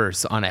dropped a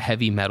verse on a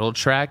heavy metal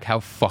track, how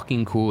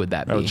fucking cool would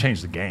that be? That would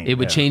change the game. It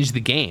would change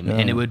the game,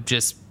 and it would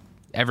just,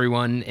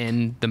 everyone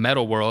in the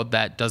metal world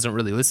that doesn't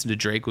really listen to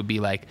Drake would be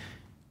like,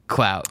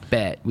 clout,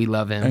 bet, we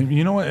love him. And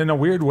you know what? In a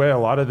weird way, a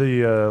lot of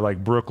the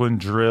like Brooklyn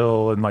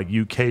drill and like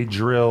UK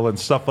drill and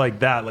stuff like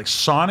that, like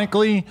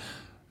sonically,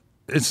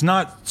 it's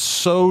not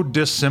so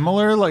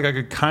dissimilar. Like I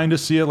could kind of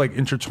see it like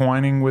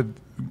intertwining with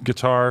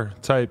guitar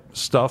type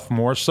stuff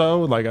more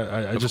so. Like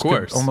I just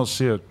could almost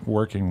see it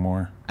working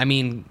more. I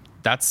mean,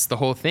 that's the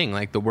whole thing.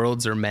 Like the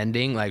worlds are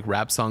mending. Like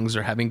rap songs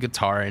are having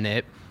guitar in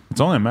it. It's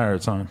only a matter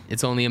of time.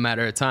 It's only a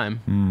matter of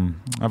time.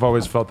 I've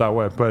always felt that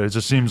way, but it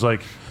just seems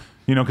like,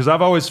 you know, because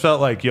I've always felt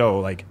like, yo,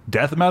 like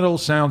death metal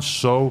sounds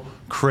so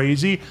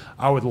crazy.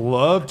 I would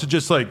love to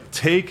just like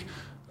take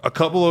a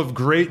couple of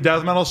great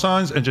death metal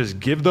songs and just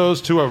give those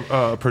to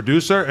a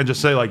producer and just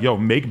say like, yo,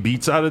 make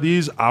beats out of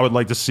these. I would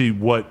like to see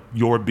what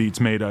your beats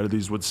made out of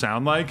these would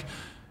sound like.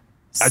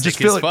 I just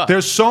feel like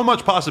there's so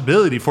much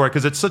possibility for it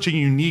because it's such a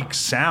unique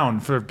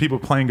sound for people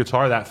playing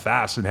guitar that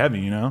fast and heavy,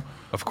 you know?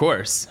 Of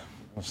course.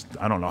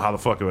 I don't know how the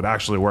fuck it would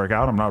actually work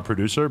out. I'm not a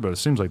producer, but it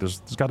seems like there's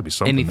got to be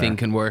something. Anything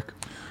can work.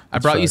 I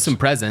brought you some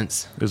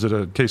presents. Is it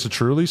a case of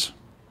Trulies?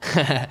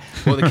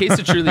 Well, the case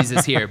of Trulies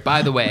is here.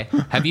 By the way,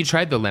 have you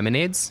tried the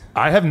lemonades?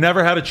 I have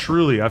never had a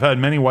Truly. I've had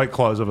many White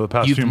Claws over the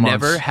past few months.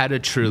 You've never had a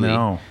Truly?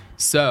 No.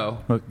 So,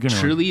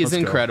 Truly is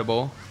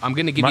incredible. I'm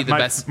going to give you the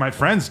best. My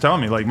friends tell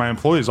me, like my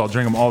employees, I'll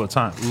drink them all the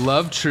time.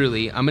 Love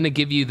Truly. I'm going to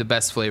give you the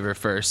best flavor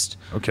first.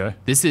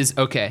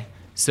 Okay.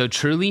 So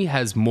Truly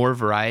has more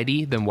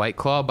variety than White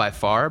Claw by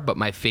far, but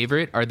my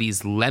favorite are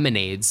these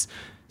lemonades.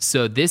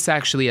 So this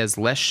actually has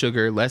less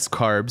sugar, less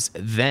carbs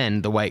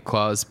than the White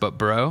Claws, but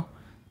bro,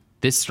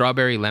 this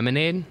strawberry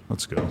lemonade,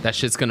 let's go. That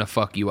shit's gonna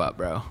fuck you up,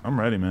 bro. I'm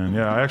ready, man.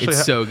 Yeah, I actually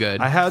it's so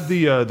good. I had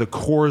the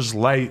Coors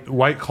Light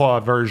White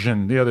Claw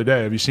version the other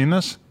day. Have you seen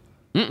this?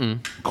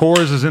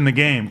 Coors is in the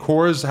game.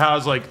 Coors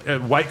has like a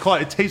White Claw.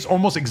 It tastes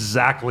almost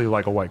exactly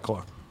like a White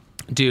Claw.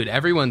 Dude,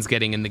 everyone's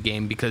getting in the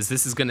game because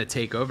this is gonna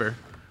take over.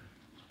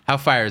 How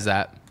fire is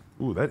that?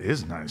 Ooh, that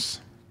is nice.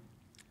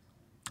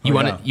 You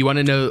want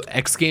to know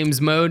X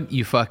Games mode?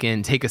 You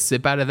fucking take a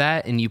sip out of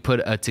that and you put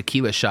a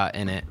tequila shot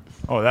in it.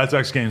 Oh, that's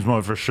X Games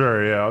mode for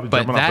sure. Yeah, I'll be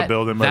jumping off the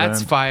building.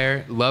 That's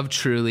fire. Love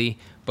Truly,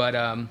 but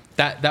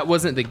that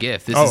wasn't the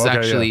gift. This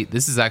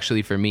is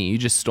actually for me. You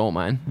just stole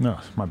mine. No,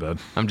 my bad.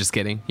 I'm just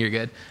kidding. You're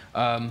good.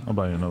 I'll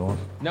buy you another one.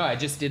 No, I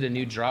just did a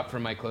new drop for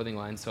my clothing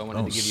line, so I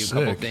wanted to give you a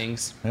couple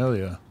things. Hell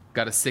yeah.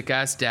 Got a sick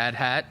ass dad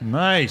hat.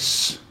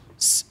 Nice.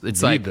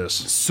 It's like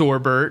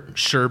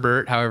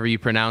Sherbert, however you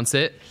pronounce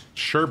it.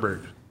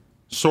 Sherbert.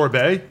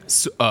 Sorbet?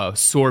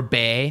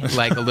 Sorbet,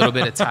 like a little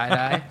bit of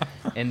tie-dye.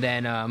 And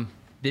then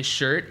this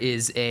shirt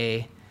is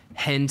a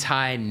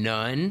hentai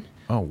nun.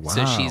 Oh, wow.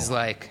 So she's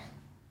like,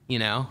 you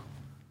know.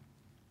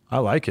 I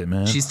like it,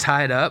 man. She's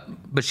tied up,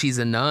 but she's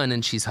a nun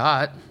and she's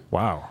hot.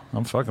 Wow.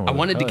 I'm fucking with it. I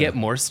wanted to get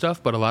more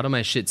stuff, but a lot of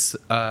my shit's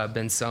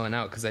been selling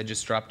out because I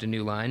just dropped a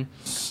new line.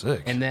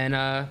 Sick. And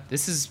then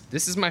this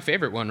is my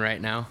favorite one right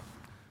now.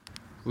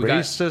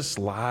 Racist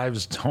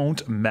lives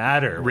don't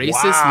matter.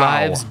 Racist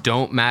lives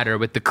don't matter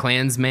with the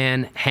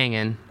Klansman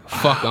hanging.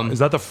 Fuck them. Is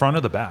that the front or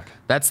the back?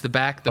 That's the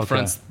back. The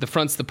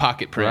front's the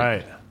pocket print.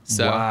 Right.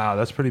 So, wow,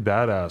 that's pretty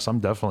badass.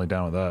 I'm definitely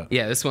down with that.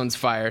 Yeah, this one's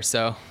fire.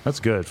 So that's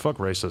good. Fuck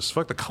racists.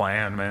 Fuck the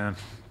Klan, man.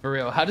 For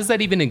real. How does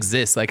that even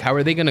exist? Like, how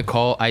are they gonna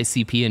call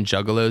ICP and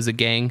Juggalos a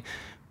gang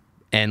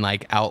and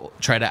like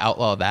try to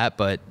outlaw that?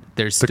 But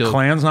there's still the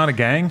Klan's not a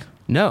gang.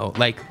 No,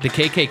 like the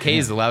KKK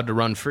is allowed to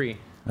run free.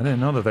 I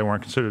didn't know that they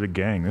weren't considered a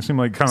gang. They seem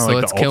like kind of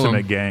like the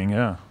ultimate gang.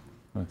 Yeah.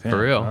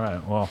 For real. All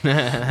right. Well,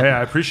 hey,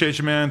 I appreciate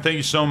you, man. Thank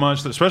you so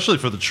much, especially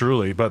for the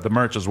Truly, but the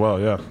merch as well.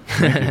 Yeah.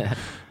 Thank you.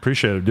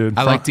 Appreciate it, dude.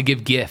 I like to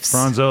give gifts.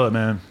 Franzilla,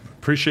 man.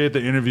 Appreciate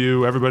the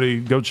interview. Everybody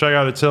go check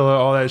out Attila,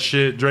 all that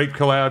shit. Drake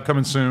collab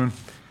coming soon.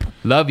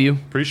 Love you.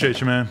 Appreciate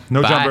you, man.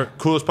 No Jumper,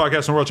 coolest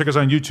podcast in the world. Check us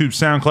on YouTube,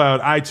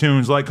 SoundCloud,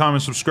 iTunes. Like,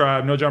 comment,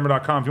 subscribe.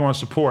 NoJumper.com if you want to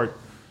support.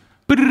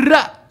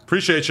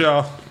 Appreciate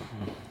y'all.